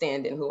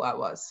stand in who I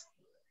was.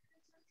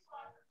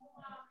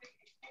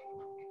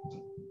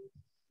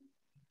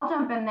 I'll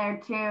jump in there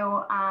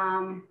too.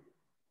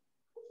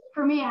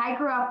 For me, I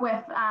grew up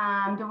with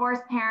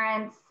divorced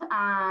parents,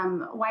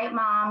 white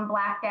mom,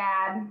 black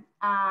dad,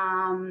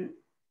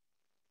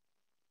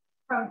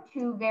 from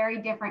 2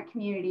 very different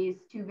communities,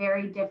 2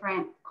 very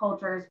different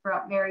cultures, grew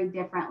up very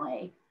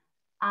differently.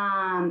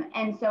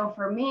 And so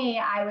for me,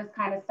 I was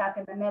kind of stuck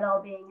in the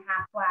middle, being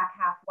half black,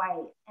 half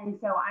white. And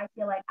so I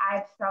feel like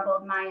I've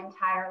struggled my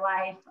entire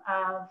life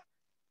of,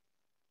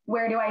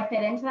 where do I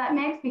fit into that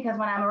mix? Because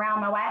when I'm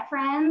around my white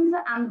friends,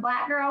 I'm the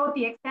black girl with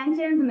the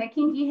extensions and the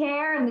kinky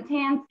hair and the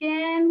tan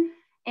skin.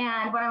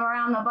 And when I'm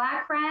around the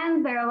black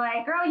friends, they're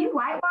like, girl, you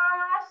whitewashed.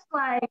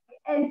 Like,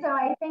 and so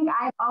I think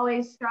I've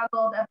always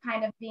struggled of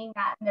kind of being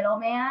that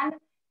middleman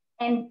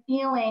and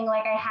feeling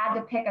like I had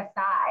to pick a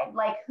side.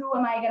 Like, who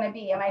am I going to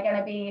be? Am I going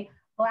to be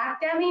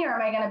black Demi, or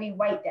am I going to be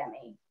white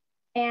Demi?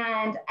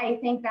 And I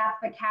think that's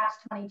the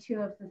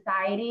catch-22 of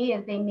society,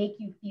 is they make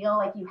you feel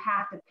like you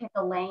have to pick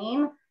a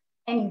lane,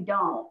 and you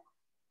don't.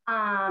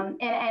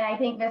 And I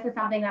think this is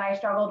something that I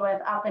struggled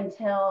with up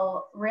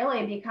until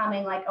really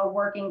becoming like a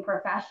working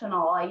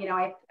professional. You know,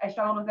 I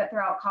struggled with it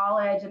throughout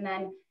college, and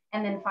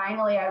then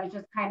finally I was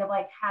just kind of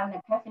like had an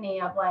epiphany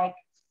of like,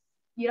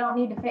 you don't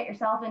need to fit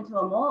yourself into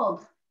a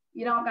mold.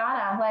 You don't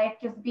gotta,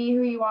 like, just be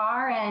who you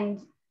are, and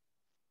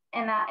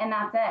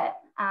that's it.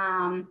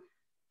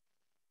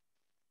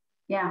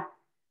 Yeah.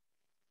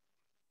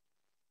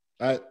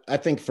 I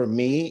think for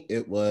me,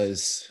 it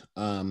was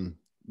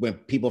when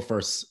people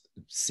first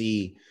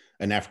see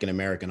an African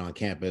American on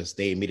campus,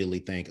 they immediately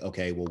think,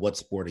 okay, well, what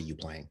sport are you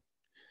playing?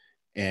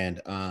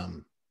 And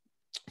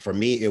for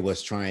me, it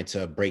was trying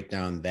to break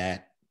down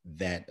that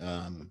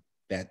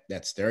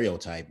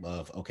stereotype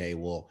of, okay,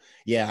 well,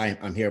 yeah,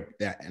 I'm here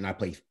and I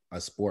play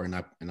a sport and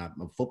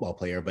I'm a football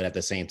player, but at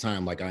the same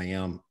time, like, I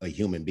am a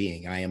human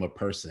being, I am a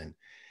person.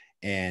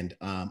 And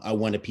I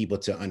wanted people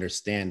to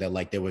understand that,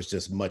 like, there was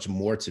just much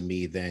more to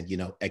me than, you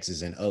know,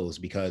 X's and O's,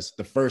 because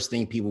the first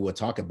thing people would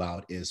talk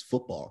about is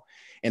football.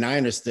 And I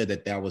understood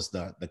that that was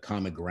the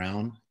common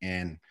ground.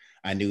 And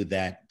I knew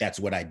that that's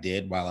what I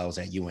did while I was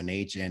at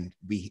UNH. And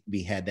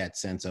we had that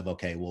sense of,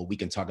 okay, well, we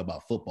can talk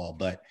about football,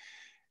 but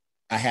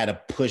I had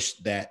to push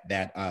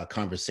that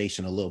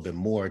conversation a little bit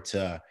more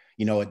to,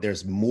 you know,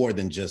 there's more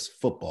than just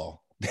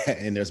football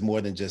and there's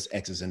more than just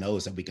X's and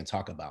O's that we can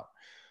talk about.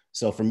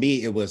 So for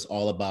me, it was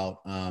all about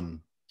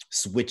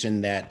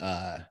switching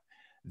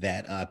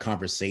that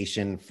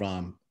conversation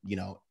from, you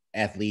know,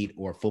 athlete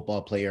or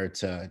football player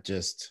to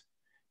just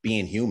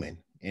being human,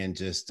 and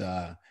just,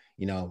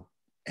 you know,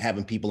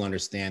 having people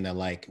understand that,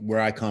 like,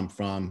 where I come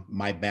from,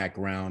 my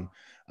background,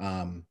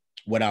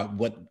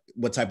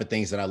 what type of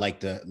things that I like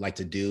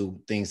to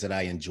do, things that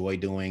I enjoy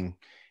doing,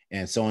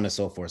 and so on and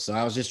so forth. So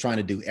I was just trying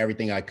to do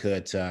everything I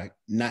could to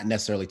not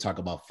necessarily talk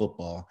about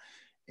football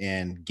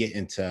and get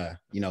into,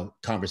 you know,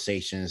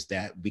 conversations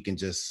that we can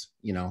just,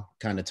 you know,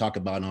 kind of talk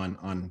about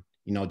on,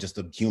 you know, just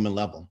a human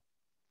level.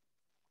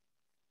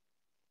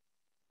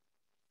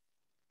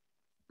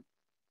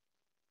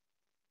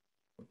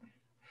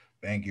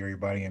 Thank you,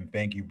 everybody. And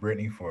thank you,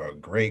 Brittany, for a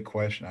great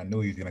question. I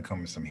knew he was going to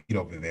come with some heat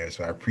over there,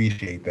 so I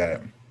appreciate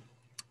that.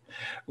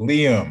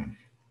 Liam,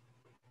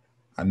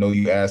 I know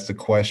you asked a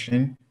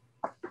question.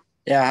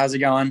 Yeah, how's it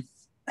going?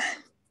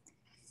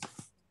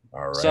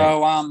 All right.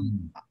 So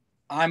I'm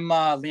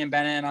Liam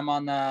Bennett. I'm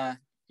on the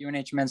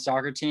UNH men's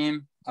soccer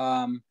team.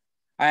 I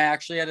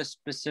actually had a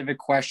specific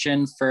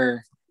question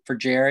for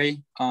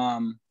Jerry.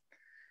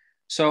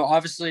 So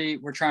obviously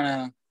we're trying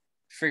to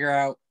figure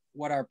out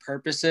what our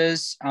purpose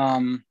is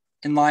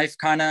in life,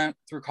 kind of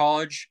through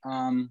college.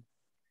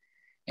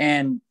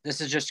 And this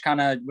is just kind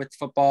of with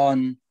football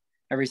and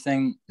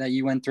everything that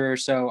you went through.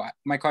 So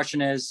my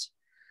question is,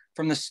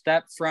 from the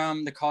step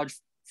from the college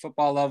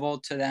football level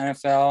to the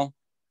NFL,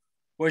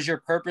 was your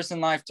purpose in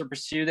life to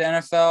pursue the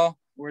NFL?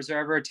 Or was there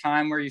ever a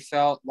time where you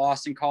felt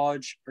lost in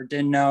college or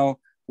didn't know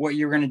what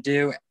you were going to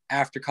do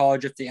after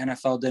college if the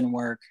NFL didn't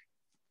work?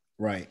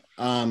 Right.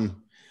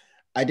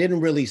 I didn't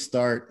really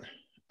start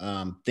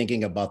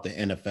thinking about the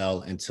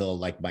NFL until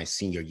like my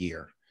senior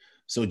year.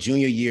 So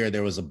junior year,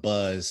 there was a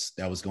buzz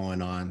that was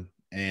going on,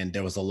 and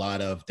there was a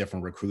lot of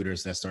different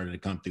recruiters that started to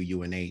come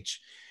through UNH.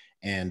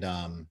 And,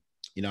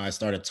 I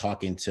started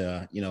talking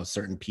to,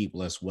 certain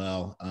people as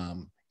well.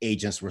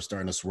 Agents were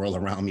starting to swirl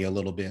around me a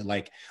little bit.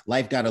 Like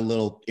life got a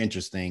little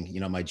interesting,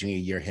 my junior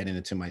year heading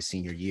into my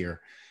senior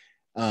year.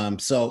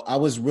 So I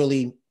was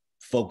really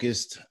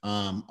focused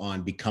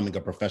on becoming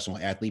a professional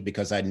athlete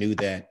because I knew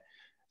that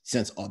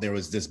since there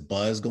was this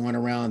buzz going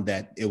around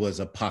that it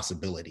was a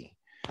possibility.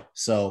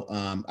 So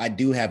I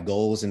do have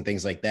goals and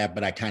things like that,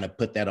 but I kind of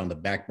put that on the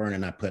back burner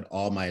and I put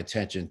all my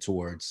attention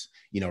towards,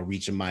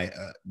 reaching my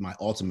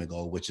ultimate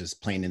goal, which is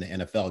playing in the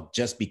NFL,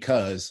 just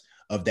because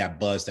of that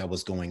buzz that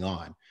was going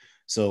on.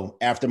 So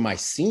after my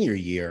senior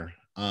year,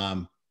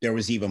 there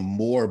was even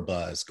more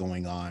buzz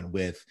going on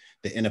with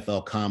the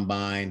NFL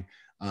Combine.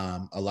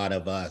 A lot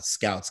of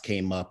scouts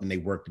came up and they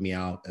worked me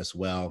out as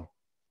well.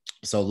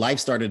 So life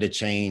started to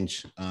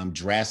change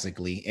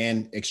drastically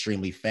and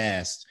extremely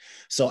fast.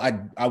 So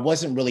I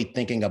wasn't really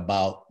thinking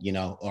about,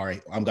 all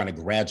right, I'm going to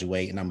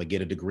graduate and I'm going to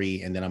get a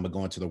degree and then I'm going to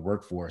go into the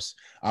workforce.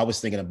 I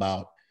was thinking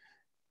about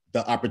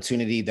the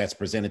opportunity that's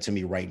presented to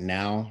me right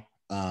now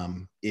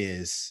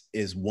is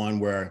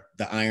one where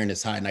the iron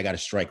is hot and I got to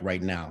strike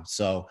right now.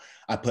 So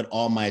I put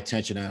all my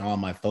attention and all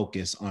my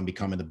focus on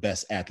becoming the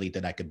best athlete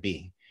that I could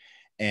be.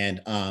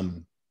 And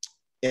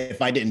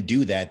if I didn't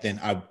do that, then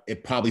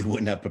it probably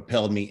wouldn't have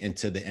propelled me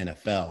into the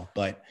NFL.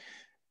 But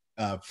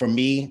for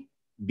me,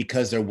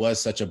 because there was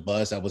such a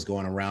buzz that was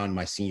going around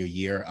my senior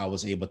year, I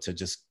was able to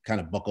just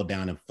kind of buckle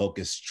down and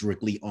focus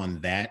strictly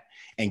on that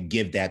and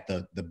give that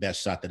the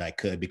best shot that I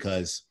could.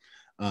 Because,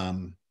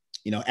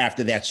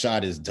 after that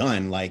shot is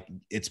done, like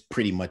it's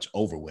pretty much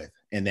over with.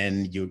 And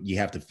then you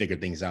have to figure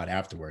things out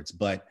afterwards.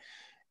 But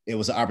it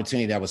was an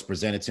opportunity that was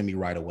presented to me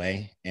right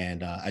away.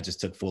 And I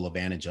just took full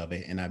advantage of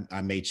it. And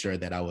I made sure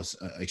that I was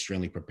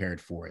extremely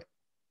prepared for it.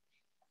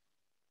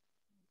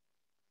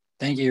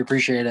 Thank you.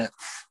 Appreciate it.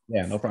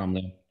 Yeah, no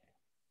problem, Liam.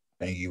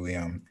 Thank you,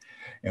 Liam.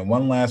 And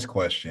one last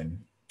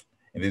question,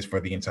 and this is for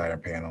the entire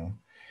panel.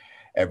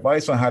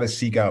 Advice on how to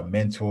seek out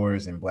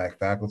mentors in Black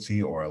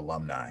faculty or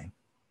alumni.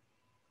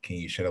 Can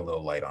you shed a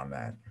little light on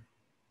that?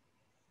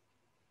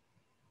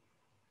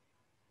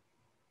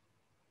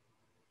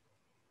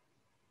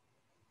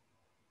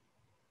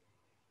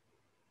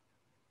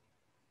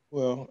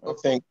 Well, I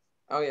think.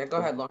 Oh yeah, go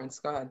ahead, Lawrence,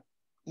 go ahead.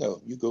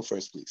 No, you go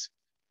first, please.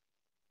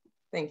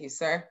 Thank you,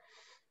 sir.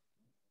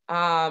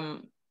 How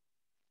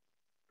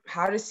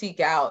to seek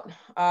out.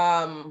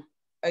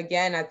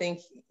 Again, I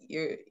think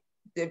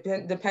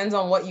depends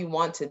on what you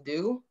want to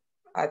do.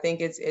 I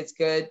think it's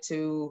good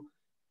to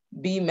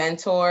be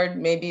mentored.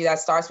 Maybe that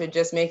starts with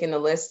just making a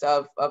list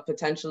of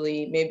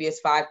potentially, maybe it's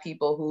 5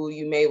 people who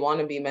you may want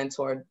to be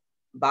mentored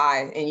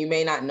by, and you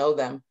may not know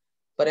them.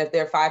 But if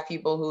there are 5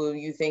 people who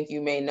you think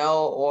you may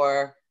know,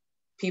 or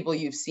people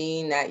you've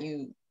seen that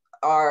you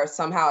are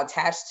somehow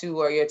attached to,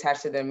 or you're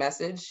attached to their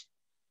message,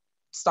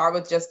 start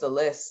with just a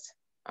list,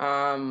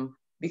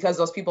 because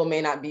those people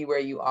may not be where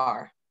you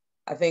are.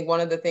 I think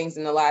one of the things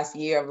in the last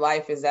year of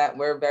life is that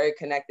we're very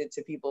connected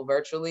to people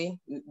virtually.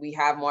 We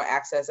have more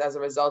access as a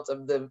result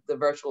of the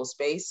virtual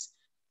space.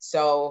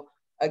 So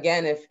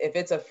again, if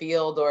it's a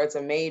field or it's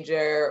a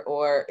major,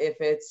 or if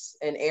it's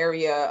an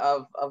area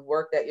of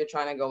work that you're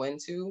trying to go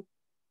into,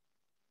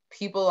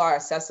 people are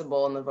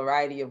accessible in a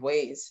variety of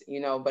ways,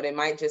 but it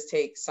might just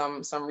take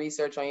some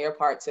research on your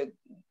part to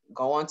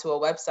go onto a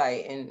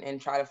website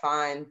and try to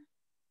find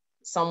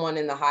someone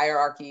in the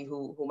hierarchy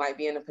who might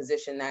be in a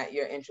position that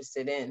you're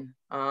interested in.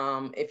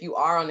 If you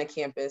are on the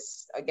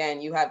campus,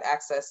 again, you have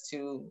access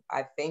to,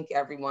 I think,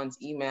 everyone's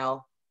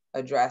email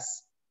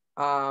address.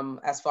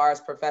 As far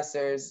as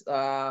professors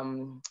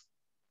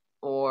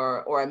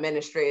or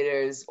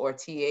administrators or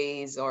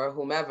TAs or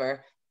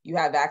whomever, you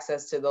have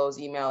access to those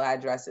email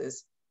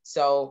addresses.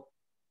 So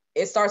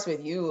it starts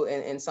with you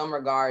in some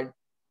regard.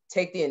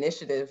 Take the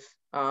initiative.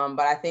 But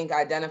I think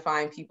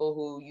identifying people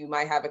who you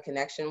might have a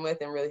connection with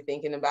and really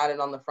thinking about it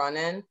on the front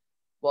end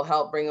will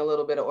help bring a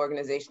little bit of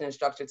organization and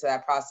structure to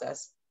that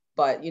process.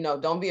 But,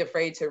 don't be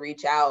afraid to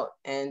reach out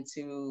and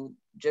to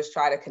just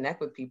try to connect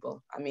with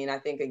people. I mean, I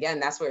think, again,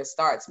 that's where it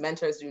starts.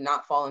 Mentors do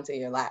not fall into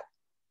your lap.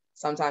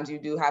 Sometimes you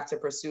do have to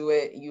pursue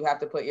it. You have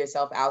to put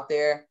yourself out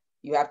there.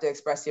 You have to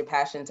express your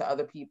passion to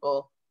other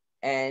people,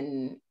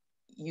 and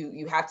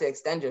you have to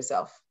extend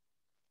yourself.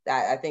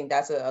 I think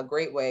that's a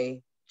great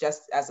way,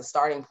 just as a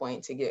starting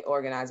point, to get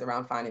organized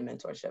around finding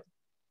mentorship.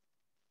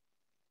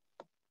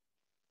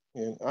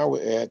 And I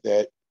would add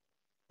that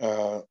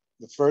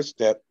the first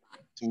step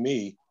to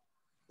me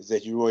is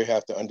that you really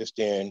have to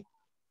understand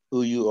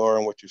who you are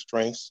and what your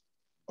strengths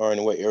are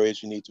and what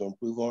areas you need to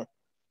improve on.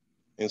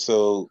 And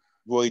so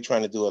really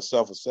trying to do a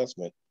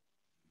self-assessment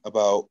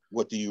about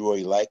what do you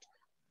really like,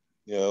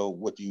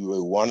 what do you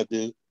really want to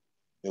do,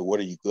 what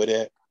are you good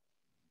at?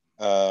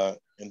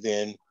 And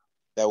then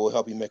that will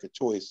help you make a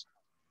choice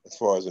as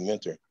far as a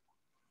mentor.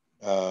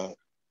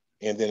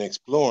 And then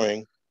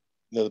exploring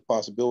the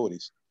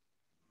possibilities.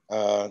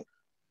 You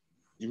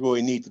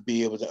really need to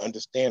be able to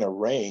understand a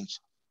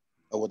range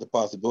of what the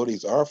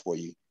possibilities are for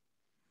you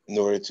in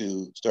order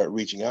to start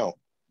reaching out.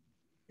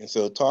 And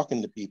so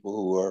talking to people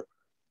who are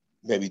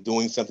maybe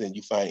doing something that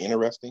you find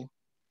interesting,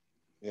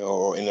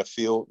 or in a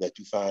field that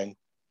you find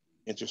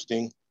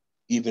interesting,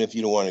 even if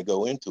you don't want to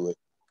go into it,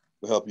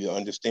 will help you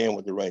understand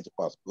what the range of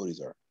possibilities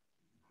are.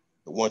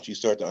 But once you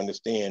start to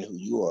understand who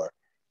you are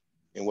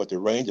and what the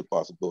range of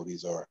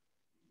possibilities are,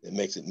 it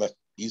makes it much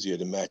easier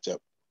to match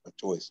up a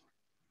choice.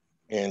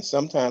 And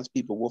sometimes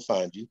people will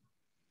find you,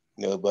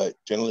 but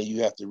generally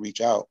you have to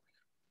reach out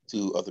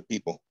to other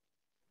people.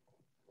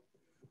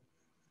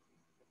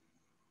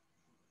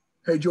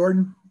 Hey,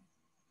 Jordan.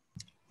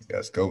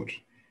 Yes,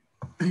 Coach.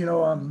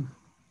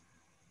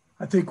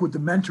 I think with the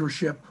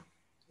mentorship,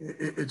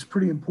 it's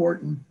pretty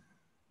important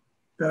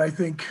that I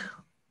think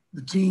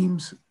the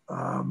teams,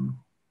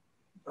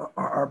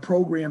 our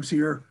programs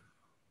here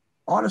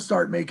ought to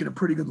start making a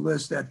pretty good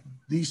list that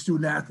these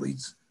student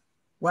athletes,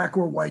 black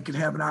or white, can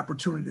have an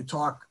opportunity to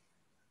talk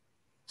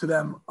to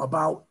them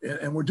about,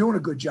 and we're doing a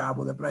good job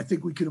with it, but I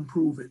think we can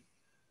improve it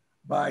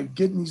by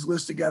getting these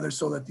lists together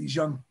so that these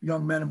young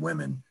men and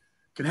women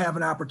can have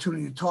an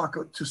opportunity to talk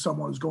to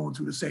someone who's going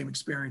through the same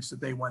experience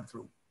that they went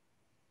through,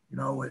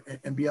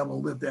 and be able to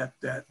live that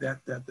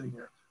thing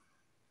here.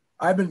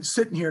 I've been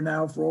sitting here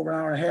now for over an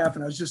hour and a half,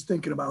 and I was just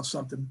thinking about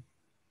something.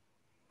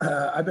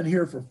 I've been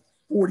here for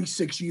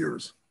 46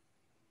 years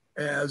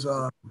as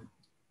a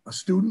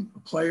student, a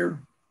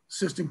player,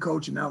 assistant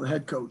coach, and now the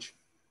head coach.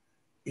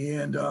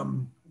 And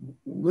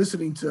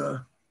listening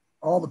to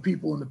all the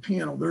people in the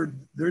panel,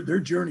 their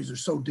journeys are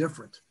so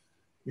different.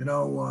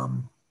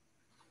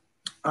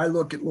 I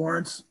look at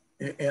Lawrence,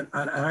 and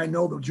I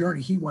know the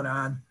journey he went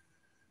on,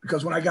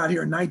 because when I got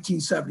here in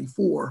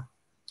 1974,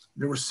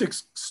 there were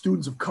 6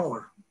 students of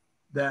color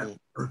that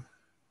were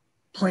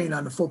playing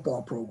in the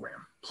football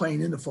program.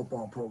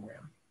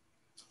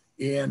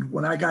 And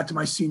when I got to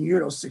my senior year,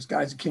 those 6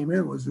 guys that came in,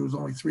 there was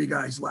only 3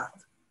 guys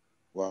left.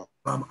 Wow.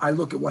 I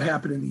look at what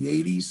happened in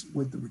the 80s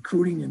with the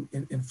recruiting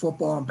in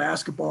football and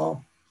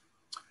basketball.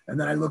 And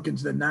then I look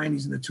into the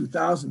 90s and the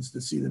 2000s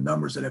to see the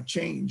numbers that have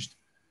changed.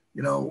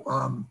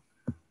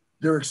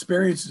 Their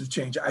experiences have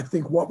changed. I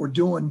think what we're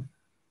doing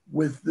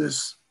with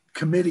this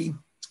committee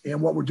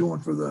and what we're doing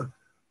for the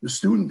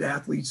student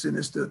athletes in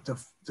this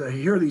to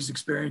hear these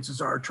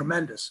experiences are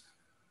tremendous.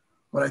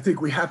 But I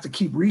think we have to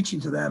keep reaching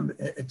to them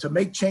to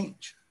make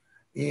change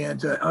and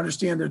to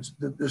understand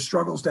the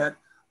struggles that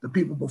the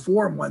people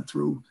before them went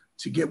through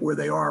to get where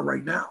they are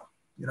right now.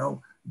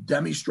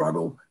 Demi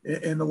struggled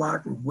in the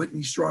locker room.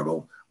 Whitney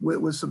struggled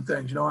with some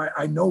things.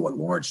 I know what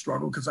Lawrence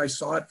struggled because I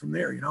saw it from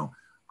there.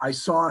 I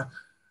saw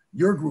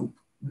your group,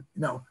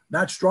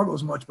 not struggle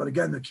as much, but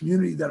again, the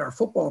community that our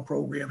football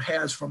program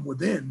has from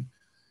within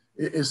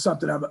is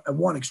something I'm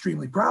one,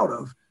 extremely proud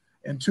of,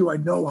 and 2, I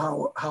know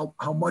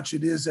how much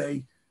it is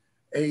a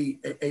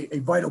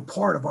vital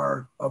part of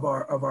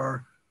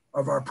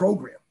our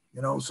program.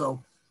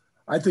 So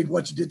I think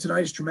what you did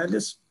tonight is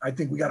tremendous. I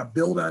think we got to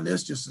build on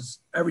this, just as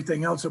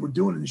everything else that we're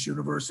doing in this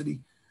university,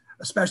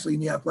 especially in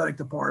the athletic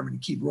department,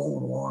 and keep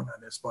rolling along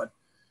on this. But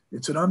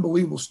it's an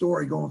unbelievable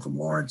story going from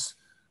Lawrence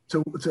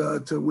to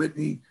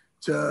Whitney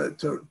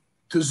to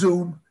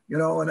Zoom,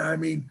 and I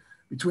mean,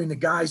 between the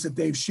guys that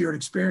they've shared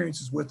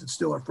experiences with and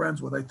still are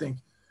friends with, I think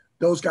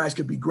those guys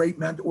could be great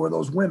mentors, or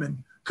those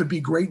women could be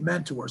great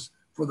mentors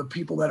for the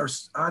people that are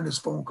on this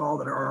phone call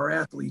that are our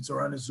athletes,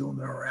 or on this Zoom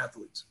that are our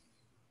athletes.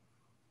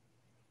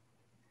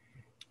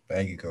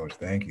 Thank you, Coach.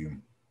 Thank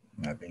you.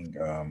 I think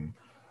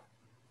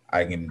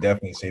I can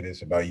definitely say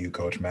this about you,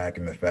 Coach Mack,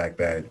 and the fact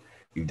that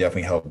you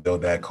definitely helped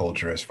build that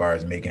culture as far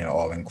as making it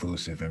all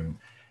inclusive and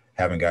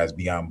having guys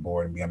be on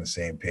board and be on the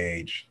same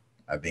page.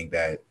 I think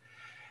that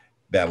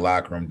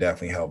locker room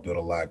definitely helped build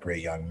a lot of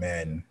great young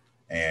men,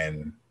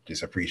 and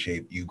just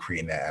appreciate you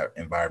creating that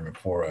environment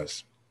for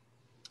us.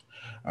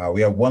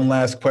 We have one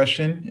last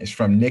question. It's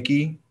from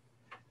Nikki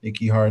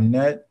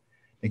Harnett.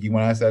 Nikki, you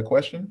want to ask that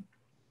question?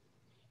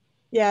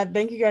 Yeah,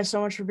 thank you guys so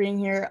much for being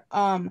here.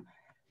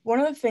 One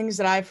of the things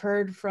that I've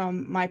heard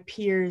from my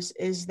peers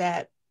is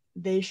that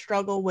they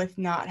struggle with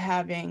not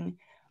having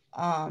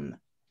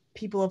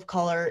people of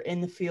color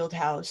in the field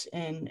house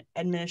in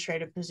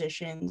administrative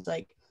positions.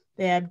 Like,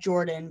 they have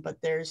Jordan,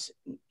 but there's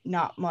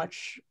not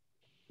much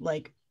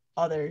like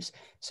others.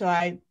 So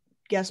I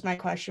guess my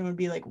question would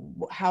be, like,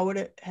 how would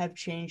it have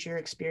changed your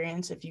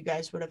experience if you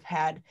guys would have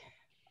had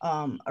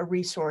a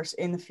resource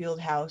in the field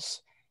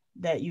house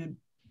that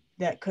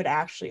could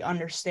actually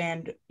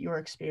understand your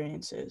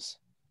experiences,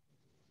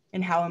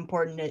 and how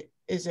important it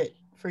is it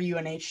for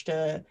UNH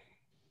to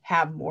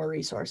have more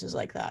resources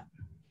like that?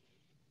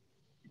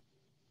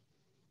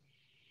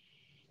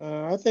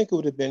 I think it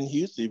would have been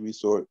hugely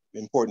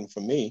important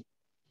for me.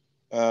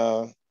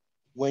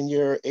 When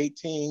you're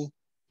 18,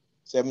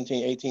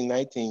 17, 18,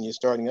 19, you're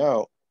starting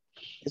out,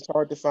 it's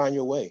hard to find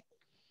your way,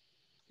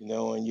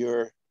 and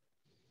you're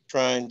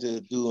trying to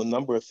do a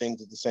number of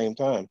things at the same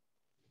time.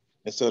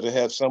 And so to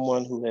have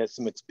someone who had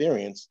some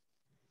experience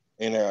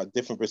and a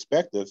different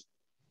perspective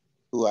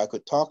who I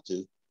could talk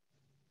to,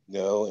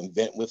 and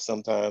vent with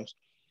sometimes,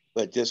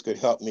 but just could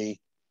help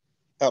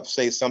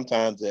say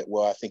sometimes that,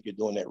 well, I think you're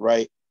doing that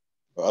right.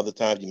 Or other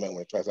times you might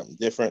want to try something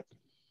different.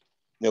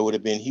 Would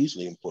have been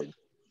hugely important.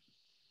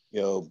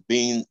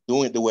 Doing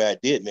it the way I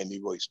did made me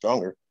really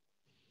stronger.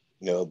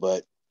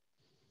 But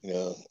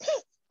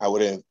I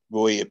would have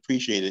really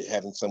appreciated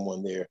having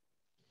someone there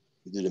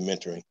to do the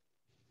mentoring.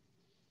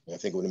 I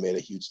think it would have made a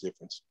huge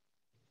difference.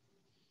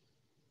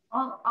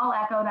 I'll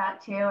echo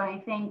that too,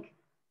 and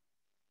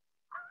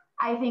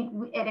I think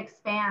it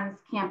expands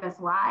campus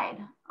wide.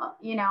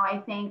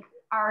 I think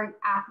our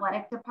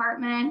athletic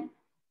department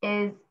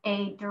is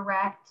a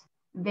direct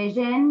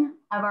vision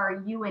of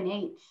our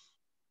UNH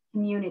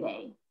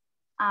community.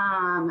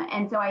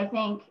 And so I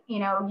think, you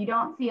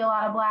don't see a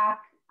lot of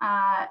Black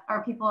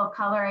or people of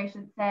color, I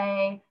should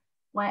say,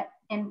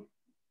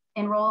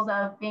 in roles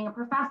of being a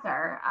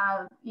professor,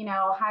 of,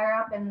 higher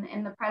up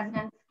in the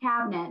president's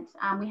cabinet.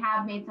 We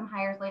have made some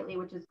hires lately,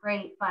 which is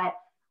great, but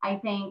I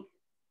think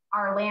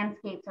our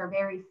landscapes are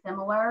very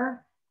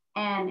similar.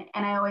 And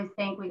I always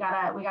think we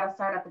gotta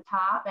start at the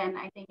top. And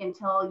I think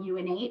until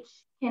UNH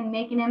can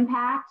make an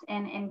impact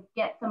and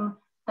get some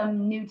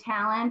new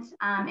talent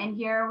in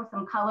here with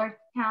some colored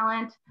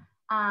talent,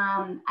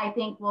 I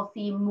think we'll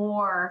see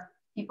more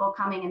people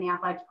coming in the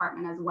athletic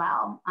department as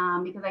well,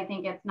 because I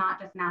think it's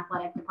not just an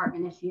athletic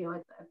department issue,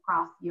 it's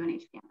across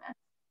UNH campus.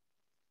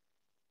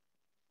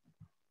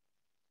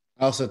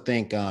 I also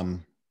think,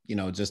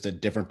 just a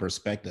different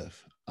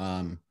perspective.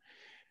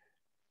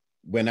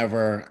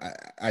 Whenever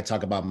I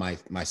talk about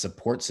my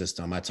support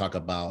system, I talk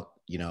about,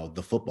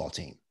 the football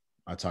team.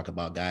 I talk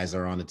about guys that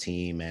are on the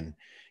team and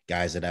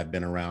guys that I've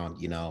been around,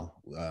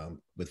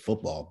 with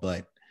football,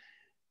 but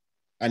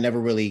I never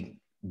really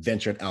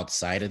ventured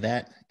outside of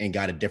that and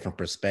got a different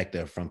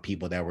perspective from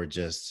people that were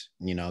just,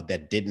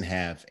 that didn't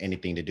have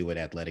anything to do with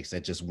athletics,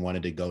 that just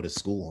wanted to go to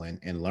school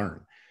and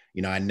learn.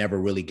 I never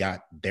really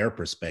got their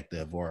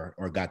perspective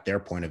or got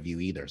their point of view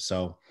either.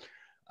 So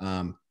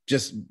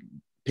just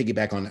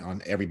piggyback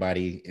on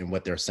everybody and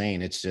what they're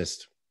saying. It's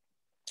just,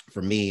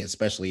 for me,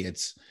 especially,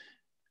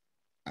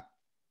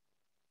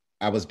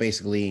 I was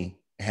basically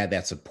had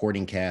that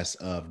supporting cast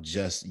of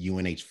just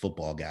UNH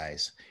football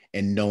guys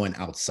and no one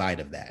outside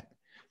of that.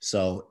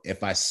 So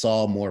if I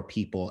saw more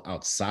people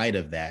outside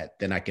of that,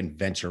 then I can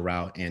venture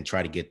out and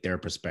try to get their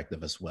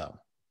perspective as well.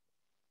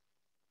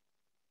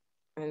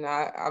 And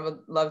I would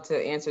love to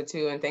answer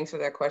too. And thanks for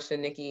that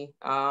question, Nikki.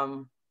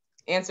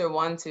 Answer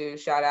one, to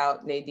shout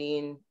out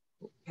Nadine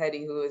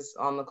Petty, who is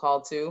on the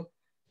call too.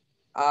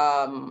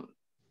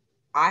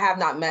 I have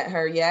not met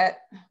her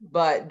yet,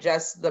 but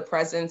just the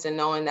presence and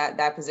knowing that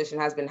that position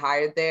has been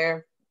hired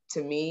there,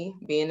 to me,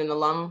 being an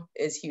alum,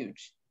 is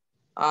huge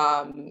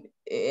in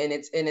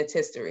its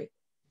history.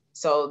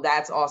 So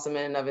that's awesome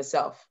in and of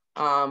itself.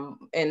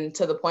 And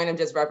to the point of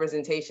just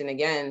representation,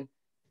 again,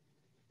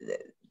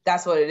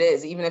 that's what it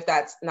is. Even if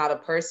that's not a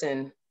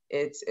person,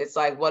 it's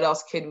like, what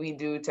else could we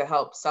do to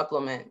help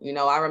supplement?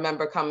 I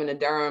remember coming to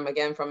Durham,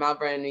 again, from Mount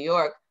Vernon, New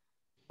York,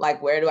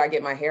 like, where do I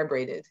get my hair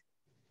braided?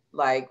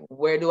 Like,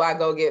 where do I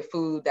go get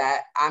food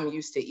that I'm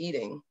used to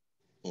eating?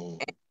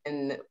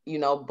 And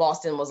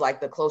Boston was like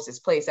the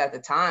closest place at the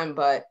time,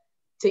 but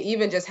to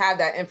even just have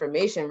that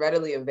information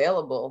readily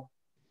available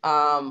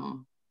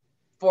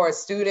for a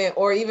student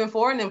or even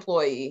for an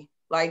employee,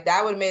 like,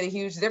 that would have made a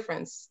huge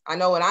difference. I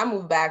know when I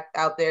moved back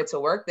out there to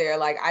work there,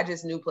 like, I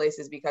just knew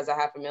places because I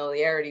have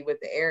familiarity with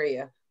the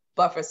area.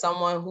 But for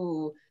someone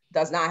who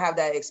does not have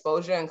that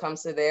exposure and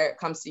comes to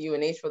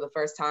UNH for the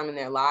first time in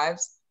their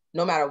lives,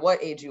 no matter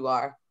what age you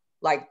are,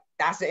 like,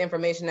 that's the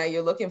information that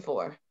you're looking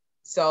for.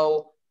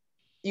 So,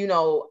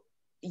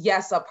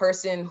 yes, a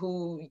person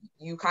who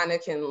you kind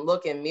of can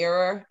look and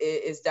mirror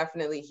is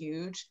definitely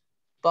huge.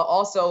 But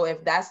also,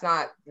 if that's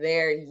not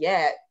there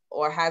yet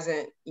or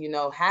hasn't,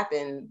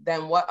 happened,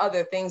 then what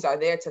other things are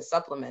there to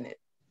supplement it?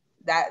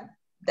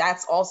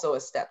 That's also a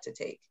step to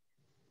take.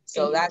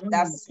 So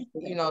that's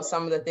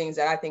some of the things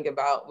that I think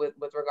about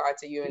with regard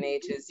to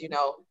UNH is,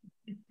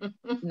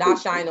 not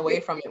shying away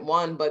from it,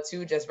 one, but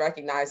two, just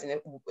recognizing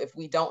if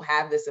we don't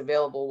have this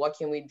available, what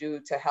can we do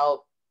to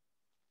help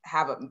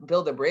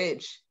build a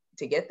bridge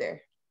to get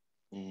there?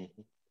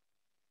 Mm-hmm.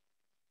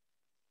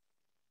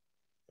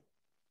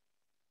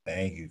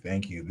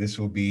 Thank you. This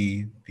will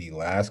be the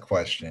last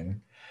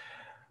question.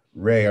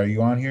 Ray, are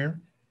you on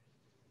here?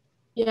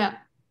 Yeah.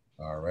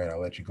 All right,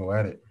 I'll let you go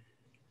at it.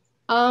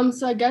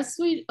 So I guess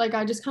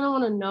I just kind of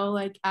want to know,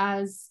 like,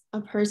 as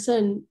a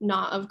person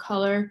not of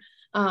color,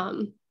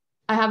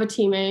 I have a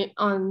teammate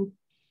on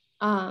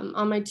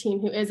on my team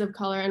who is of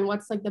color, and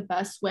what's like the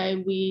best way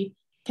we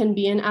can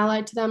be an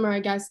ally to them? Or I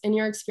guess in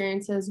your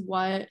experiences,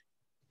 what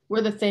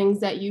were the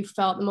things that you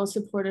felt the most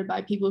supported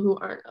by people who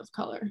aren't of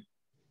color?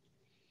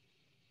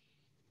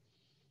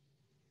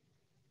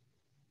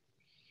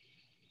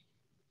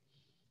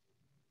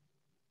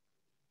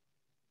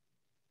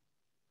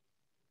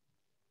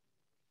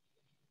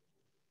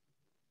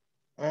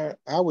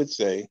 I would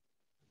say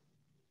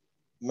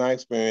my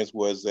experience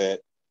was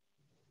that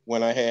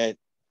when I had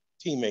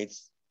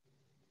teammates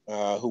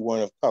who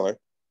weren't of color,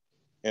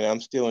 and I'm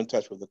still in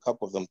touch with a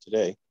couple of them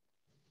today,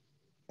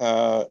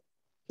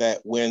 that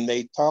when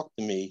they talked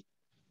to me,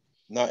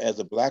 not as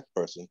a Black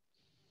person,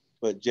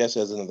 but just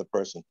as another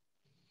person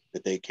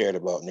that they cared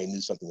about and they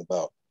knew something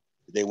about,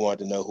 they wanted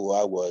to know who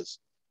I was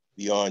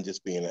beyond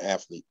just being an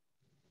athlete.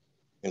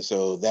 And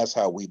so that's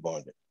how we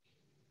bonded.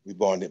 We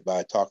bonded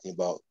by talking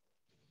about,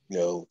 you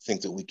know,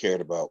 things that we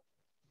cared about,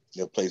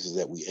 you know, places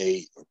that we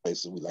ate or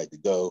places we like to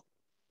go,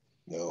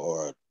 you know,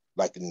 or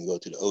liking to go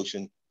to the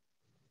ocean.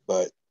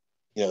 But,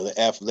 you know, the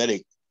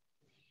athletic,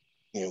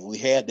 you know, we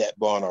had that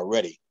bond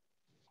already.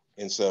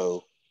 And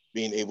so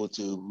being able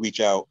to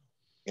reach out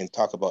and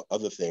talk about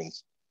other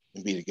things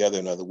and be together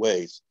in other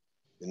ways,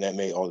 then that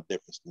made all the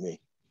difference to me.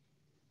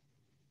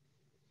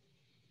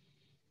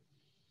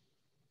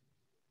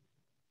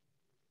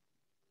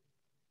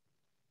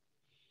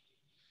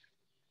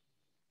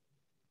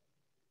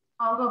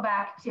 I'll go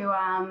back to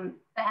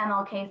the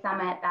MLK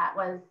summit that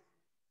was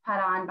put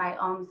on by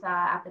OMSA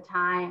at the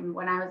time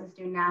when I was a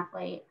student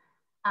athlete.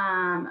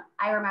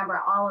 I remember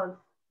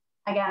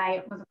again,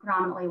 it was a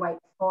predominantly white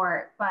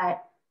sport,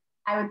 but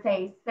I would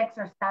say 6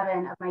 or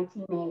 7 of my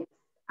teammates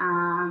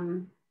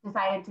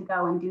decided to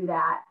go and do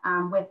that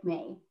with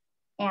me.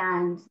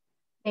 And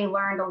they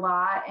learned a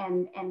lot,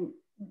 and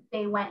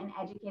they went and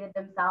educated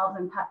themselves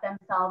and put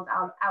themselves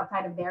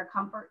outside of their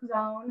comfort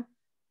zone.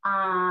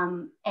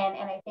 And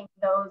I think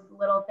those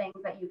little things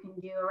that you can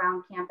do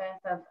around campus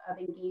of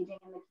engaging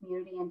in the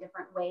community in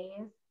different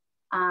ways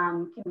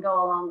can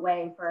go a long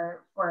way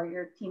for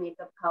your teammates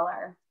of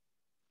color.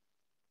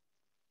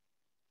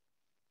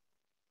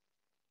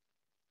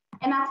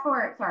 And that's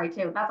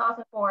that's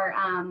also for,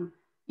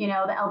 you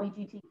know, the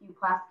LGBTQ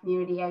plus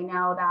community. I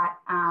know that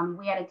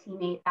we had a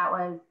teammate that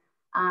was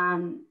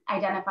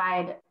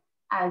identified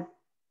as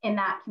in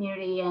that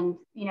community, and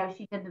you know,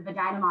 she did the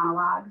vagina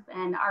monologues,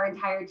 and our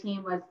entire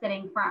team was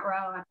sitting front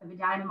row at the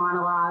vagina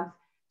monologues,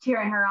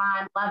 cheering her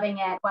on, loving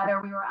it,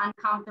 whether we were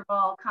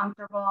uncomfortable,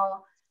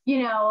 comfortable,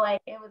 you know,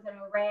 like it was an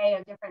array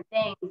of different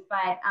things.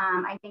 But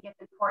I think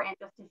it's important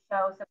just to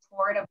show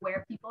support of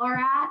where people are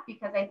at,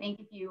 because I think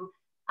if you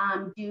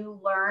do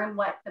learn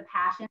what the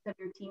passions of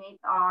your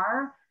teammates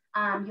are,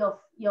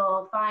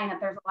 you'll find that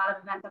there's a lot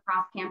of events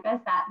across campus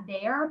that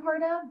they are a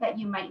part of that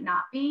you might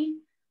not be.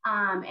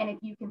 And if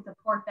you can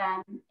support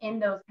them in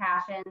those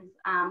passions,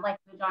 like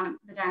the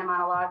vagina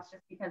monologues,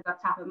 just because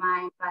that's top of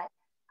mind, but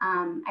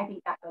I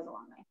think that goes a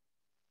long way.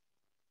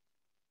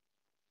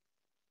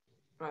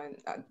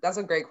 Right. That's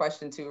a great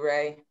question too,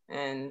 Ray.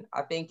 And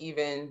I think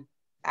even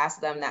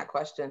ask them that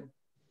question.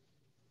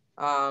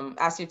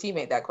 Ask your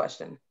teammate that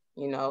question,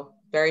 you know,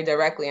 very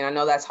directly. And I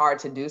know that's hard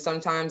to do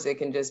sometimes. It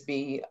can just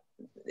be,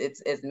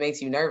 it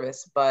makes you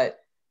nervous, but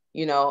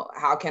you know,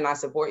 how can I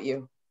support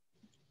you?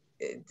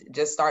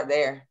 Just start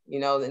there, you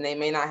know, and they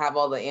may not have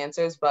all the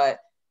answers, but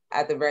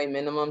at the very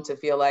minimum, to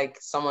feel like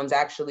someone's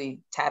actually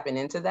tapping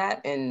into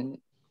that and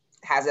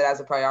has it as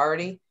a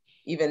priority,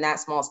 even that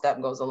small step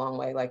goes a long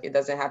way. Like, it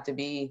doesn't have to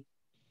be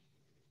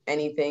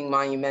anything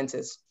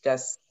monumentous.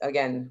 Just,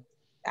 again,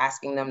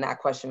 asking them that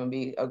question would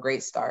be a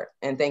great start.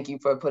 And thank you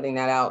for putting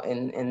that out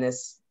in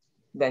this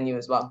venue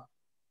as well.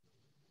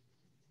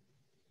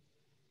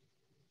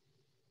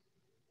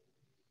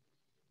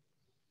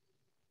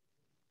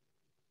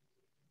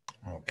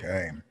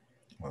 Okay.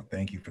 Well,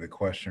 thank you for the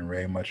question,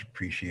 Ray. Much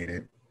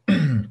appreciated.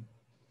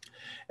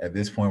 At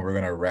this point, we're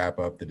going to wrap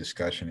up the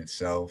discussion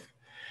itself.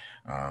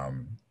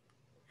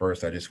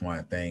 First, I just want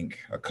to thank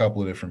a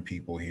couple of different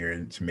people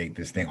here to make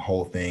this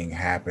whole thing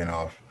happen.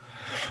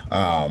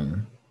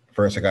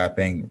 First, I got to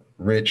thank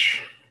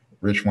Rich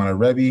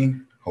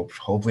Wanarebi.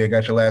 Hopefully I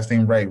got your last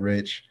name right,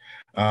 Rich.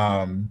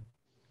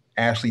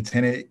 Ashley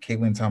Tennant,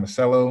 Caitlin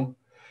Tomasello,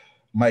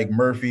 Mike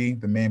Murphy,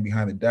 the man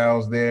behind the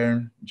dials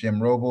there, Jim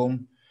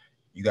Roble.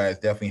 You guys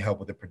definitely help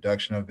with the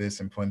production of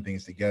this and putting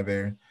things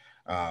together.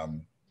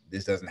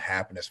 This doesn't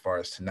happen as far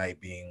as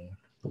tonight being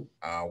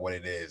what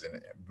it is, and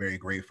I'm very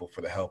grateful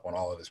for the help on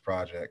all of this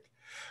project.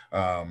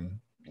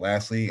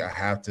 Lastly, I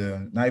have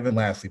to, not even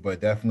lastly,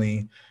 but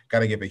definitely got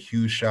to give a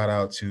huge shout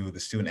out to the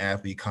Student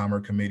Athlete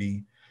Commerce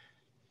Committee.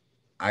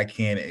 I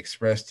can't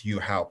express to you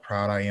how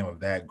proud I am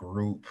of that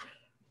group.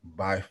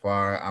 By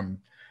far,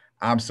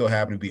 I'm so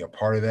happy to be a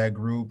part of that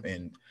group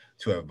and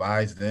to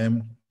advise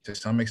them to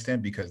some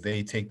extent, because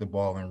they take the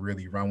ball and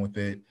really run with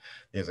it.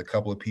 There's a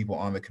couple of people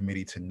on the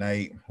committee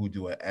tonight who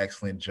do an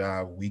excellent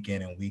job week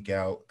in and week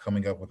out,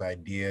 coming up with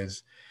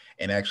ideas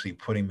and actually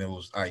putting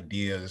those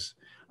ideas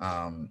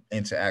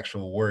into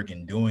actual work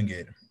and doing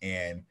it.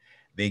 And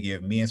They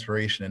give me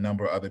inspiration, a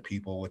number of other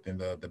people within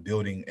the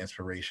building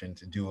inspiration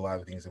to do a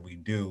lot of things that we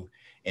do.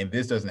 And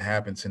this doesn't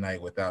happen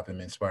tonight without them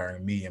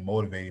inspiring me and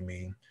motivating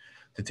me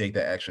to take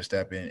that extra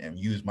step in and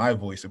use my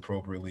voice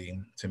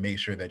appropriately to make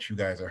sure that you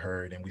guys are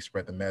heard and we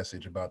spread the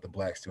message about the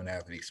Black student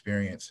athlete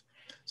experience.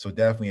 So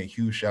definitely a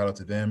huge shout out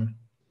to them,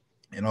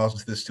 and also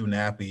to the student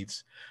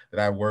athletes that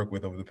I've worked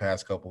with over the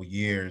past couple of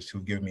years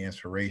who've given me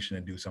inspiration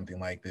to do something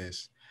like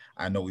this.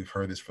 I know we've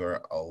heard this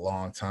for a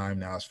long time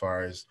now, as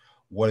far as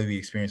what have the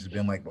experiences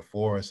been like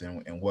before us,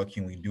 and what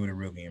can we do to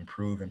really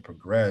improve and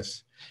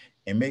progress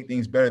and make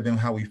things better than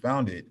how we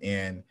found it.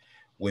 And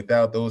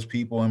without those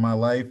people in my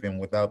life and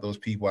without those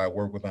people I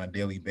work with on a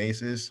daily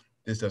basis,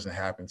 this doesn't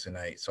happen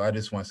tonight. So I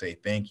just want to say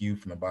thank you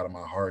from the bottom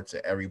of my heart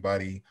to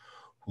everybody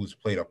who's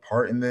played a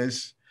part in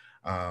this.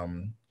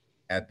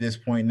 At this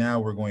point now,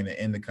 we're going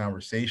to end the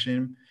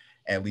conversation,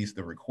 at least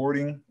the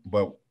recording,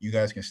 but you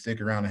guys can stick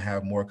around and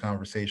have more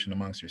conversation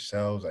amongst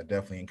yourselves. I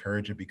definitely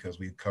encourage it because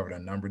we've covered a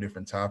number of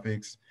different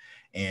topics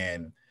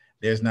and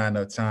there's not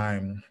enough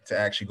time to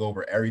actually go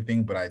over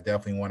everything, but I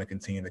definitely want to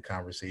continue the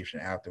conversation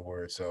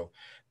afterwards. So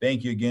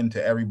thank you again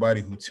to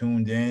everybody who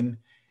tuned in,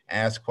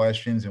 asked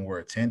questions, and were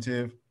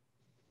attentive.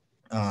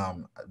 I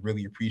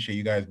really appreciate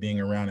you guys being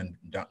around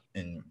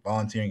and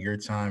volunteering your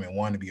time and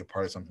wanting to be a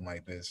part of something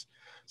like this.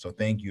 So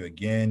thank you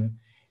again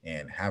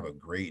and have a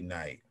great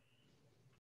night.